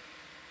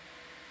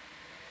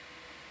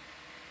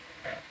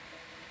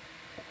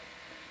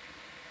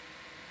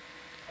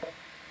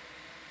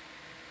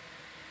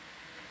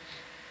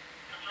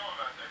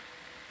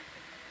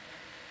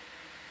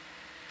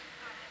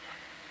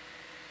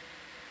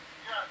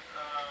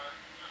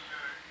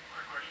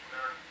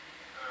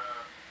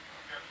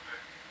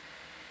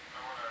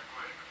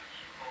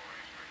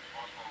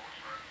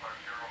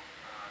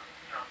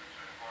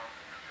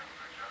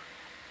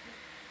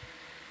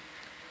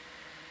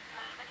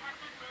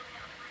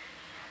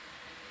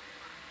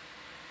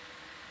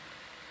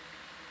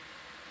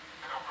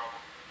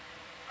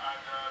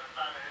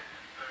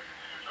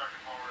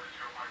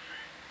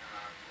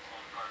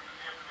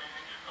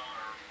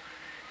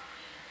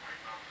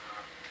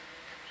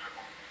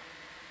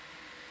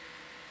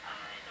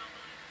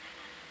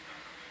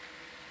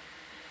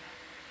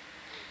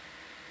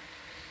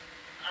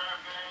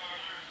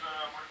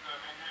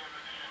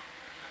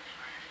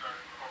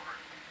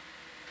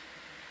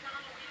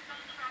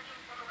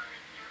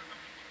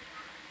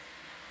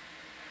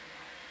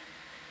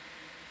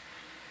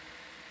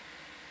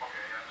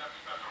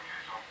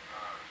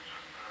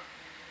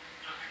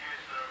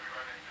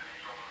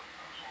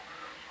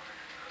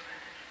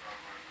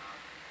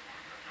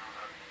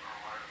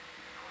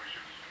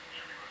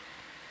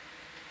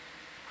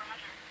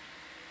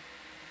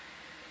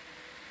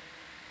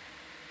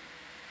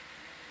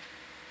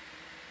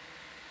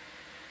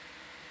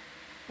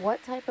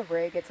 What type of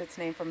ray gets its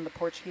name from the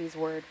Portuguese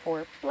word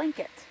for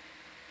blanket?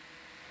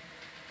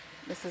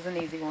 This is an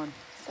easy one.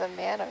 It's a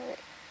manta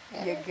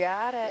ray. You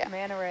got it, yeah.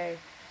 manta ray.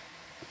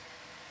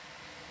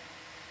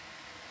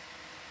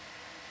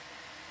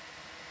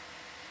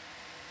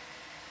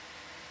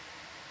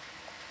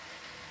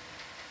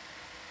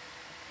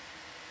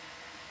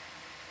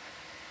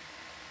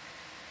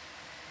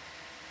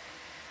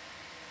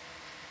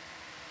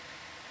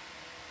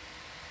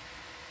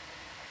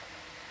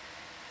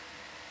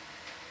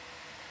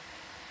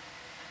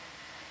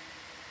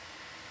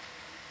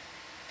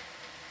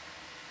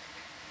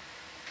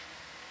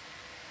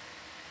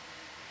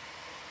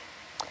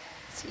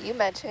 So you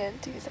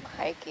mentioned do some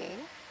hiking.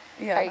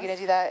 Yeah. Are you going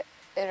to do that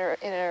in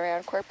and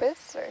around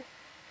Corpus or?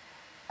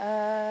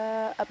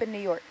 Up in New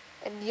York.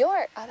 In New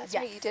York? Oh, that's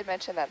Yes. right. You did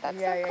mention that. That's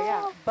yeah, so yeah, cool.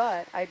 yeah.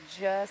 But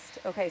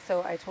okay,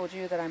 so I told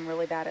you that I'm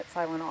really bad at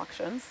silent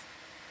auctions.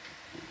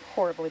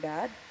 Horribly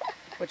bad,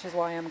 which is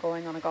why I'm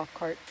going on a golf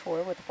cart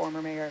tour with the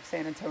former mayor of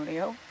San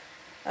Antonio.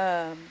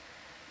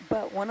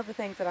 But one of the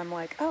things that I'm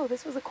like, oh,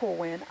 this was a cool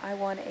win. I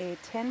won a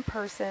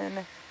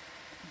 10-person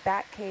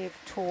bat cave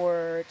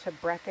tour to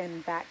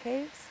Brecken Bat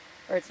Caves.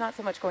 Or it's not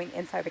so much going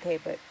inside the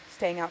cave, but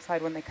staying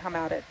outside when they come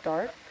out at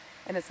dark.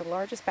 And it's the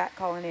largest bat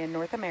colony in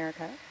North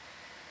America.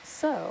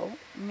 So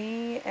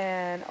me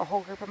and a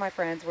whole group of my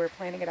friends, we're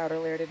planning it out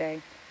earlier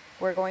today.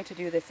 We're going to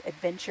do this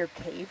adventure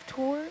cave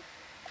tour.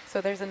 So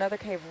there's another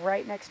cave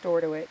right next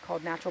door to it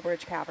called Natural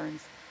Bridge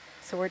Caverns.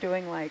 So we're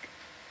doing like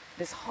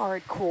this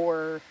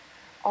hardcore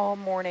all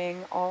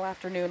morning, all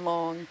afternoon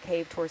long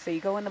cave tour. So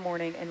you go in the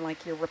morning and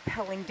like you're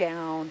rappelling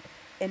down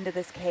into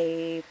this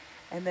cave,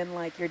 and then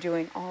like you're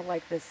doing all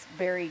like this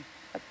very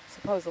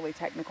supposedly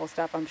technical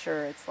stuff. I'm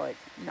sure it's like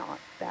not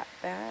that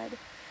bad.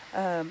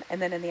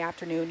 And then in the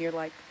afternoon you're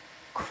like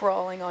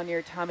crawling on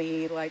your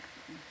tummy, like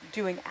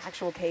doing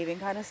actual caving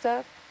kind of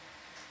stuff.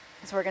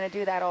 So we're going to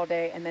do that all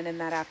day, and then in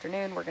that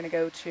afternoon we're going to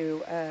go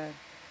to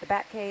the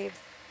bat caves,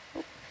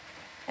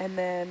 and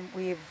then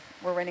we're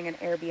renting an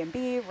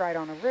Airbnb right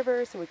on a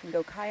river so we can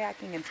go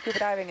kayaking and scuba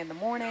diving in the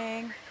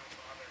morning.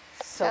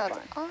 So Sounds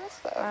fun.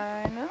 awesome.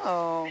 I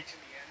know,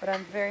 but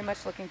I'm very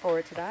much looking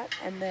forward to that.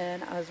 And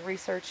then I was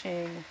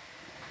researching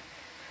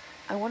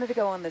I wanted to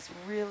go on this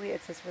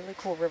it's this really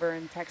cool river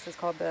in Texas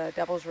called the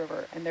Devil's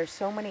River, and there's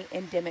so many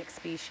endemic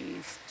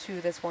species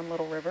to this one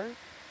little river.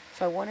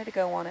 So I wanted to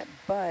go on it,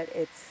 but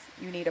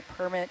you need a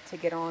permit to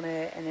get on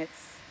it, and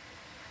it's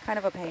kind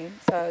of a pain.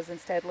 So I was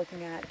instead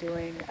looking at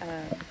doing,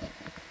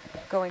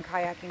 going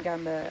kayaking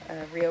down the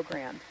Rio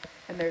Grande,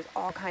 and there's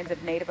all kinds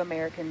of Native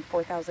American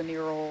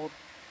 4,000-year-old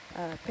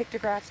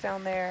pictographs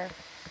down there.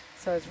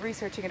 So I was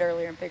researching it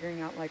earlier and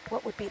figuring out like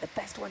what would be the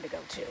best one to go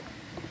to.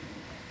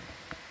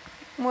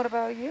 What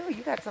about you?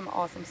 You got some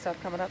awesome stuff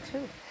coming up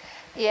too.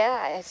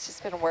 Yeah, it's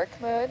just been work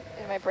mode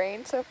in my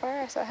brain so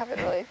far, so I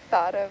haven't really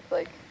thought of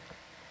like,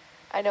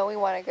 I know we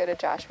want to go to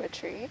Joshua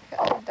Tree.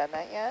 I haven't done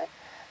that yet.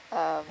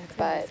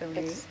 But so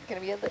it's going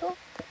to be a little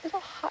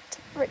hot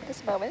right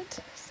this moment,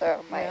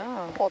 so might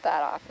hold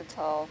that off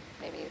until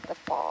maybe the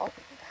fall.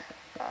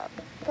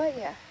 But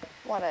yeah,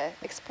 want to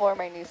explore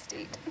my new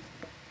state.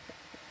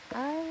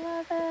 I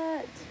love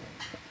it.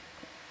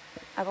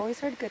 I've always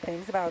heard good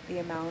things about the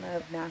amount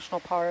of national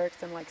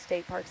parks and like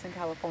state parks in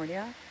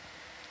California.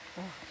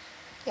 Oh.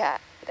 Yeah,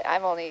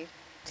 I've only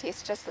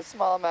tasted just a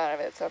small amount of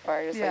it so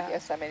far, just like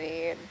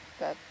Yosemite, and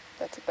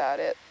that's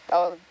about it.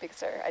 Oh, Big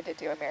Sur, I did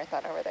do a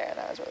marathon over there, and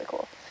that was really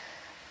cool.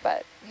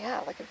 But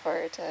yeah, looking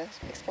forward to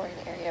exploring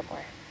the area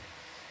more.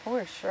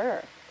 For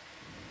sure.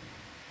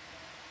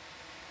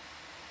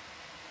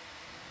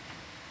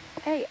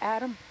 Hey,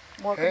 Adam,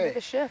 welcome to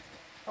the shift.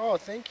 Oh,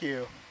 thank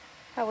you.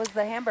 How was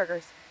the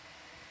hamburgers?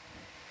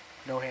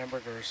 No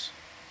hamburgers.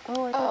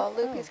 Oh,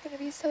 Loopy's going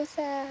to be so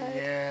sad.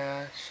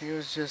 Yeah, she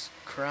was just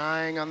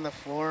crying on the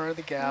floor of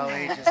the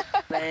galley, just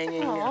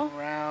banging it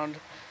around.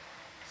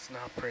 It's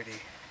not pretty.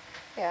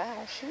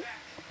 Yeah,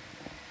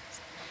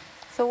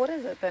 So what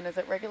is it then? Is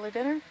it regular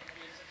dinner?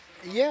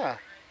 Yeah.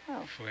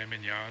 Oh. Filet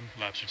mignon,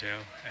 lobster tail,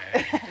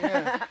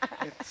 yeah,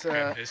 it's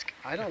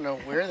I don't know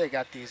where they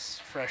got these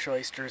fresh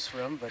oysters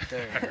from, but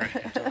they're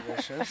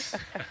delicious.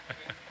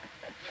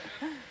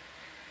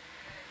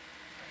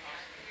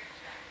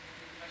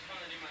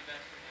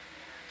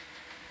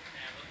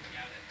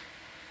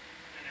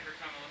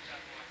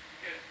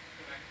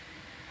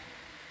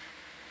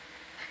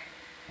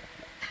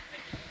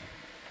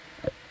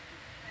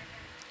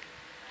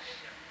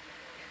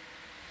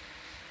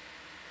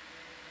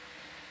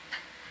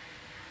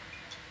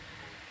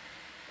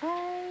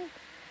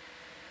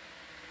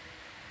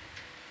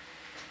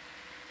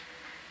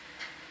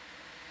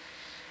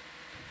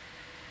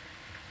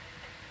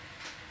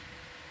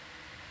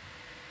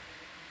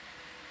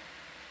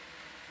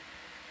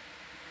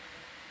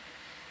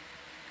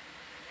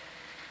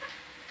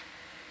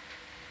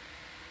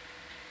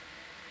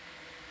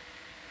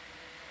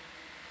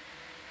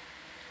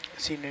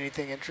 Seen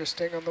anything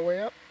interesting on the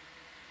way up?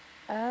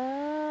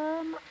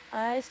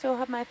 I still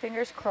have my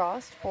fingers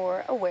crossed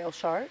for a whale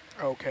shark.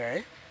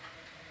 Okay.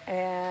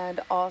 And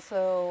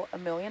also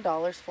 $1 million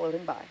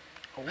floating by.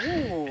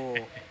 Ooh.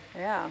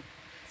 Yeah.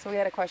 So we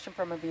had a question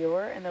from a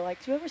viewer, and they're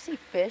like, do you ever see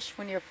fish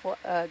when you're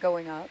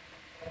going up?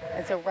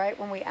 And so right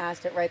when we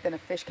asked it, right then a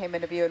fish came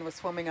into view and was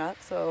swimming up.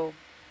 So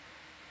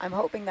I'm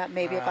hoping that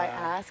maybe if I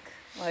ask,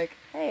 like,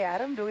 hey,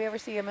 Adam, do we ever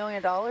see $1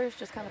 million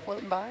just kind of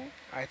floating by?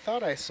 I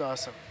thought I saw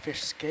some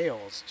fish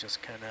scales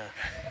just kind of...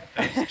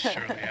 That was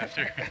shortly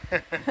after.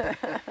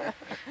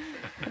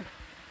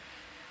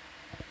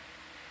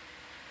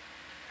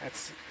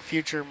 That's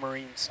future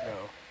marine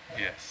snow.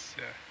 Yes,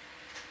 yeah.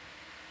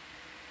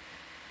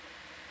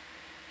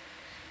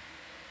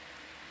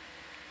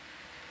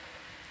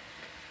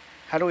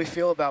 How do we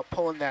feel about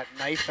pulling that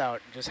knife out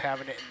and just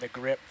having it in the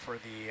grip for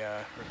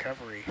the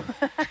recovery?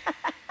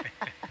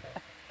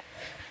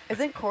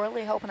 Isn't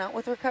Corley helping out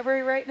with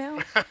recovery right now?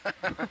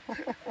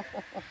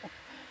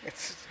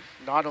 It's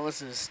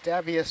Nautilus's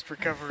stabbiest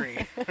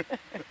recovery.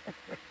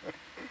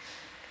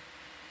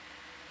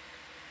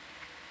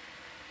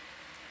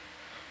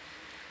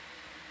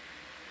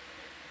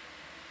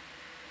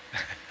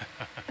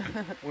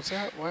 What's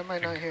that? Why am I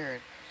not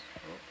hearing?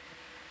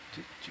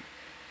 Oh,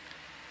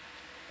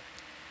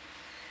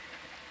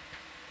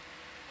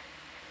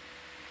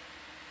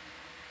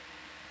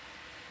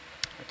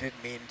 I did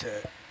mean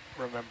to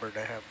remember to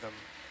have them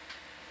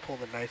pull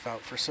the knife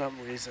out for some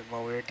reason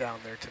while we were down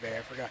there today.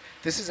 I forgot.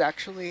 This is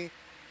actually,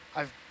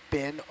 I've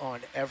been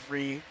on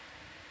a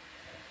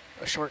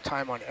short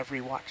time on every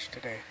watch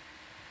today.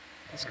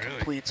 This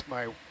completes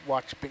my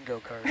watch bingo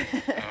card.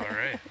 All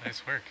right,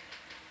 nice work.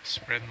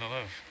 Spreading the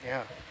love.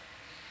 Yeah.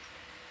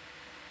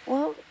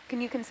 Well,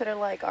 can you consider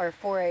like our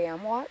 4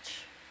 a.m.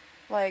 watch?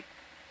 Like,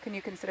 can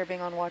you consider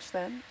being on watch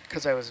then?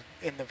 Because I was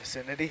in the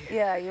vicinity?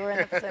 Yeah, you were in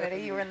the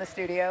vicinity. You were in the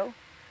studio.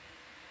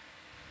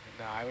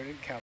 No, I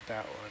wouldn't count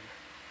that one.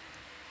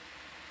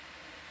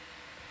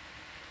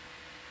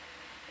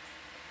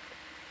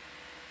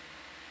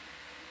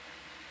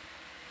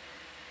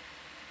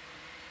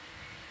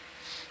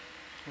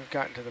 We've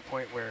gotten to the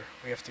point where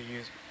we have to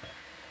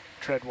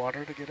tread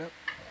water to get up.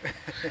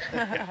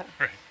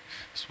 Right,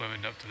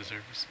 swimming up to the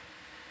surface.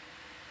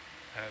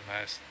 That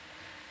last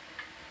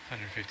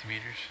 150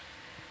 meters.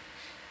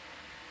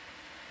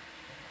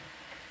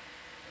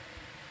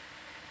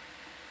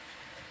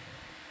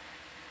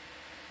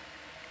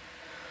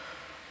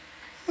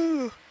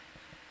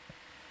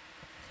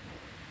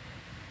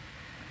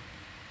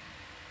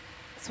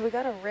 So we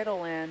got a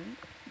riddle in,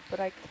 but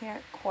I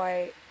can't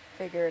quite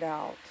figure it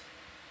out.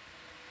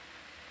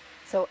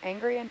 So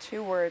angry and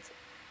two words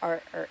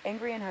are, or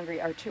angry and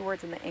hungry are two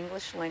words in the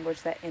English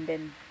language that end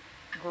in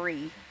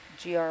gry,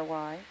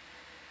 G-R-Y.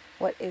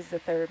 What is the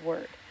third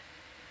word?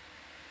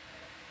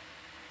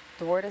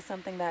 The word is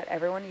something that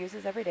everyone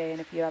uses every day, and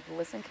if you have to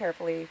listen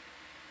carefully,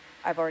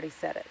 I've already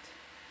said it.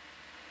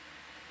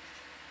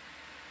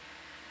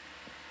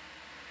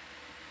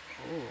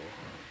 Ooh.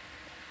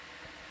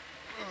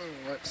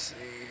 Let's see.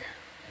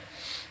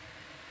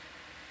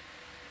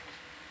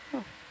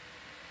 Oh.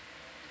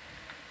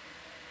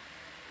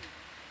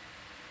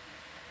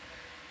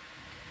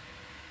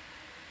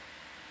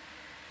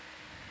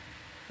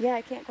 Yeah,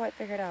 I can't quite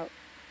figure it out.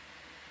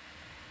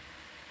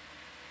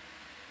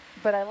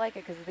 But I like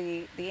it because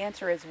the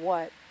answer is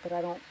what, but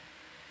I don't...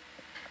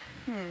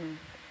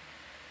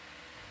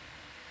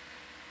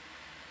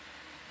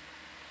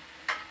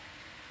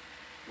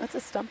 That's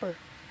a stumper.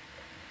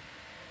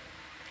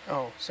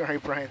 Oh, sorry,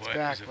 Brian's What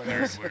back. is the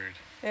third word?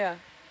 Yeah,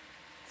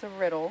 it's a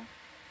riddle.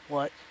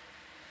 What?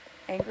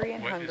 Angry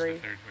and hungry. What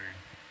is the third word?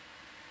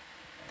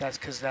 That's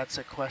because that's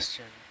a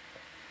question.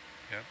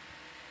 Yep.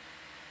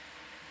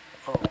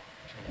 Oh,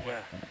 So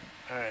yeah.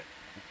 All right.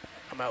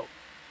 I'm out.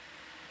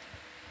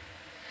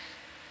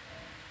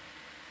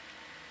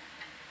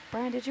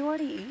 Brian, did you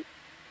already eat?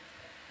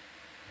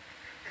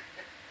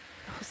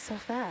 That was so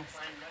fast.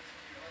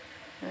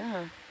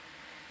 Yeah.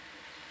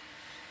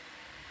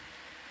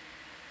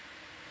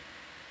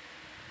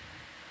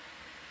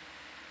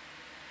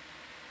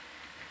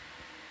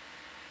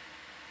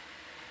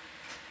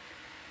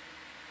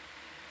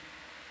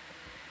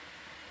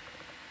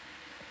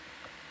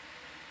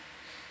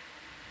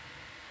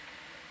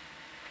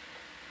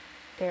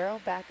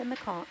 Daryl back in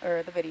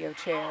the video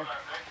chair.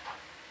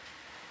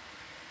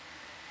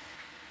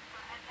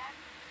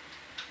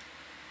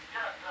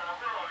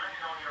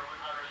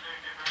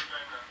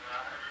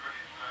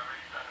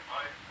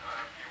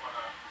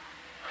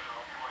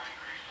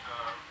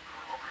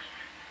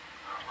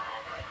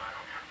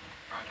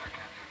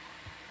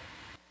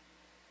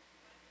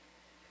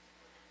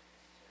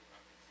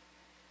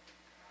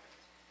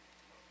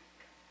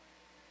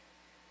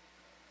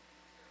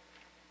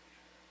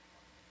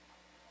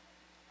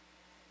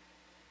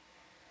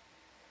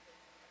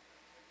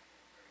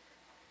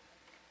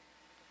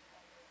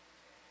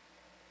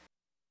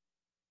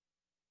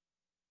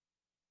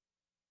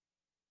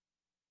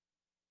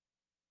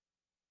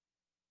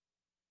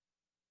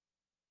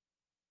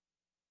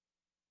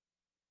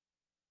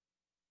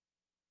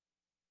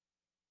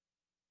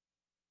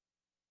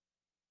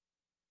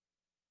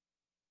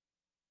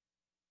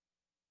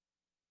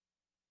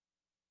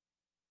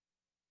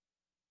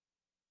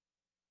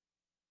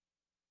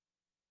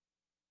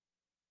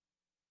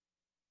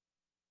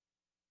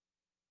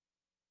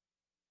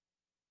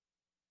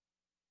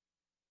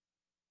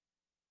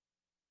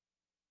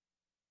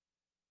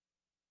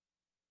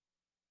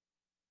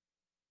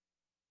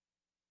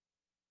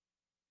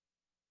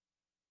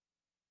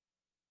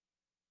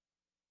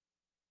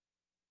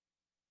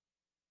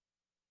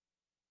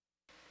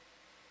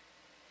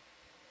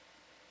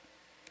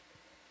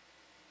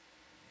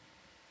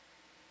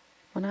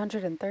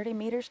 $130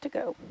 meters to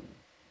go.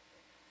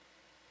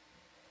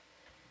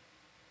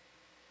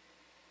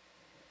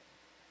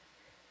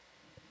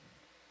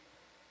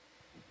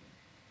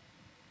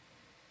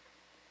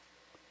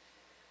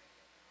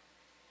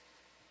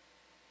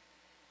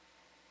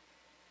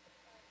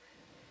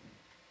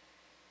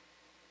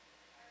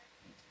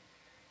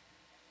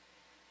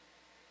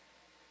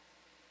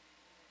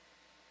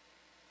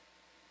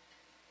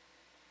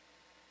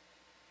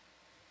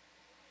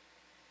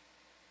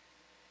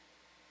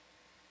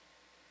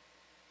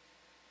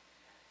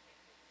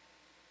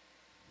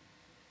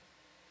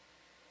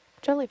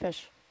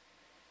 Jellyfish.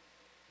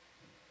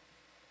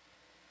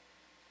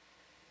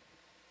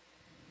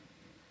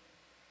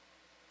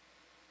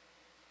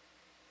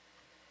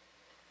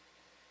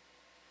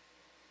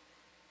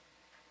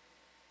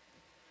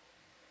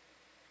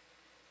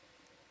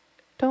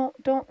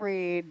 Don't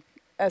read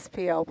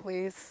SPL,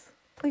 please.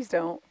 Please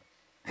don't.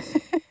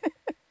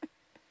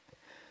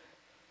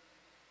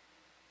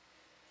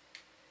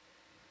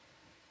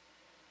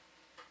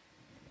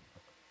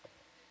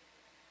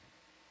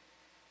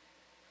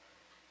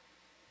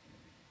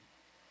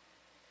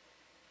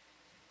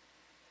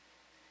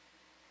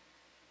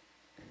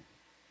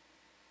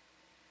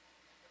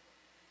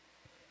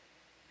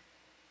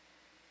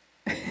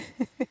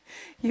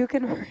 You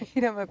can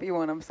read them if you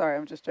want. I'm sorry,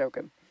 I'm just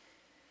joking.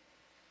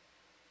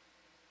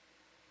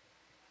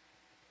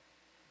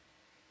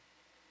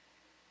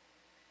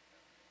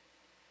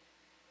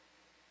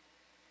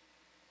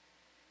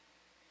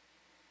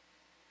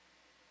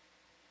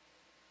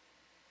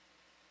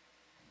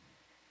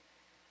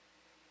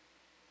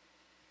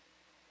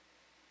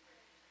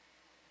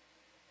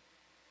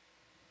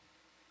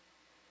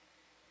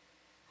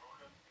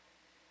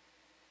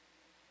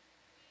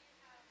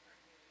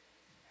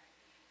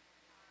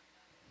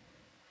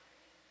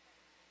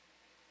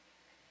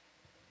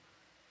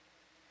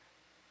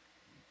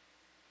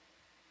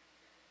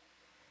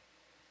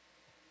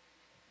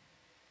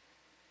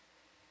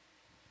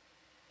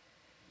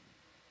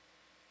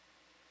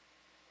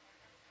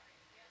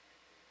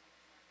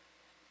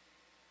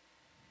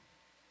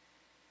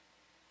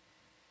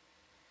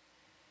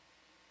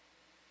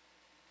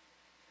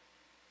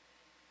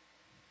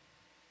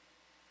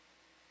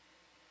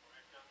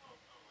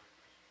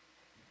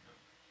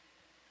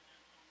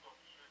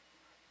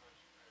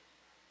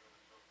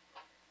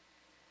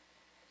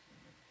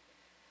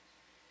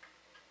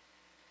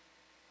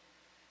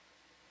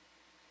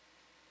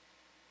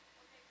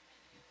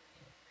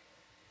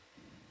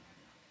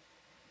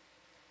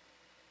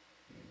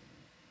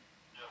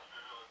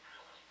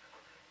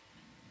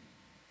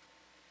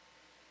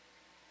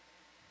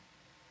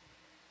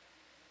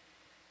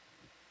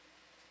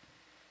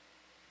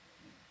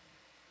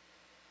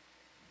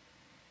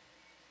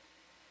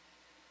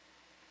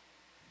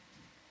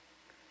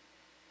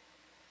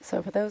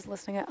 So for those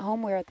listening at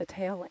home, we're at the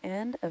tail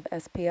end of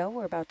SPL.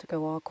 We're about to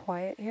go all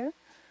quiet here.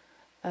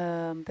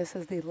 This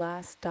is the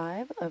last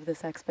dive of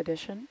this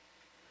expedition.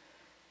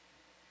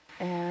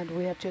 And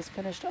we have just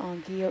finished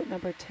on Guyot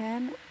number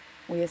 10.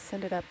 We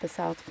ascended up the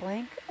south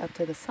flank up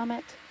to the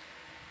summit.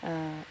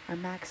 Our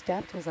max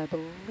depth was, I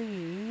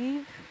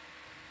believe,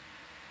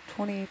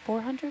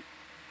 2,400.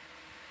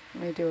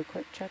 Let me do a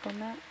quick check on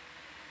that.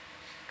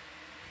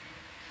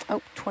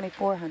 Oh,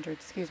 2,400,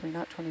 excuse me,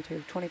 not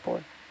 22,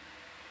 24.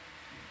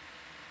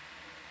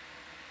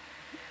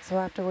 So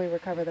after we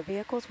recover the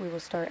vehicles, we will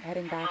start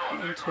heading back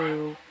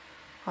into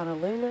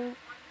Honolulu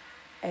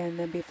and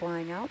then be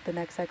flying out. The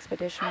next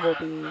expedition will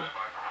be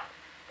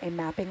a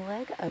mapping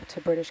leg up to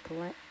British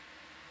Columbia.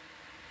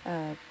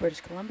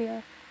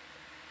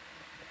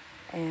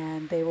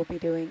 And they will be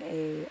doing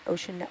a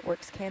Ocean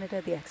Networks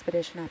Canada, the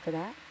expedition after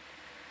that.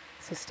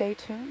 So stay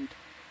tuned.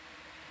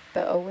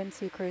 The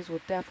ONC cruise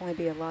will definitely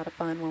be a lot of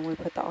fun when we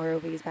put the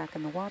ROVs back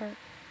in the water.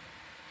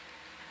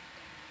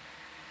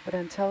 But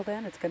until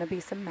then, it's going to be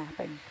some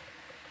mapping.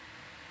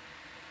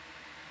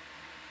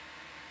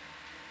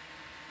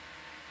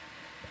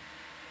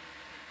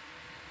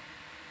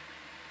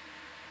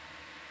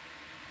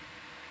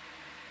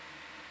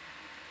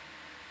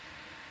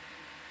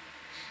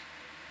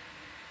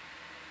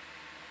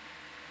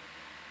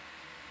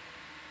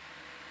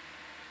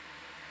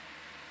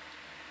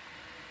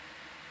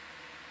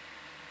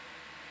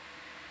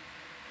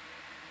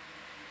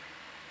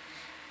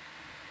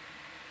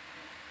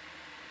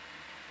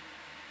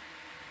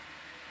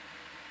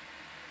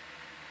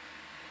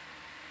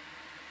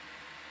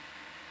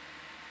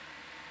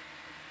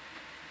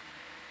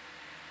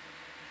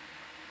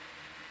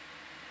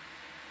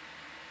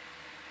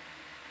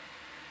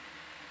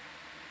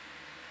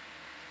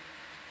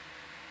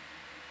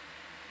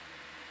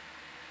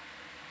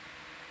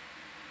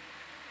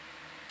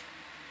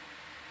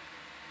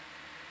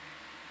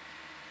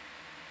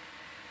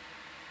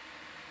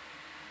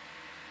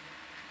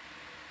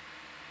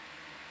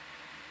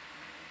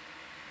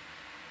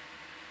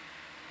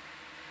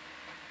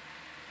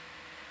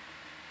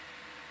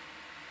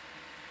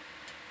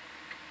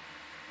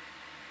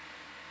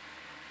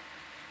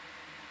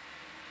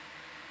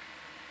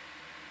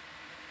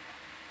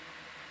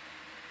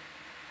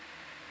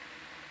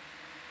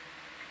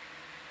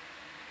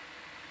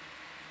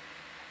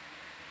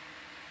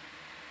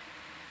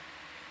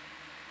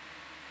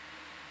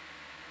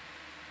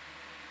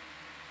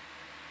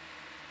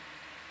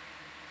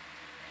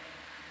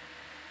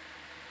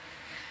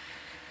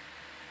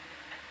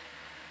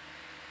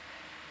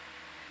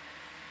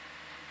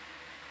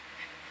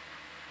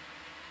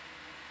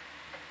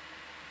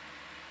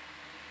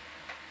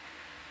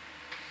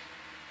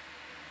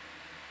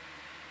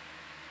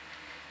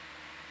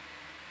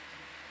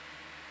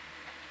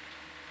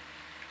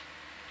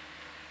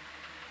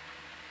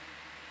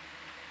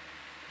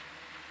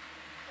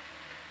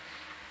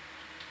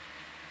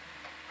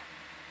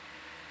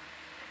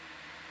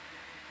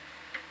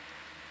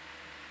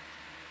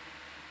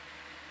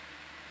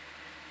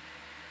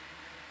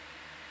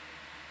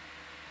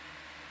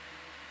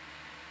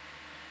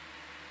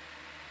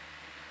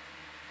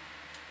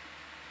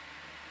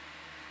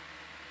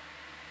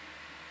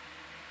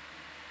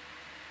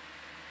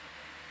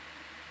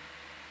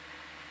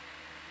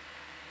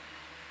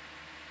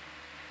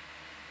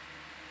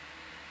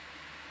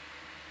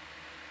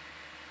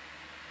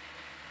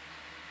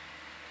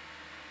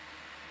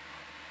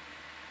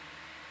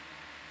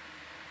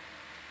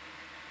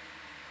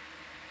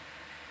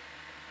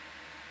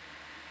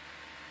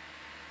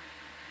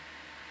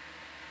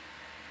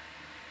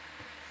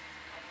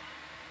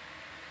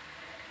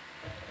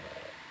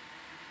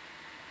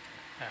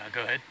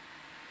 Go ahead.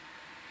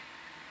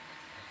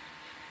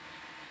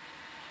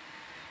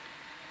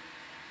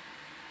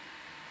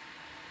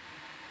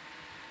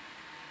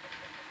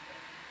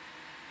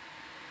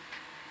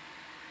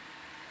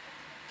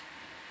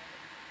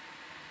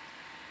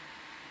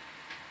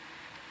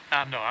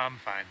 No, I'm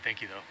fine.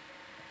 Thank you, though.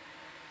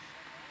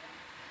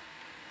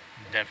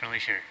 Definitely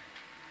sure.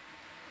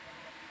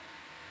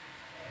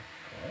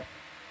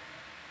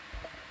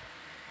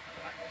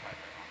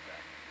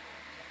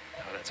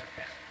 Oh, that's okay.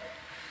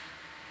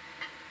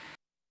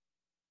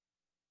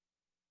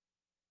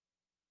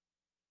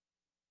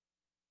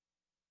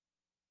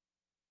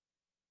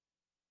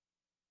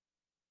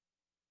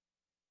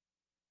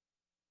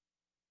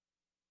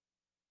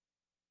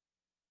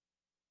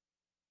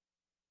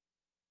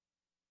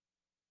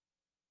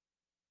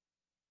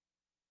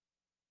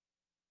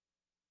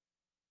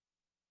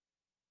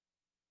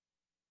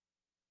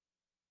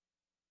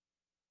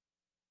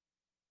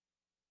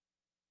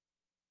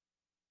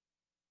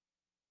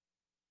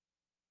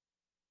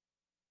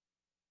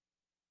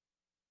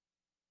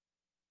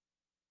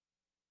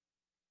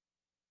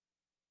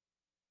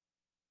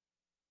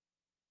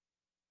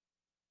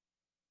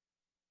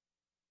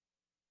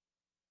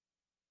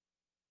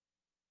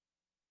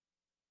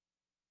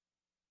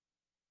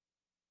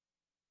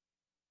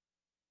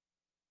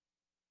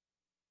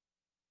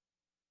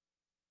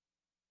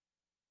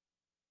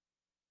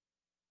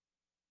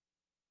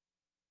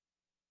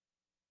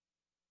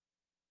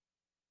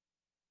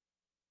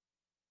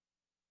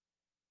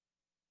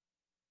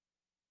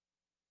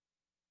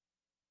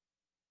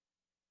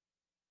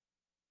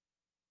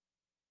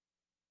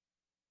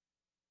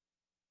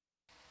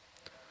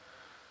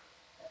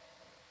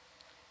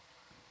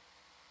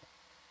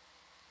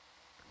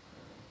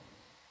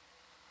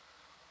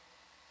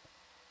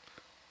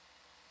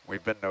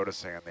 we've been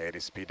noticing in the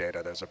ADSP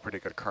data there's a pretty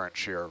good current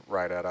shear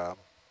right at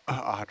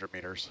 100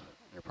 meters.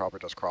 You probably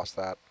just crossed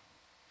that.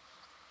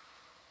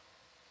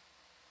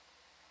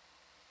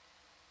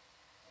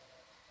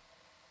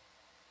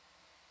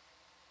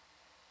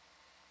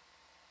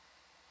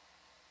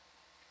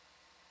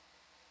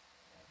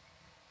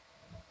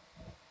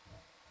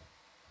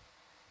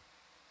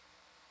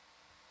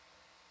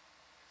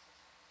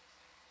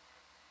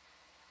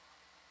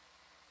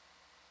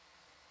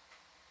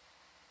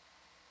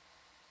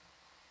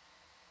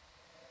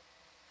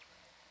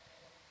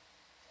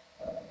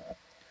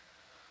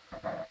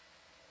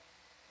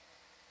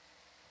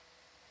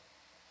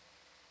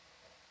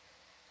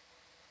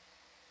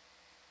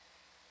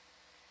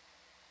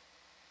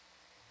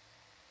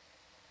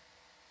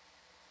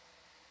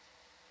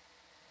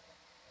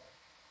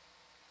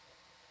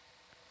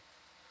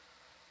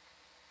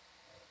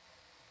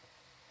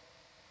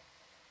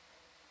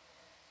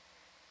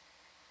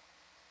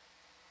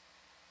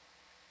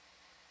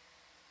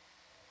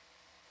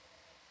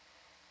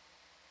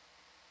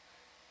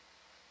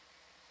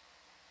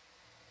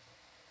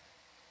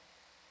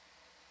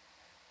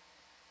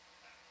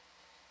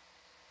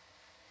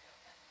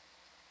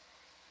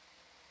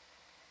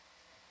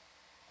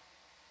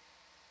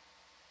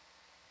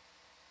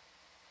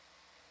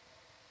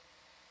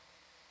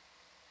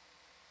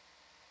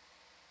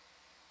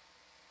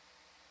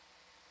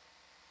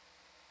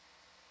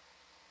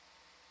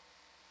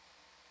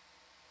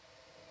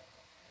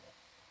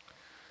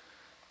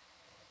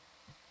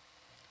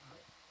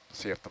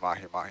 See if the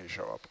mahi-mahi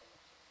show up.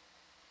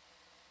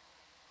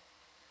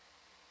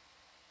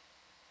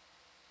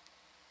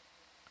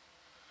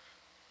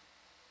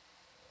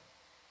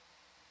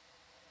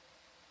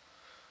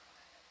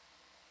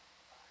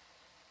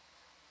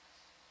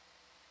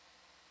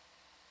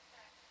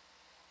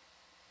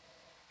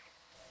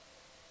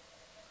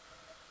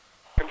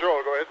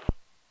 Control, go ahead.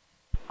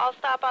 I'll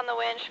stop on the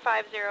winch,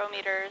 50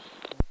 meters.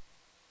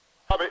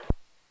 Copy.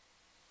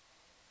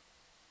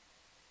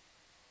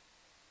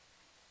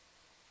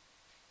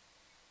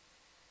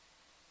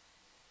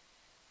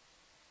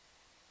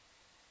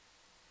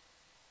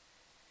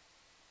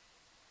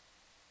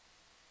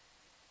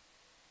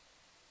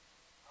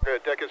 Okay,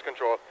 deck is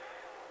control.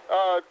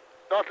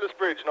 Nautilus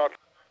bridge, not.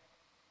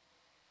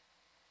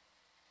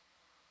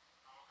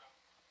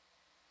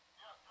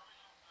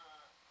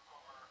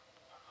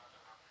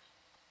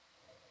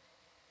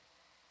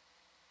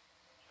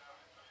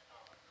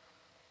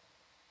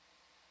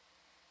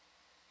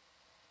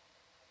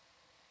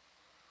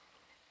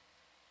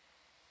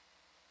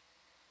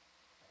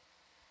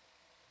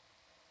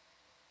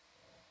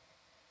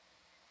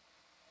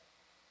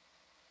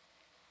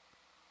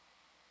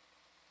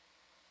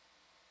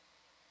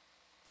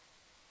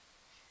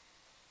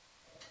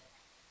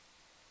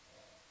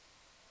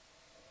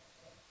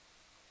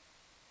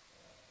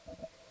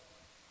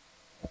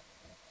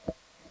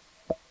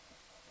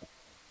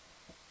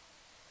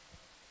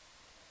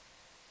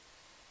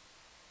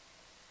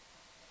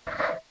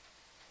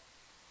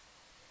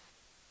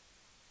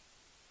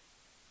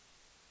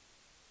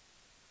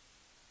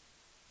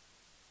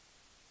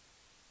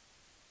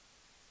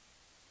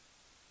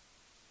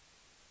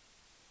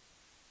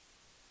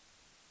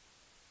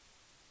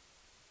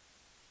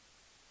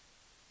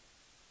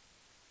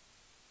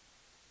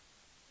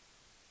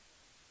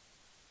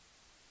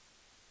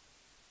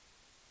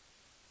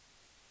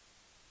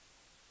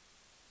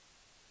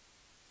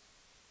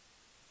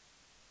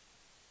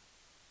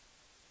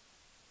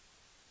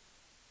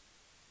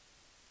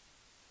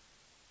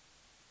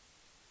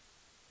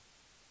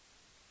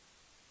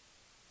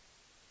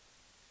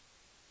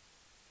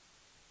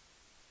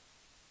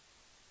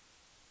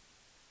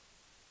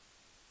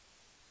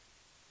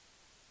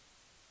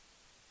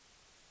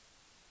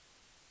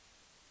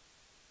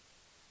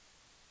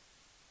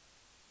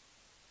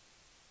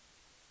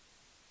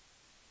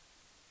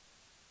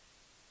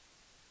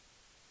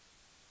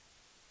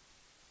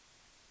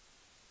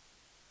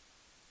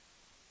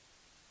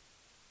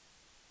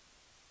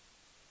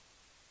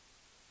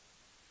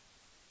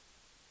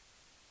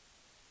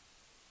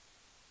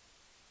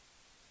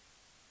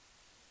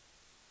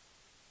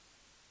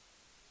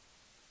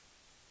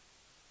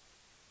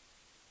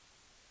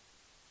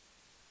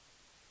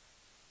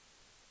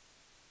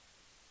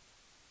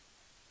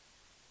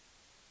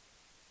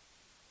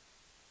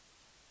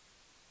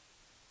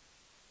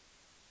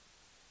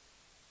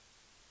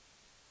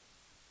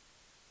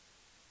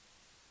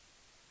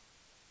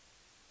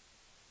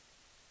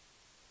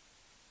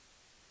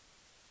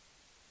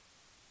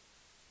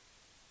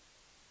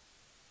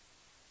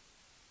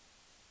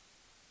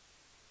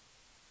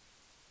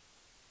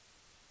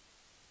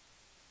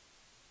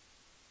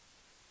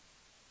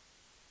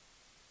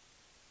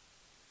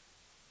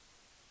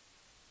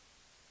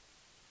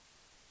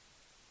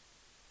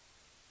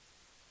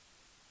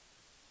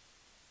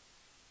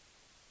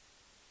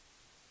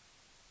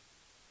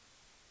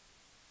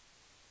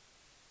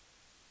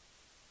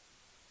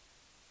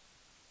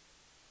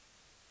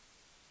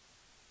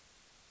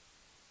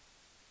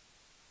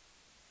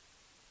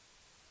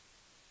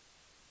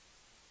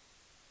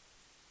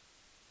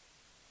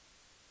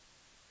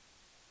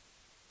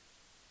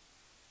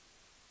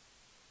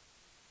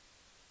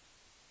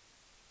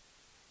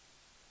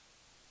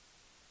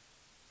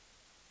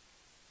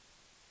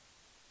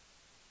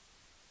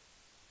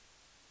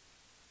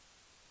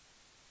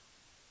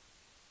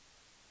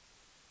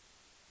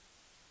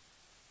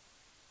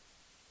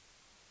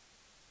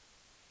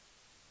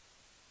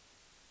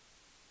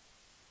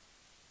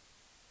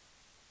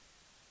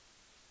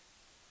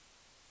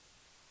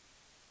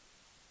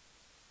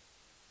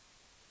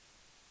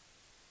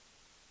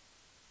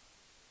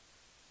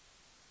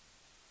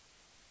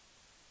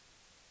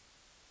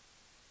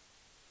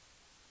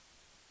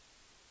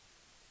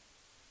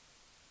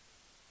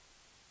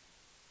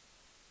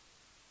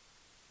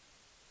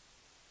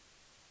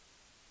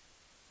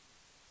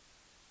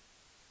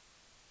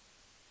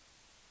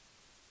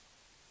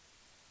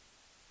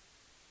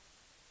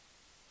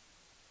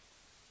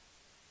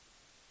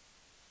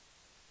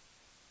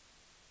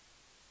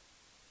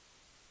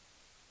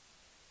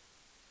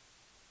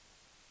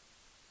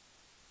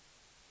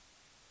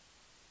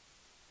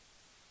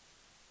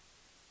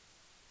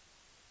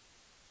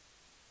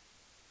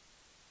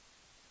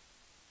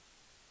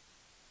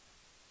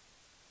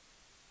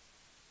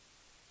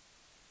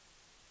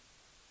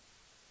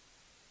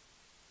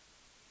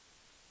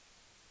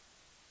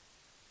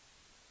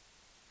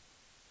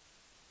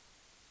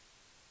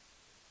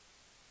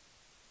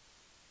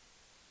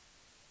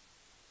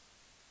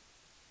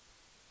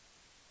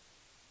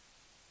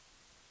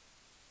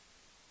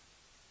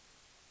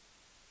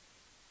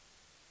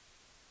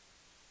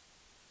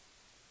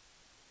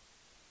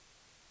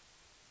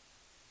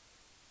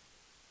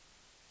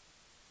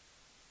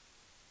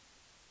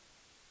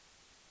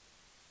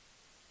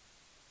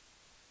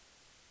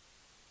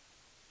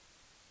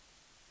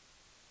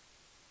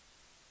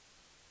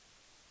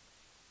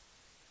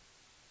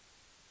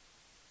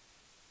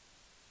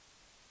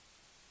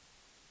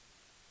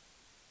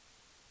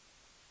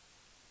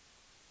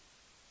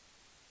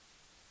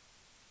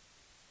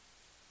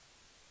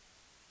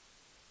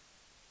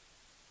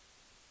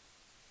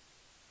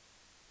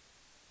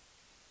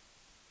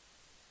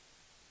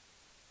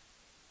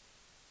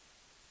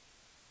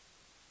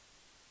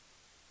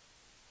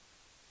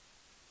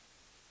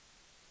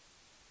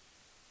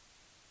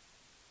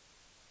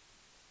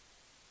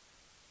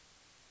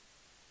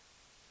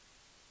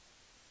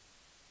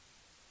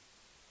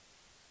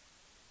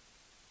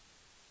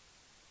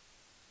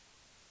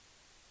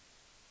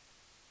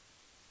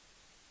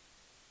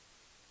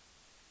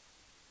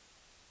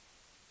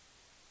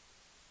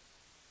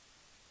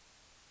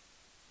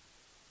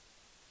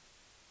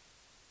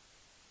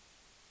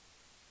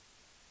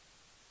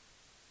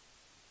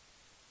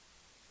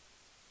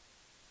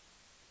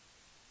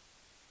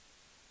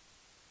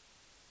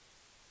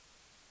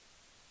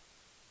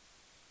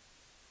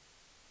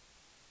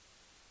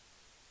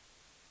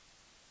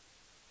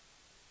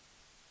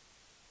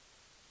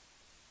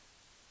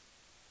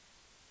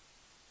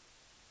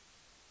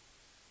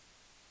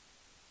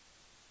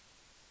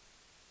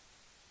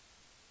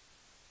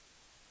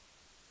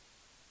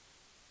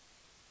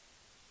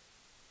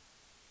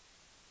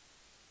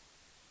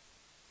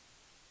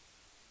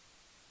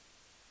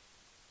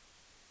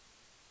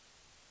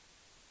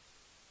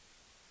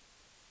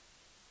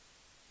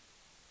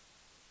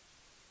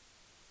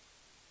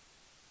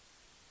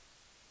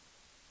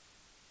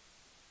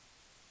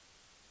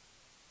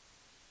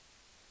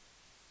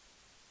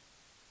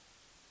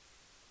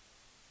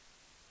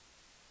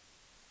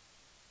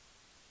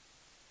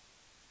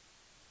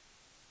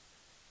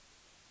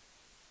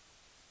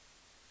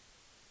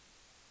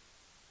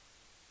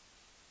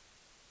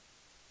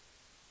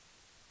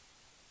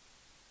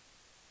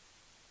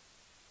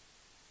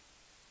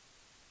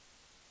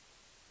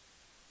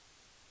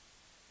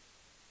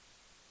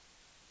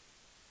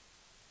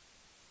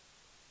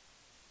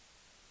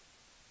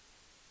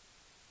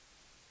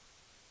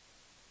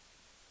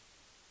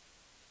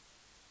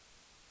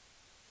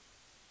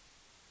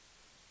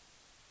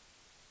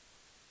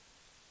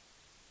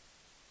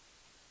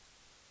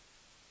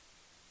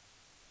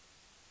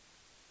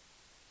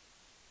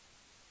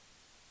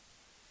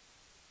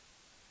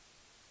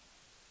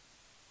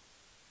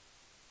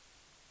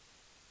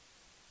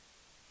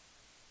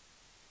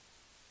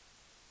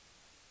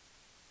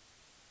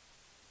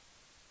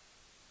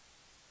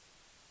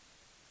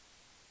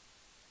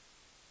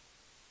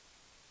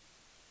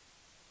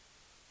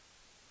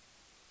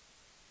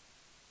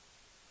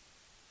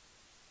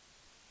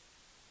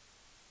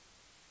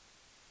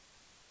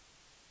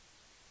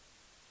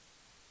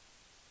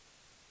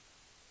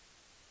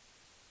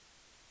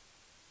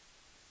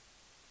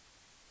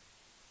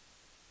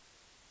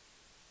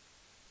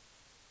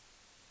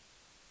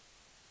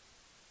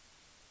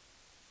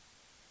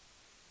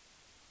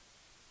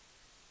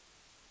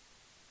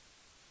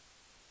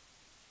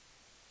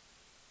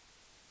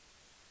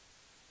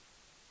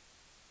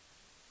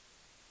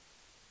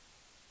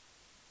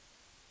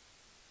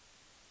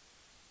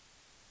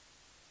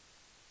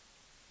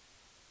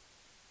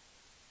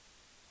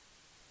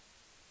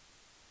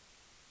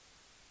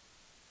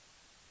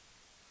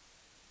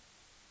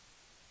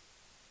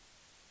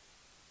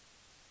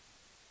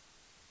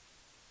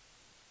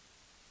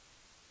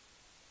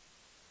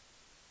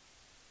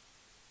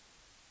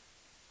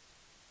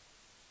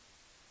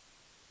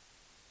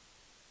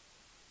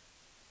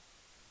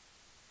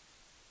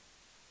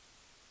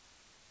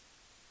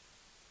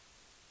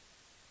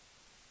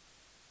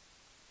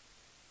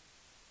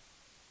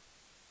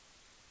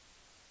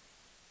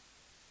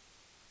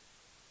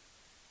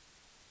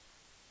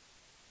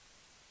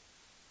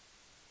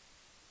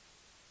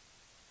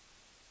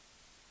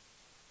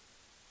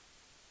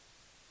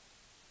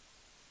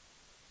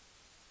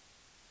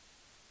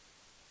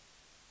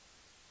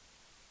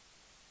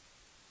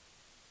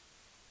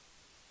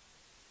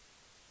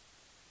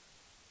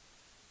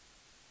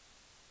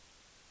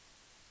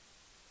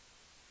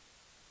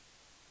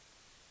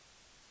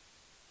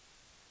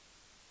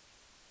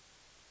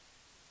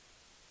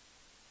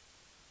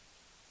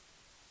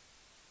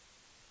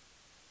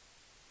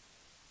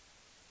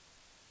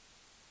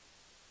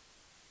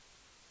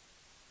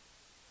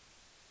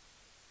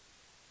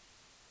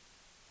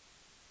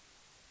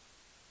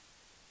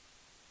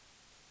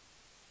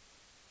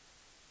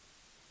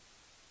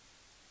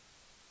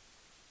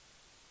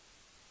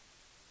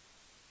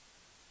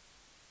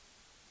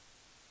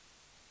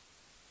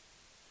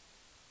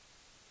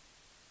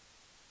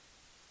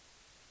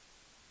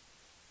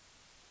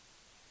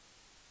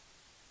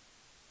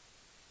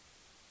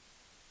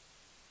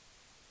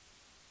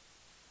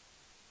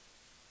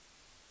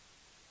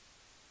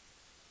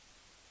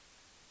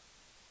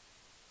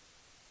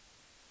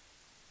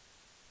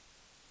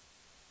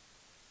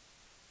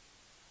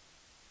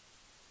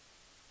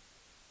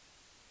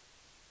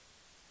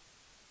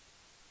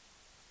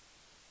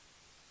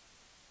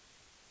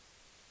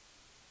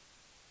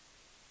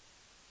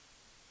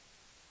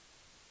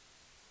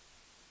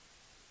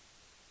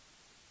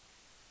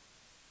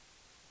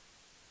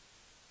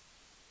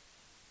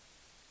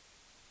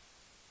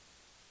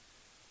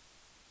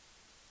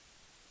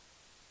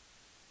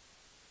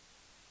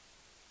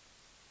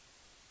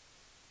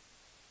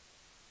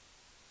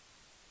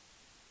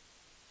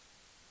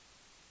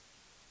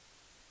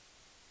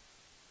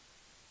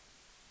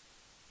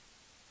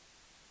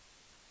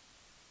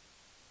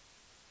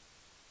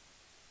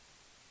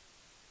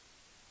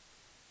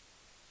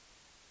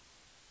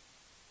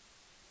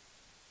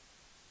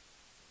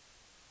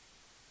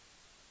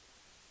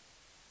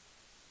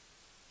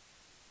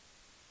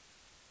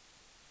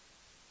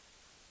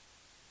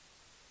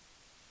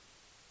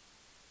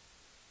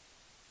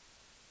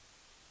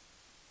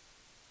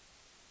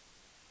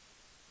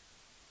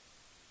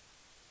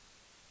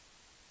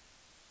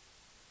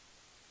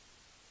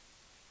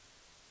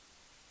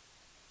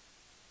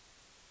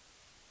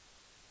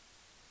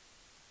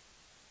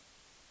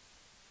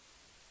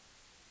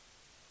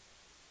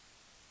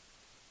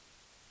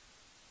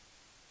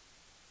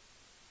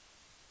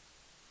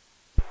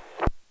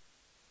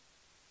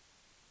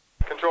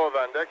 Control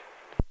van deck.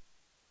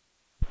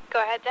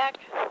 Go ahead, deck.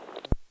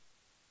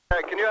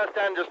 Can you ask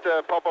Dan just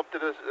to pop up to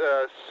the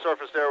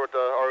surface there with the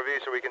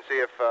ROV so we can see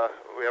if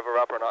we have a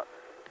wrap or not?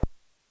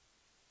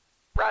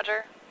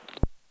 Roger.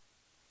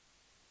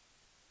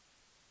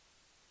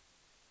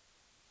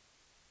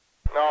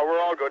 No, we're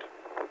all good.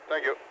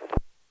 Thank you.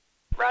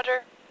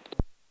 Roger.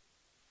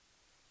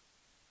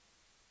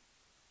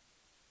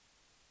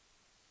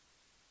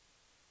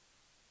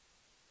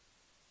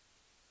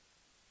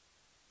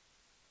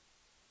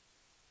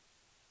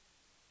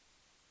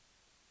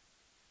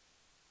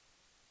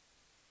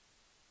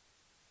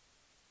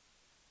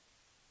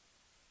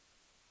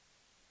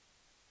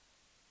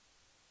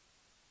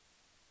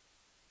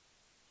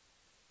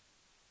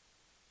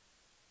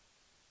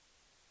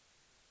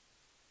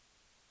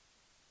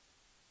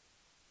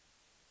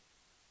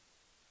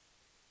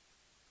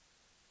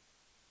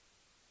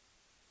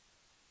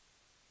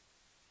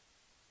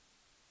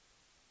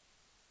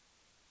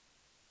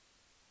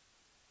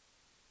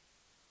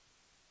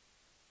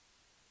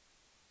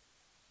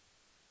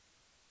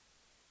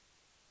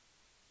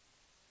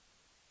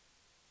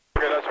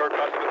 Okay, that's Herc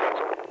past the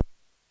transom.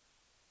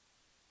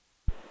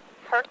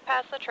 Herc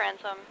past the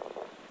transom.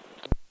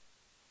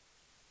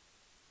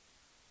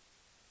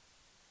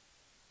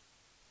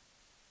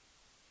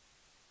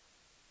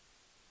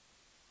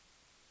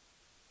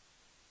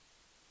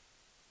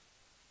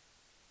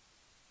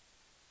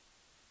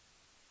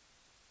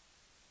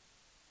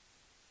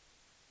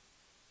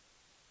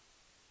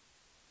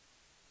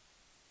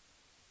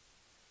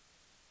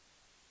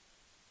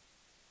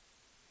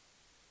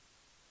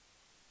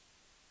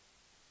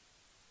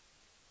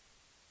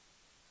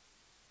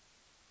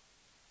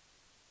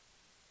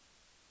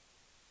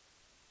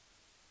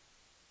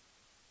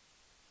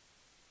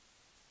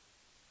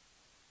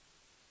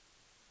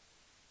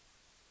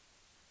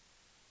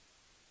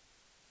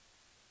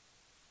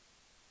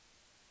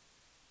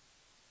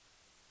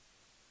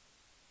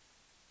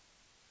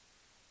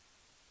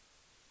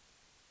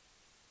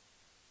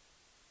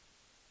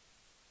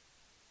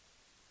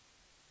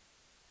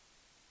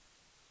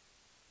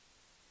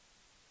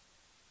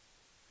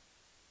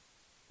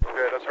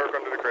 Okay, that's Herc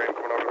under the crane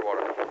coming out of the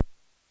water.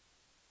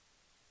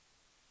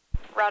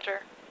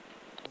 Roger.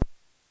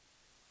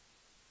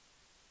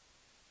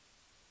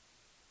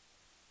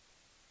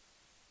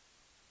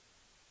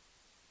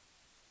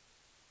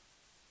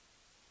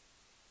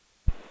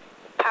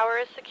 Power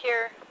is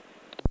secure.